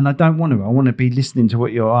 and I don't want to. I want to be listening to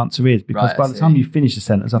what your answer is, because by the time you finish the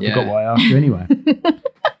sentence, I forgot what I asked you anyway.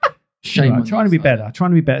 Shame. Trying to be better.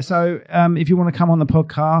 So if you want to come on the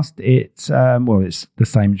podcast, it's the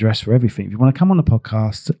same address for everything. If you want to come on the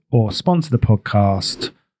podcast or sponsor the podcast,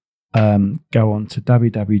 go on to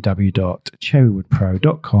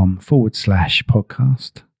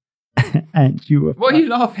www.cherrywoodpro.com/podcast. And what are you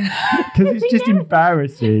laughing at? Because it's just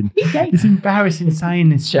embarrassing. It's embarrassing saying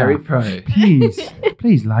this. Cherry Pro.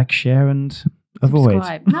 Please like, share, and avoid.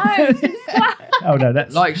 Subscribe. No, subscribe. Oh no,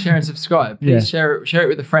 that's like, share, and subscribe. Please share it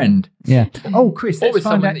with a friend. Yeah. Oh, Chris, or with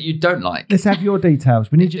someone that you don't like. Let's have your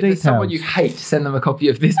details. We need your details. If there's someone you hate, send them a copy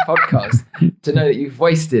of this podcast to know that you've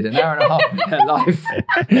wasted an hour and a half of their life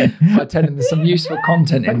by telling them some useful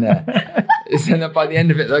content in there. And then by the end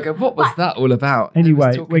of it, they go, "What was that all about?"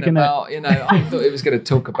 Anyway, we're going to... I thought it was going to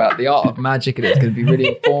talk about the art of magic and it was going to be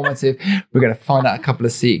really informative. We're going to find out a couple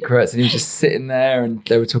of secrets. And he was just sitting there and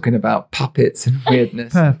they were talking about puppets and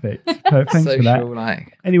weirdness. Perfect. Thanks for that.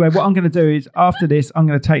 Anyway, what I'm going to do is, after this, I'm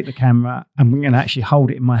going to take the camera camera, and we're going to actually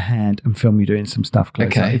hold it in my hand and film you doing some stuff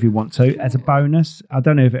closer if you want to. As a bonus, I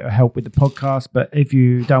don't know if it will help with the podcast, but if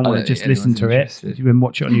you don't want to just listen to it, you can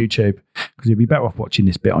watch it on YouTube, because you'll be better off watching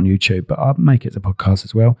this bit on YouTube, but I'll make it as a podcast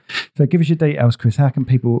as well. So give us your details, Chris. How can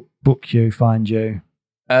people book you, find you?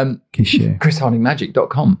 Kiss you.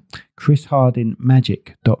 ChrisHardingMagic.com.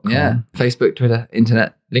 ChrisHardingMagic.com. Yeah. Facebook, Twitter,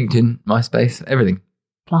 internet, LinkedIn, MySpace, everything.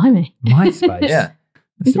 Blimey. MySpace. Yeah.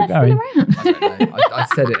 Is that still around? I don't know. I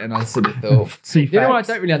said it and I sort of thought. You know what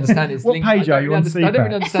I don't really understand is what page are you on? I don't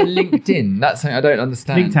really understand LinkedIn. That's something I don't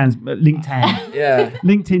understand. LinkedIn. Yeah.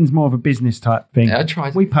 LinkedIn's more of a business type thing. Yeah, I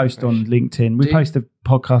tried. We post on LinkedIn. We post a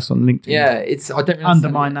podcast on LinkedIn. Yeah, I don't really under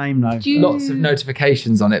my name though. Lots of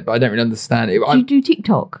notifications on it, but I don't really understand it. Do you do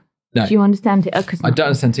TikTok? No. Do you understand it? I don't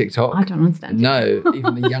understand TikTok. I don't understand TikTok. No,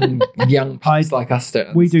 even the young pups like us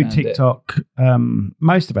don't understand We do TikTok.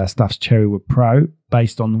 Most of our stuff's Cherrywood Pro,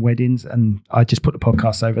 based on weddings, and I just put the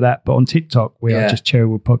podcast over that. But on TikTok, we are just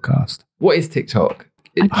Cherrywood Podcast. What is TikTok?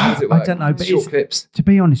 How does it I work? don't know, but short clips. To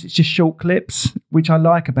be honest, it's just short clips, which I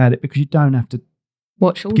like about it, because you don't have to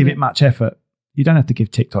give it much effort. You don't have to give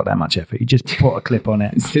TikTok that much effort. You just put a clip on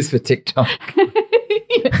it. Is this for TikTok?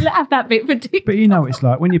 Have that bit for TikTok. But you know what it's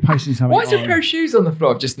like when you're posting something. Why is there a pair of shoes on the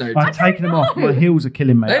floor? I've just noticed. I've taken them off. My heels are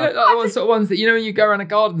killing me. They look like the sort of ones that, you know, when you go around a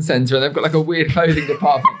garden centre and they've got like a weird clothing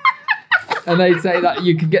department. And they say that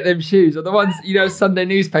you can get them shoes, or the ones, you know, Sunday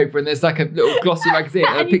newspaper, and there's like a little glossy magazine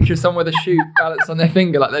and a picture of someone with a shoe balanced on their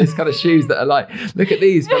finger, like those kind of shoes that are like, look at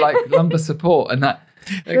these for like lumbar support and that.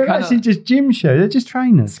 They're actually just gym shoes. They're just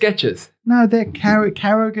trainers. Skechers. No, they're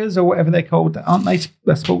Carragers or whatever they're called. Aren't they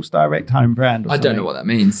a Sports Direct home brand? Or I don't know what that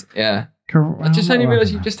means. Yeah. I just only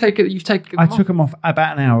realised you've taken them I took them off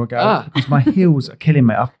about an hour ago because my heels are killing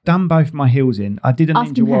me. I've done both my heels in. I did a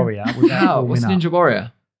Ninja Warrior. How? What's Ninja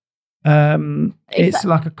Warrior? It's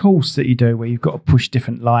like a course that you do where you've got to push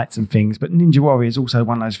different lights and things. But Ninja Warrior is also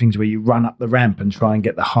one of those things where you run up the ramp and try and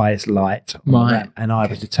get the highest light on the ramp. And I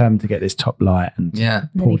was determined to get this top light and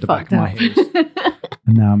pulled the back of my heels.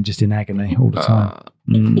 And now I'm just in agony all the time.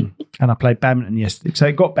 And I played badminton yesterday, so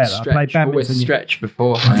it got better. Stretch. I played badminton. Always stretch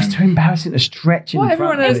before. It's too embarrassing to stretch in front of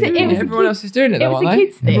everyone else is doing it, though, aren't they?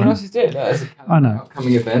 Everyone else is doing it. That's I know.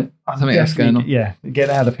 Upcoming event. Something else going on. Yeah, get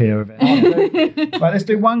out of here event. Right, let's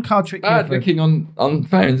do one card trick. Bad looking on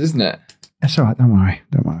phones, isn't it? That's all right. Don't worry.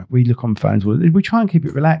 We look on phones. We try and keep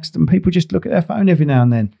it relaxed, and people just look at their phone every now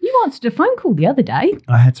and then. You answered a phone call the other day.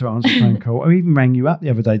 I had to answer a phone call. I even rang you up the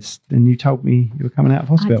other day, and you told me you were coming out of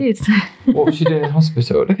hospital. I did. What was you doing in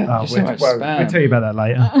hospital? Look at so much spam. We'll tell you about that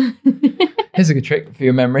later. Here's a good trick for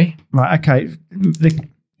your memory. Right. Okay.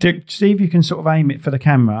 See if you can sort of aim it for the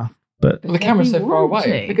camera. But the camera's so far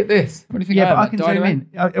away. Look at this. What do you think? Yeah, but I can zoom in.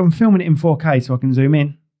 I'm filming it in 4K, so I can zoom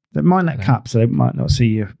in. Mind that cup, so they might not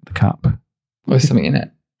see the cup. There's something in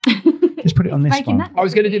it. Just put it on this one. I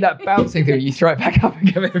was going to do that bouncing thing where you throw it back up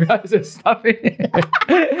and give it there's stuff in it.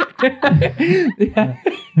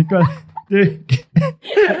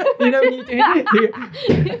 You know when you do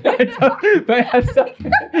but it has stuff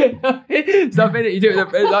in it. You do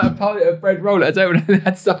it with like a bread roller. I don't know when it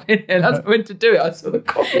had stuff in it. And that's when to do it. I saw the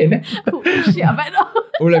coffee in it. Shit, I bet not.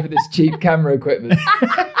 All over this cheap camera equipment.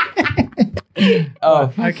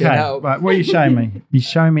 Okay. Right, what are you showing me? You're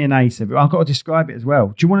showing me an ace of it. I've got to describe it as well.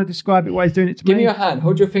 Do you want to describe it while he's doing it to me? Give me your hand.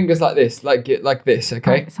 Hold your fingers like this, like this,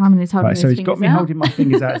 okay? Right, Simon is holding his fingers so he's got me holding my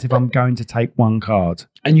fingers out as if I'm going to take one card.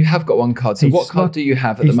 And you have got one card. So what card do you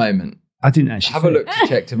have at the moment? I didn't actually have a look to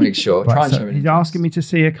check to make sure. Try and show me. He's asking me to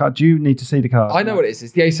see a card. Do you need to see the card? I know what it is.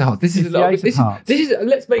 It's the Ace of Hearts. This is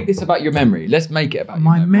let's make this about your memory. Let's make it about your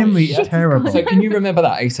memory. My memory is terrible. So can you remember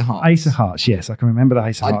that Ace of Hearts? Ace of Hearts, yes, I can remember the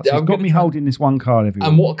Ace of Hearts. He's got me holding this one card everywhere.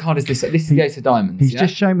 And what card is this? This is the Ace of Diamonds. He's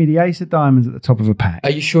just shown me the Ace of Diamonds at the top of a pack.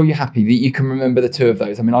 Are you sure you're happy that you can remember the two of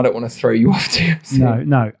those? I mean, I don't want to throw you off too.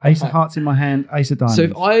 No. Ace of Hearts in my hand, Ace of Diamonds. So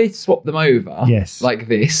if I swap them over, like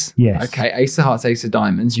this, okay, Ace of Hearts, Ace of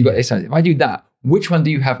Diamonds, you got Ace of Diamonds. If I do that, which one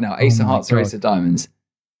do you have now? Ace of Hearts or Ace of Diamonds?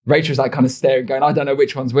 Rachel's like kind of staring, going, I don't know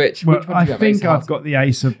which one's which. Well, which one do you I think I've got the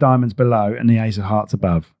Ace of Diamonds below and the Ace of Hearts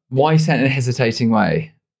above. Why sent in a hesitating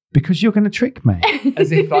way? Because you're going to trick me.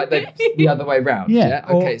 As if like they're the other way round. Yeah.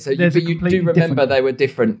 Okay, so you do remember they were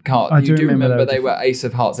different cards. You do remember they were Ace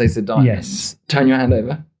of Hearts, Ace of Diamonds. Yes. Turn your hand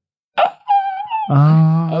over.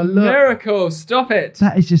 Oh, look. Miracle. Stop it.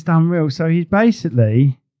 That is just unreal. So he's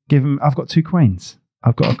basically given, I've got two queens.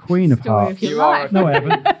 I've got a queen of hearts. No, I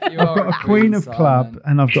haven't. I've got a queen of club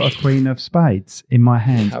and I've got a queen of spades in my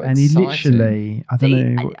hand. And he literally, I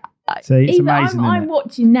don't know. See, it's amazing. I'm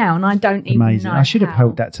watching now and I don't even know. I should have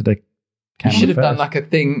held that to the camera. You should have done like a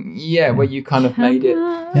thing, where you kind of made it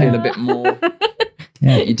feel a bit more.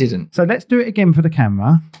 Yeah, you didn't. So let's do it again for the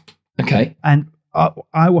camera. Okay. And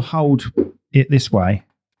I will hold it this way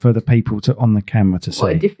for the people on the camera to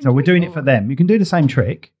see. So we're doing it for them. You can do the same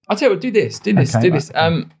trick. I'll tell you what, do this. Okay,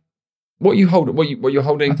 right. What you hold? What you're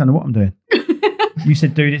holding? I don't know what I'm doing. You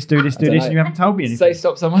said do this, and you haven't told me anything. Say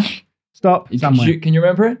stop somewhere. Stop somewhere. Can you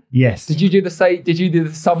remember it? Yes. Did you do the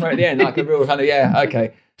somewhere at the end, like a real kind of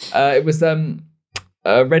okay? It was a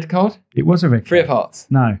red card. It was a red card. 3 of hearts.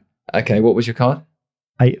 No. Okay, what was your card?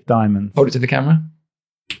 8 of diamonds. Hold it to the camera.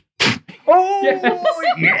 Oh yes.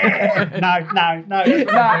 Yeah! No, mate, no. I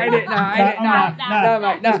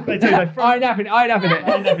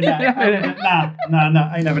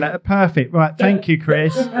ain't having it. Perfect. Right, thank you,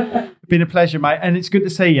 Chris. It's been a pleasure, mate, and it's good to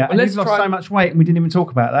see you. Well, and you've lost so much weight, and we didn't even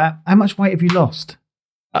talk about that. How much weight have you lost?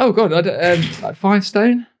 Oh God, like 5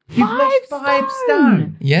 stone. You've lost 5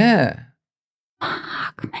 stone. Yeah.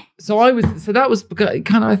 So that was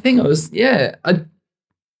kind of, I think I was,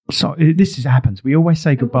 So this happens. We always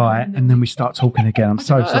say goodbye and then we start talking again. I'm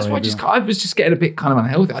so sorry. That's why I was just getting a bit kind of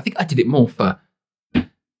unhealthy. I think I did it more for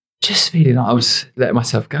just feeling like I was letting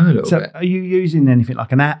myself go a little bit. Are you using anything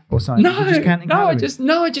like an app or something? I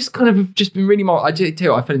just kind of have just been really more. I tell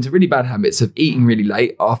you, I fell into really bad habits of eating really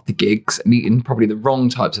late after gigs and eating probably the wrong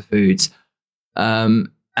types of foods,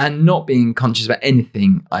 and not being conscious about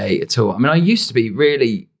anything I ate at all. I mean, I used to be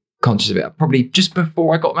really conscious of it. Probably just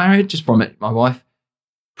before I got married, just before I met my wife.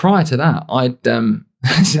 Prior to that, I'd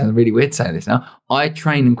it sounds really weird saying this now. I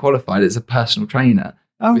trained and qualified as a personal trainer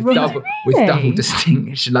with double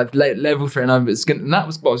distinction, like level 3. And that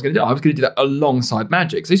was what I was going to do. I was going to do that alongside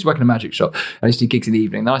magic. So I used to work in a magic shop. I used to do gigs in the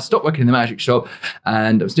evening. Then I stopped working in the magic shop,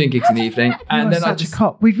 and I was doing gigs in the evening. And then such a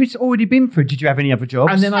cop. We've already been through. Did you have any other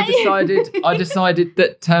jobs? And then I decided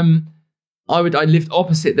that. I lived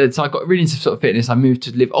opposite so I got really into sort of fitness. I moved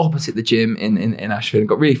to live opposite the gym in Ashford and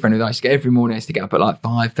got really friendly with it. I used to get every morning. I used to get up at like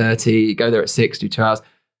 5:30, go there at 6, do 2 hours.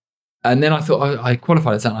 And then I thought I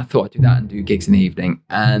qualified as that, and I thought I'd do that and do gigs in the evening.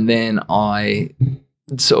 And then I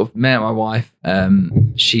sort of met my wife.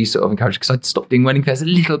 She sort of encouraged, because I'd stopped doing wedding fairs a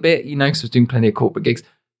little bit, because I was doing plenty of corporate gigs.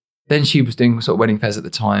 Then she was doing sort of wedding fairs at the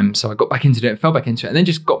time. So I got back into it, fell back into it, and then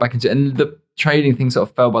just got back into it. And the trading thing sort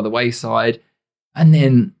of fell by the wayside. And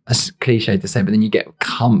then, it's cliche to say, but then you get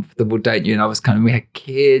comfortable, don't you? And we had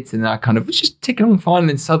kids, and I kind of was just ticking on fine. And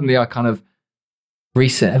then suddenly I kind of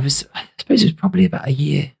reset. I suppose it was probably about a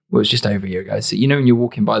year. Well, it was just over a year ago. So, when you're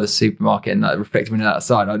walking by the supermarket and reflecting when you're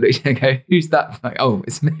outside, I look and go, who's that? Like, oh,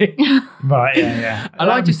 it's me. Right, yeah.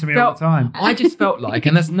 And I just felt, all the time. I just felt like,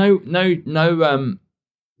 and there's no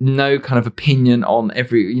kind of opinion on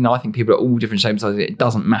every, I think people are all different shapes. It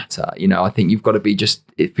doesn't matter. I think you've got to be just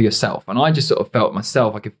it for yourself. And I just sort of felt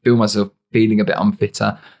myself, I could feel myself feeling a bit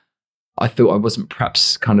unfitter. I thought I wasn't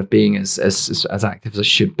perhaps kind of being as active as I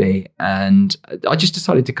should be. And I just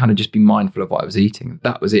decided to kind of just be mindful of what I was eating.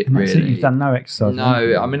 That was it, really. It. You've done no exercise.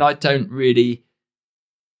 No, I mean, I drink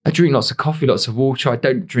lots of coffee, lots of water. I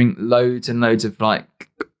don't drink loads and loads of like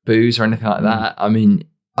booze or anything like that. I mean,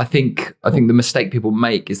 I think the mistake people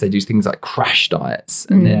make is they do things like crash diets,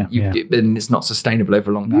 and then it's not sustainable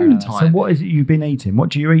over a long period of time. So what is it you've been eating? What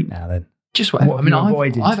do you eat now then? Just whatever.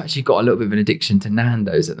 I've actually got a little bit of an addiction to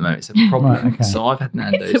Nando's at the moment. It's a problem. Right, okay. So I've had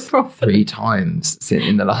Nando's 3 times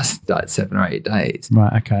in the last 7 or 8 days.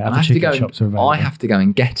 Right, okay. I have to go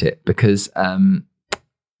and get it because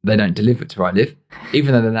they don't deliver to where I live,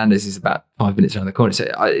 even though the Nando's is about 5 minutes around the corner. So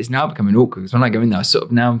it's now becoming awkward, because when I go in there,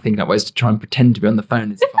 I'm thinking of ways to try and pretend to be on the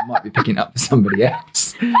phone as if I might be picking up for somebody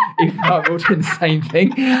else, even though I'm ordering the same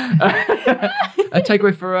thing. A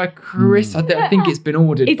takeaway for Chris. I think it's been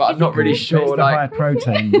ordered, but I'm not really sure. It's the high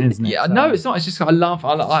protein, isn't it? Yeah, no, it's not. It's just I love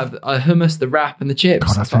hummus, the wrap, and the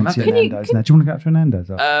chips. God, I fancy Nando's now. Do you want to go up to a Nando's?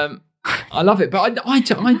 I love it, but I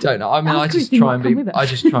don't know. I mean, I just try and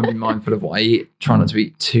be mindful of what I eat. Try not to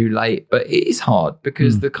eat too late, but it is hard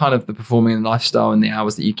because the kind of the performing and lifestyle and the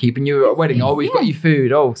hours that you keep. And you're at a wedding. Oh, we've got you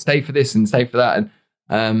food. Oh, stay for this and stay for that.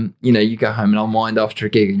 And you go home and unwind after a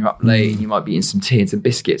gig, and you're up late, and you might be eating some tea and some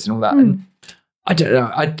biscuits and all that. And I don't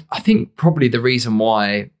know. I think probably the reason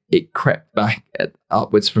why it crept back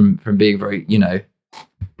upwards from being very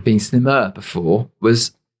being slimmer before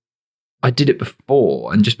was, I did it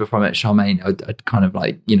before, and just before I met Charmaine, I'd kind of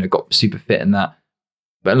got super fit and that,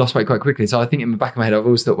 but I lost weight quite quickly. So I think in the back of my head, I've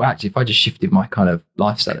always thought, well, actually, if I just shifted my kind of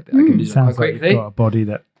lifestyle a bit, I can do that quite quickly. You've got a body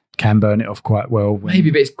that can burn it off quite well.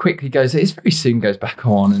 Maybe, but it very soon goes back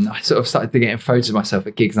on, and I sort of started getting photos of myself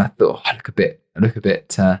at gigs, and I thought, I look a bit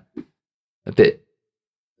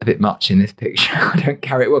much in this picture. I don't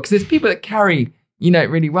carry it well, because there's people that carry it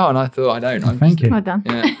really well, and I thought I don't. Thank you. Well done.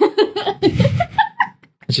 Yeah.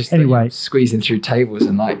 It's just anyway, squeezing through tables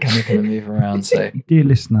and kind of move around. So, dear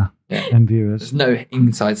listener, and viewers. There's no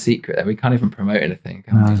inside secret there. We can't even promote anything.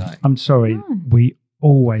 Can we? Like, I'm sorry. No. We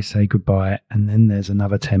always say goodbye, and then there's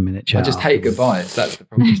another 10-minute chat. I just hate goodbyes. That's the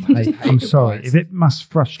problem. I'm sorry. If it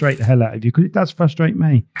must frustrate the hell out of you, because it does frustrate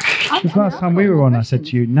me. Because last time we were on, I said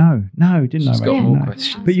to you, no, didn't I? She's got Rachel? more No.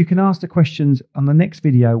 questions. But you can ask the questions on the next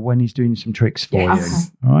video when he's doing some tricks for you. Okay.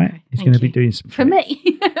 All right? He's Thank going to be you. doing some For tricks.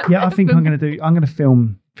 me. Yeah, I think I'm going to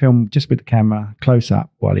film just with the camera close up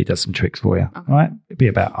while he does some tricks for you. All right? It'll be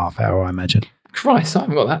about half hour, I imagine. Christ, I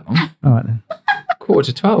haven't got that long. All right then.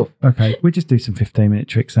 11:45. Okay, we'll just do some 15-minute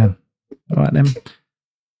tricks then. All right then.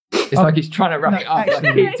 It's like he's trying to wrap it up. actually,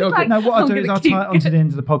 Like, keep it's talking. like- No, what I'll I'm do is gonna I'll keep tie it onto the end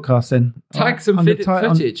of the podcast then. All Tag right? some I'm gonna tie it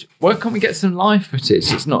on- footage. Why can't we get some live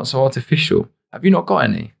footage? It's not so artificial. Have you not got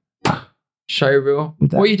any? Show reel. Well,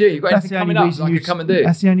 that- What are you doing? You got That's anything the only coming up reason that I could come and do?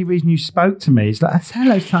 That's the only reason you spoke to me. It's like,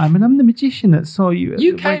 hello, Simon. I'm the magician that saw you. At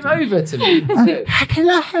You the came wedding." over to me. How can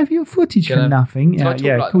I have your footage Can for I- nothing? can I Yeah, talk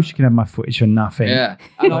yeah. like Of course, you can have my footage for nothing. Yeah.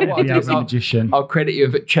 And what I'll The do is other magician. I'll credit you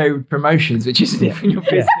at Cherrywood Promotions, which isn't even your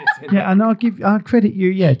business. Yeah, and I'll credit you.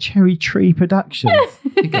 Yeah, Cherry Tree Productions. I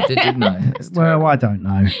think I did, didn't I? It's Well, terrible. I don't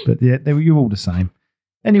know, but yeah, you're all the same.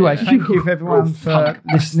 Anyway, Yeah. thank you for everyone for Fuck,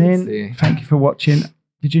 listening. see. Thank you for watching.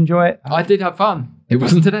 Did you enjoy it? I did have fun. It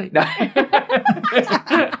wasn't today. No.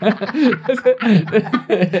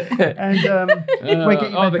 And we'll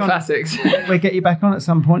get you the back on. classics. We'll get you back on at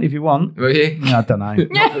some point if you want. Will you? No, I don't know.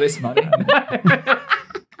 Not for this money.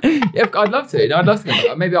 Yeah, I'd love to. No, I'd love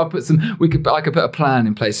to. Maybe I'll put some. I could put a plan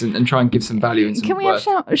in place and try and give some value and some. Can we have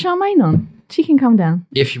worth. Charmaine on? She can come down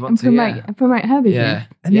If you want and to, promote, yeah. promote her business. Yeah.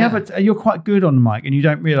 And Yeah. the other, you're quite good on the mic, and you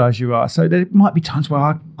don't realise you are. So there might be times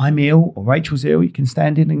where I'm ill or Rachel's ill. You can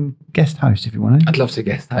stand in and guest host if you want to. I'd love to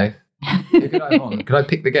guest host. Who could I have on? Could I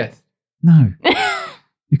pick the guest? No,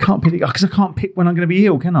 you can't pick because I can't pick when I'm going to be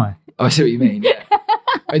ill, can I? Oh, I see what you mean. Yeah.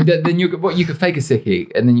 And then you could fake a sickie,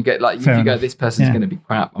 and then you get like Fair if you go, enough. this person's Yeah. going to be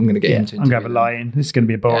crap. I'm going to get him to. I'm going to have a interview lie in. This is going to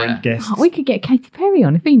be a boring Yeah. guest. Oh, we could get Katy Perry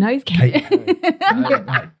on if he knows Katy. Katy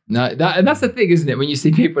Perry. No, and that's the thing, isn't it? When you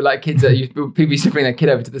see people like kids, people used to bring their kid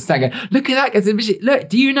over to the stand, going, "Look at that! Look,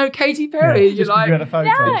 do you know Katy Perry?" Yeah, You're just 'cause like, you had a photo.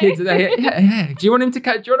 the kids are there. Yeah. Do you want him to?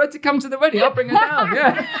 Do you want her to come to the wedding? I'll bring her down.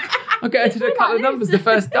 Yeah, I'll get her to do a couple of numbers the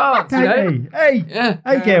first dance. You know? Katie, hey, Yeah.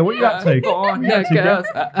 hey, girl, what you up to? Go on, What you yeah, up to, girl?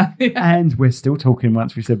 girls. And we're still talking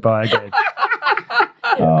once we said bye again.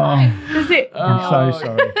 Oh, Does it? I'm so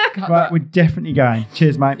sorry. cut Right, that. we're definitely going.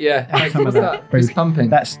 Cheers, mate. Yeah. Have some What's of that? Food. It's pumping.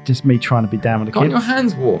 That's just me trying to be down with the Got your kids.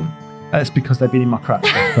 hands warm. That's because they've been in my crutch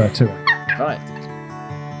for 2 hours. Right.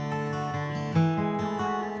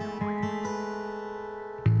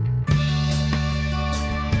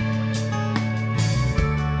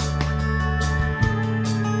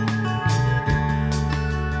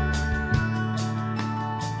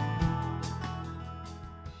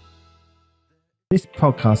 This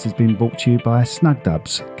podcast has been brought to you by Snug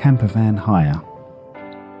Dubs Camper Van Hire.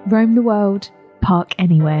 Roam the world, park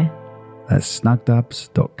anywhere. That's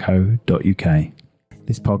snugdubs.co.uk.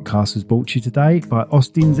 This podcast was brought to you today by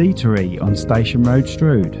Austin's Eatery on Station Road,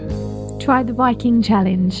 Strood. Try the Viking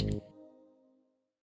Challenge.